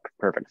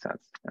perfect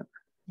sense. Yeah.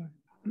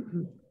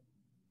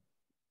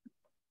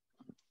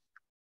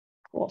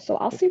 Cool. So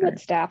I'll see what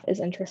staff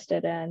is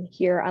interested in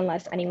here,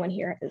 unless anyone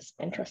here is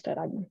interested.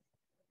 I'm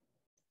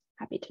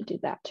happy to do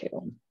that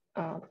too.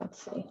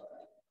 Let's see.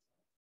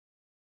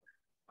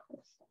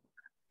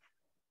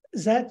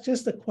 Is that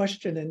just a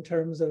question in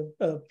terms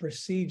of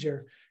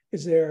procedure?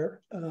 Is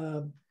there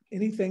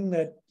anything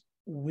that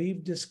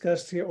we've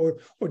discussed here or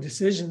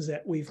decisions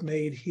that we've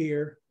made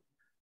here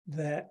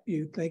that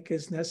you think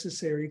is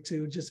necessary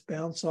to just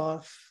bounce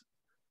off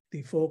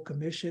the full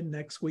commission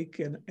next week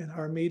in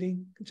our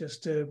meeting?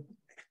 Just to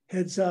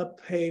heads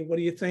up, hey, what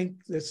do you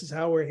think? This is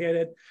how we're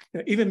headed. You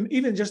know,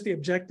 even just the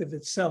objective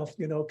itself,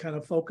 you know, kind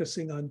of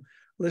focusing on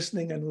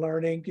listening and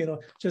learning, you know,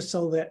 just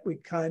so that we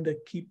kind of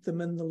keep them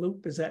in the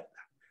loop. Is that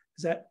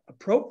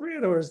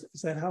appropriate, or is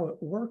that how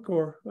it work,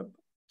 or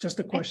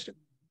just a question?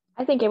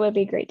 I think it would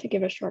be great to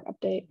give a short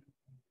update.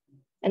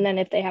 And then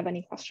if they have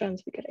any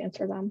questions, we could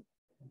answer them.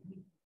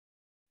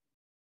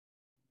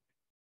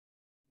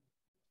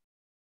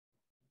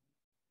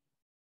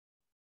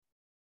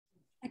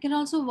 I can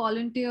also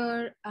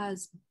volunteer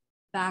as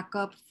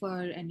backup for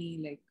any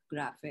like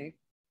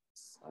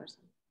graphics or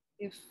something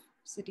if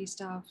city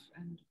staff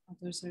and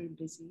others are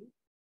busy.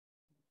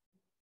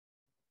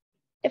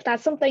 If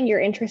that's something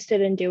you're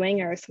interested in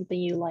doing, or something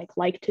you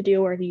like to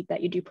do, or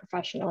that you do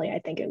professionally, I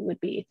think it would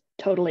be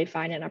totally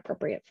fine and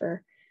appropriate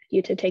for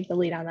you to take the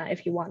lead on that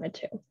if you wanted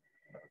to.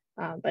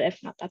 But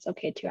if not, that's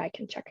okay too. I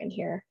can check in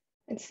here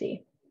and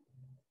see.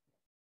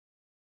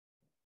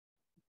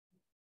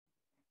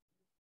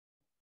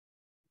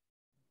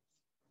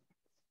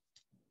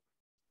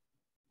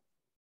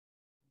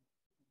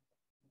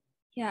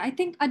 Yeah, I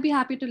think I'd be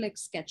happy to like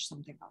sketch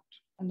something out,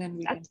 and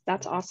then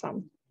that's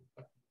awesome.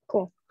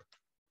 Cool.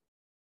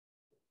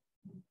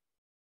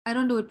 I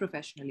don't do it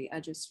professionally. I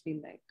just feel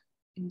like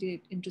in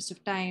the interest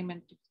of time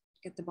and to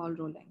get the ball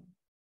rolling.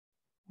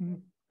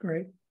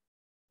 Great.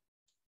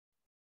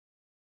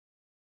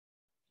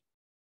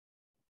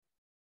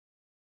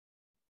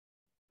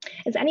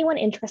 Is anyone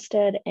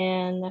interested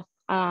in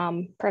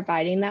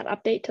providing that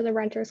update to the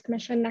Renters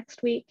Commission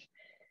next week?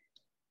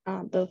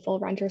 The full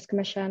Renters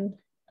Commission?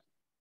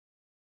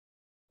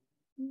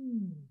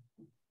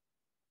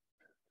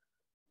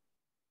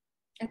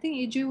 I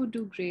think AJ would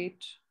do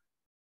great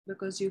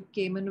because you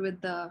came in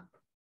with the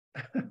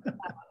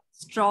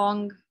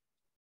strong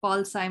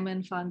Paul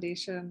Simon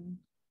Foundation.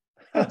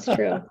 That's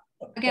true.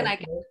 Again, I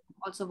can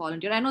also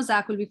volunteer. I know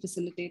Zach will be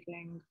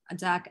facilitating,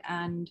 Zach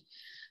and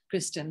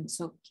Kristen.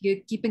 So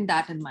keeping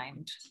that in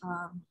mind.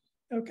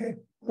 Okay,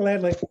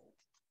 gladly.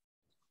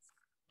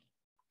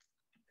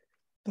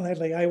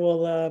 Gladly, I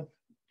will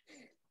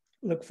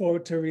look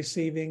forward to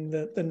receiving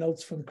the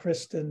notes from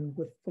Kristen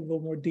with a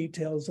little more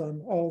details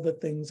on all the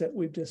things that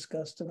we've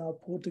discussed, and I'll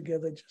pull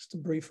together just a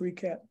brief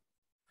recap.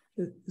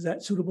 Is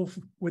that suitable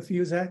with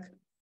you, Zach?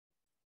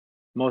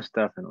 Most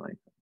definitely.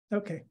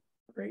 Okay,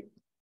 great.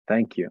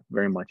 Thank you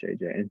very much,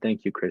 AJ. And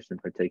thank you, Kristen,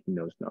 for taking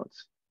those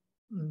notes.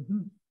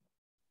 Mm-hmm.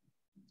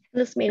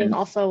 This meeting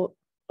also,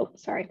 oh,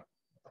 sorry,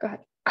 go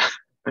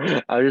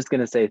ahead. I was just going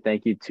to say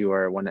thank you to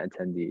our one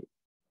attendee.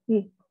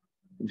 I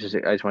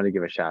just want to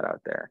give a shout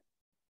out there.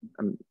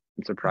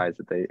 I'm surprised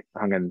that they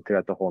hung in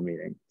throughout the whole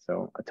meeting.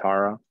 So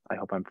Atara, I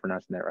hope I'm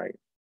pronouncing that right.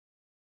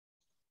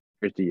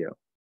 Here's to you.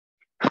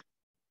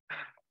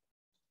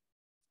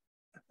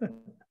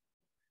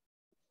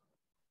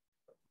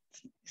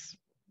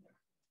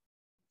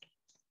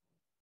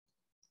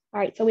 All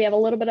right, so we have a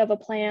little bit of a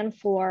plan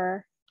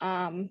for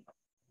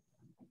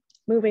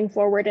moving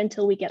forward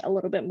until we get a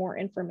little bit more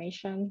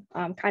information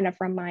kind of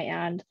from my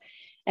end.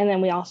 And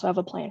then we also have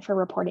a plan for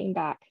reporting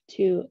back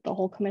to the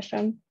whole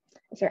commission.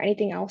 Is there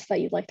anything else that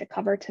you'd like to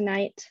cover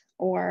tonight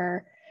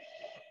or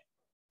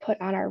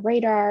put on our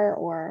radar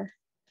or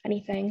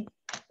anything?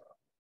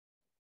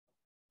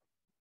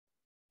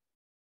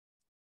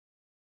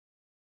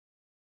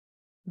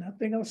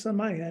 Nothing else on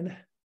my end.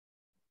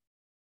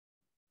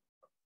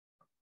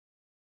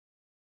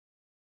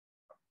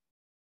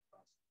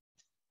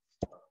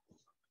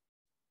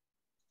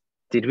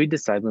 Did we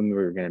decide when we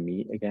were going to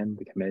meet again,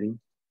 the committee?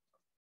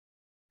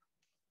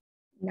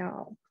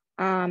 No.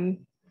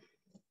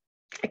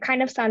 It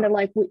kind of sounded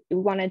like we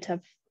wanted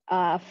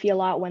to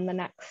feel out when the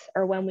next,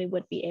 or when we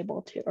would be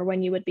able to, or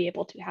when you would be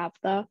able to have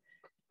the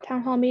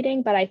town hall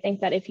meeting. But I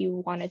think that if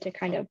you wanted to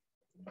kind of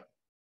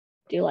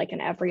do like an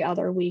every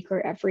other week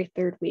or every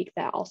third week,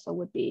 that also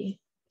would be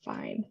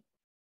fine.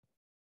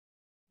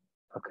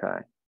 Okay.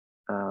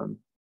 Let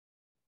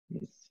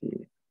me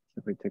see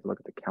if we take a look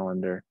at the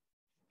calendar.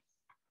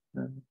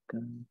 Dun,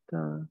 dun,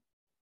 dun.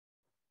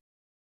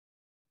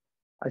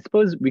 I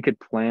suppose we could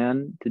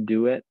plan to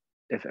do it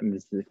if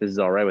this is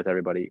all right with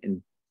everybody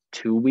in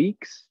 2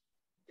 weeks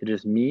to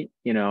just meet.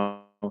 You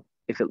know,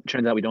 if it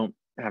turns out we don't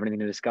have anything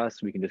to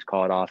discuss, we can just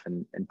call it off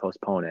and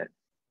postpone it.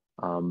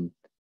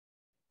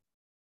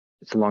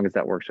 So long as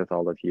that works with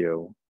all of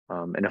you.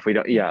 And if we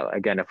don't, yeah,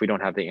 again, if we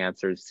don't have the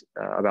answers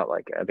about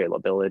like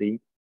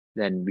availability,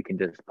 then we can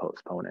just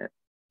postpone it.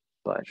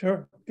 But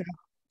sure, yeah.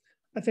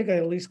 I think it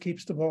at least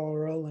keeps the ball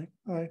rolling.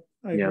 I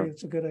agree,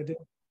 it's a good idea.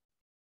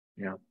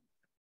 Yeah.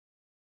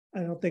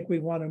 I don't think we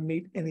want to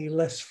meet any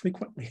less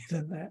frequently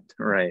than that.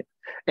 Right.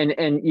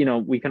 And you know,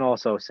 we can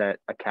also set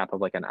a cap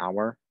of like an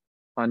hour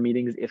on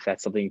meetings if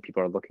that's something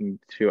people are looking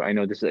to. I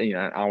know this is, you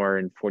know, an hour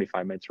and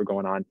 45 minutes we're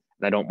going on, and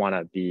I don't want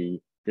to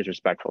be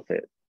disrespectful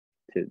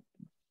to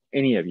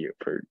any of you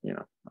for, you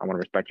know, I want to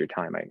respect your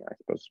time, I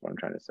suppose is what I'm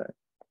trying to say.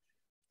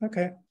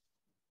 Okay.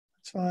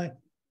 That's fine.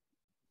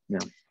 Yeah.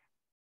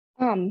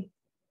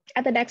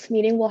 At the next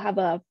meeting, we'll have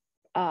a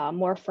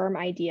more firm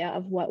idea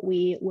of what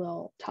we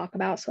will talk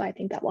about. So I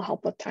think that will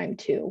help with time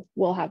too.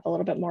 We'll have a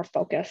little bit more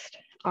focused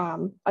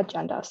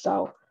agenda.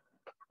 So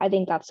I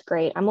think that's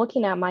great. I'm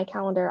looking at my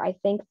calendar. I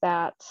think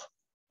that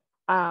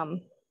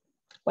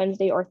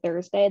Wednesday or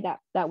Thursday,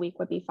 that week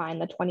would be fine,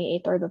 the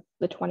 28th or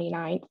the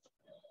 29th.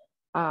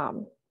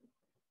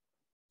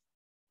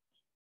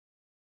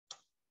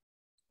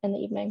 In the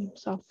evening.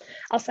 So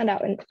I'll send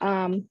out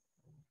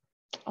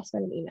I'll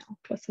send an email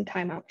with some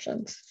time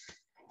options.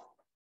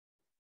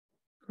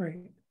 Great.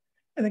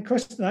 And then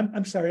Kristen,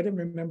 I'm sorry, I didn't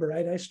remember.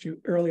 I'd asked you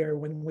earlier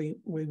when we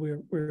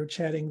were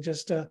chatting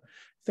just how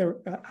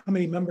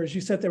many members.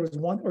 You said there was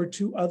one or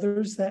two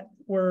others that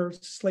were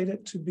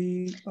slated to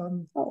be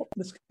on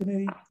this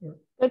committee?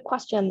 Good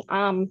question.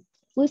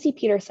 Lucy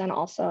Peterson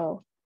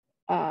also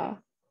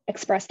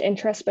expressed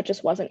interest, but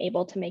just wasn't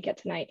able to make it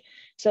tonight.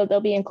 So they'll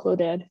be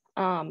included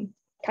kind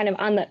of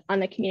on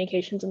the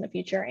communications in the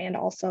future and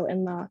also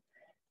in the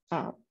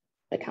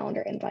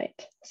calendar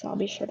invite. So I'll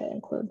be sure to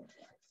include.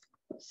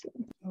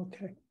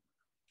 Okay.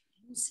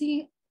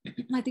 See,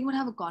 I think we'll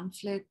have a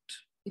conflict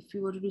if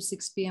you were to do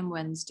 6 p.m.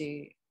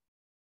 Wednesday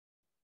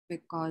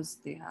because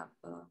they have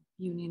a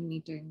union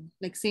meeting,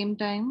 like same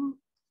time.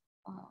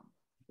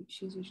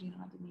 She's usually in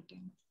another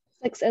meeting.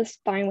 6 is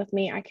fine with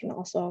me. I can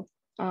also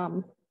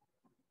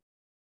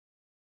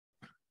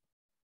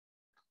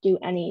do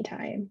any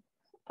time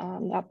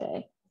that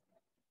day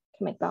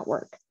to make that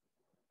work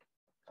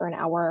for an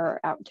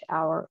hour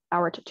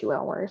hour to 2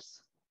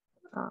 hours.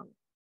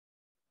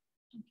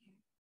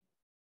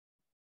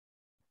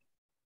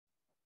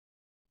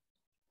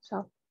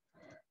 So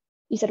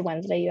you said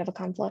Wednesday you have a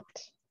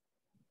conflict?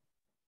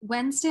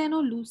 Wednesday, I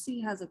know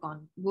Lucy has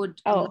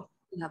would have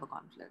a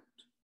conflict.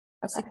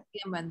 Okay. 6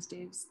 p.m.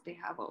 Wednesdays, they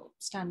have a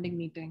standing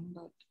meeting,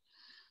 but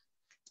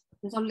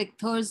it's all like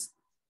Thursday.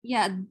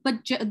 Yeah,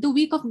 but the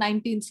week of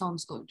 19th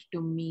sounds good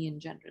to me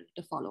in general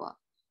to follow up.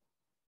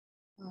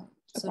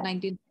 So okay.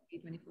 19th,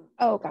 24th.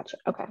 Oh, gotcha.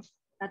 Okay.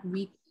 That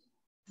week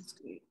is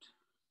great.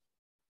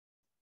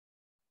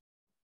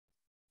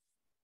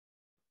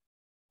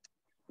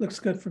 Looks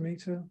good for me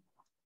too.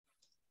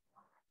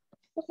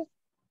 Okay.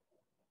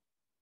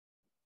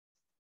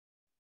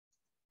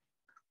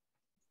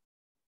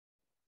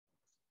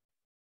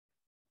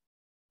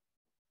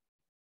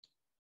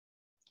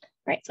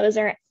 Right. So is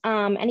there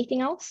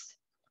anything else?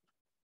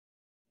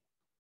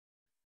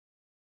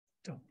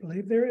 Don't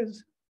believe there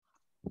is.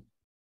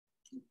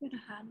 Get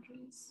a hand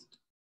raised.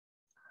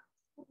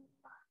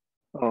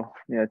 Oh,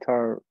 yeah,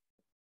 Tara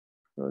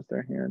rose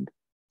their hand.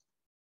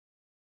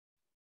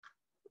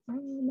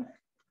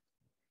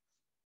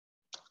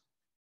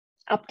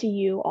 Up to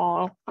you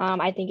all.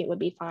 I think it would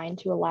be fine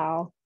to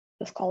allow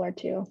this caller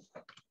to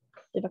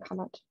leave a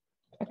comment.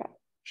 Okay.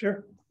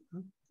 Sure.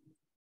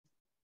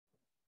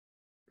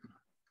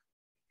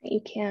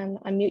 You can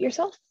unmute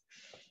yourself.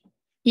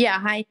 Yeah,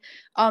 hi.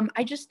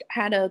 I just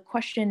had a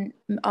question.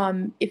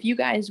 If you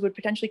guys would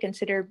potentially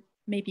consider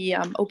maybe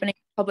opening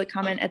public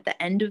comment at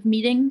the end of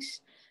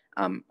meetings.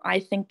 I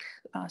think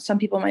some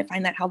people might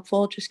find that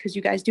helpful just because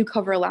you guys do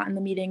cover a lot in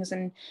the meetings,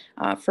 and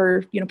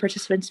for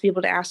participants to be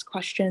able to ask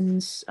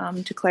questions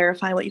to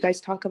clarify what you guys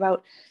talk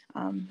about.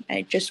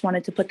 I just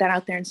wanted to put that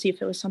out there and see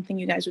if it was something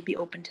you guys would be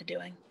open to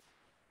doing.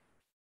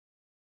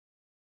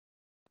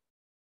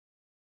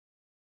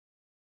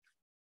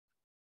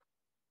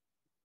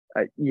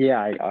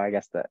 Yeah, I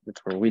guess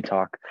that's where we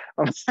talk.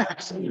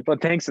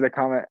 But thanks for the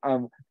comment.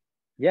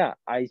 Yeah,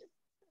 I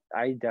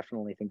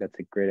definitely think that's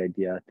a great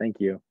idea. Thank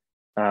you.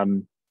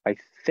 I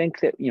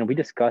think that we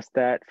discussed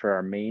that for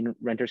our main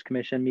renters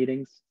commission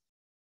meetings.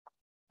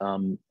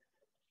 I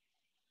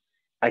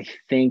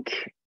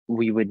think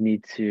we would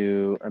need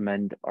to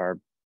amend our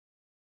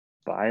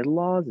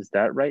bylaws. Is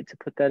that right, to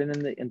put that in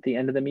at the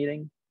end of the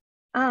meeting?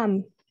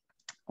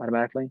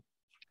 Automatically?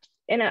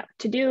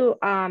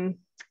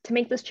 To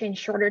make this change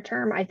shorter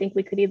term, I think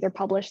we could either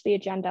publish the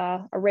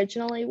agenda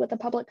originally with a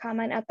public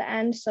comment at the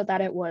end so that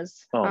it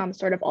was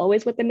sort of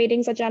always with the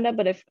meeting's agenda.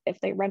 But if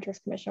the Renters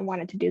Commission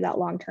wanted to do that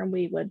long term,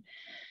 it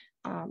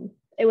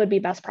would be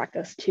best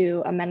practice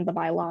to amend the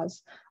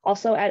bylaws.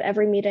 Also, at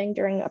every meeting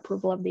during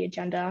approval of the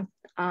agenda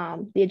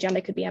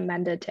could be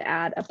amended to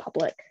add a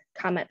public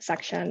comment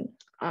section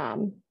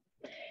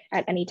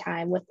at any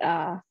time with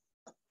a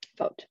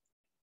vote.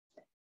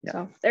 Yeah.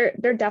 So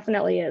there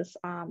definitely is.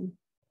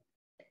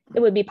 It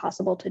would be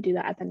possible to do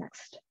that at the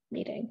next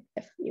meeting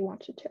if you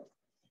wanted to.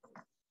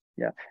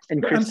 Yeah,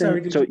 and Kristen,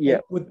 I'm sorry, so yeah,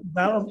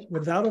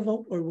 without a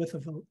vote or with a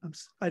vote?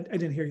 I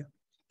didn't hear you,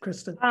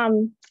 Kristen.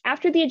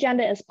 After the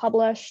agenda is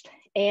published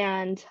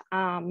and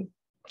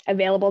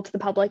available to the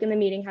public and the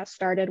meeting has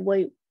started,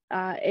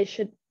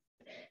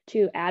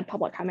 to add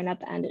public comment at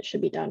the end, it should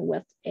be done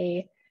with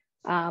a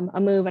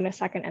move and a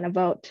second and a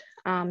vote.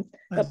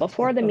 But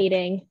before the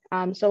meeting,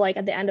 so like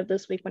at the end of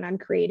this week when I'm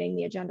creating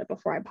the agenda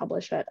before I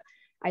publish it,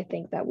 I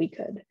think that we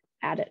could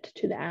add it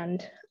to the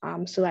end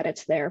so that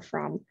it's there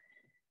from,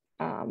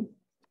 so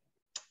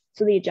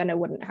the agenda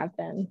wouldn't have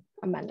been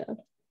amended.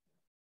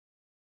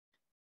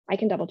 I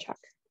can double check.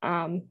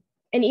 In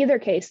either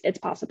case, it's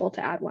possible to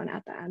add one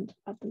at the end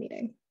of the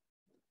meeting.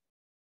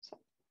 So.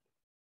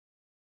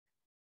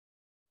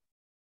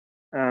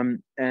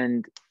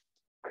 And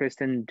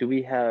Kristen, do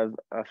we have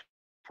a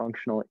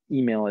functional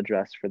email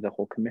address for the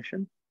whole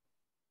commission?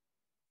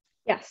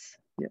 Yes.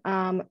 Yeah.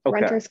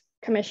 Okay.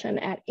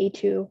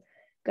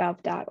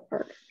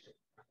 renterscommission@a2gov.org.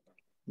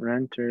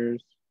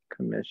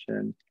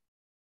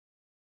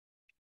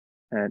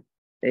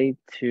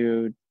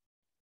 renterscommission@a2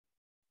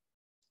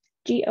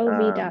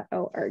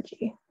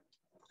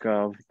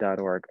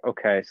 gov.org.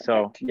 Okay,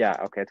 so yeah,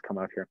 okay, it's come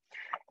out here.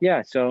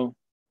 Yeah, so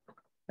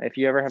if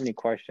you ever have any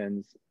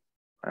questions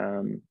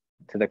to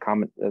the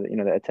comment,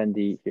 the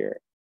attendee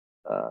here,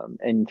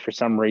 and for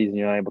some reason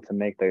you're not able to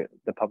make the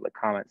public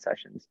comment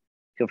sessions,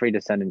 feel free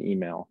to send an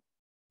email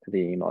to the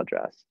email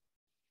address,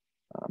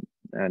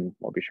 and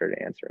we'll be sure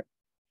to answer it.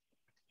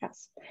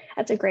 Yes,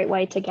 that's a great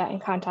way to get in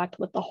contact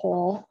with the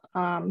whole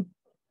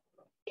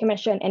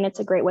commission, and it's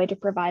a great way to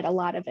provide a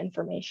lot of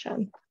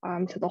information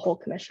to the whole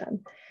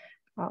commission.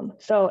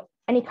 So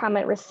any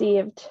comment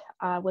received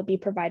would be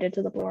provided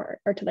to the board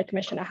or to the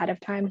commission ahead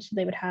of time, so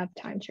they would have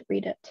time to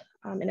read it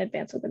in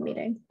advance of the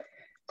meeting,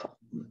 so,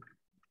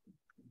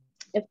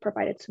 if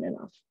provided soon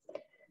enough.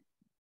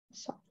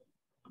 So,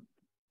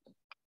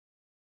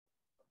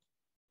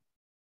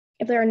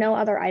 if there are no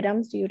other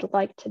items you'd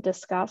like to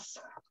discuss,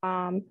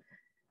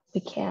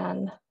 we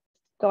can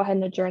go ahead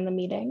and adjourn the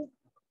meeting.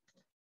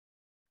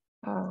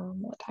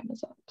 What time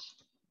is it?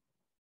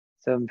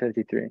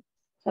 7:53.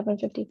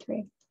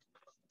 7:53.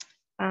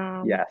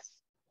 Yes.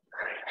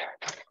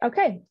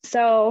 Okay,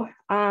 so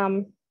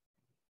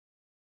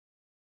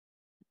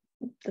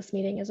this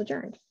meeting is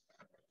adjourned.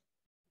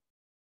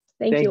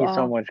 Thank you all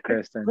so much,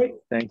 Kristen.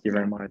 Great. Thank you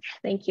very much.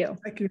 Thank you.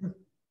 Thank you.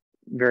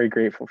 Very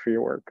grateful for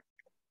your work.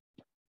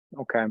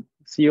 Okay,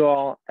 see you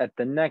all at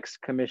the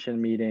next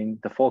commission meeting,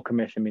 the full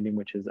commission meeting,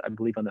 which is, I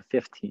believe, on the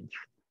 15th.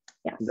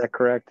 Yes. Is that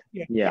correct?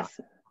 Yeah. Yes.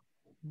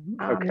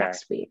 Okay.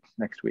 Next week.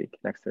 Next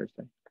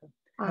Thursday. Okay.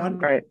 All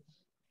right.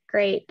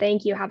 Great.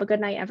 Thank you. Have a good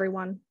night,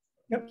 everyone.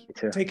 Yep. You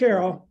too. Take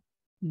care, all.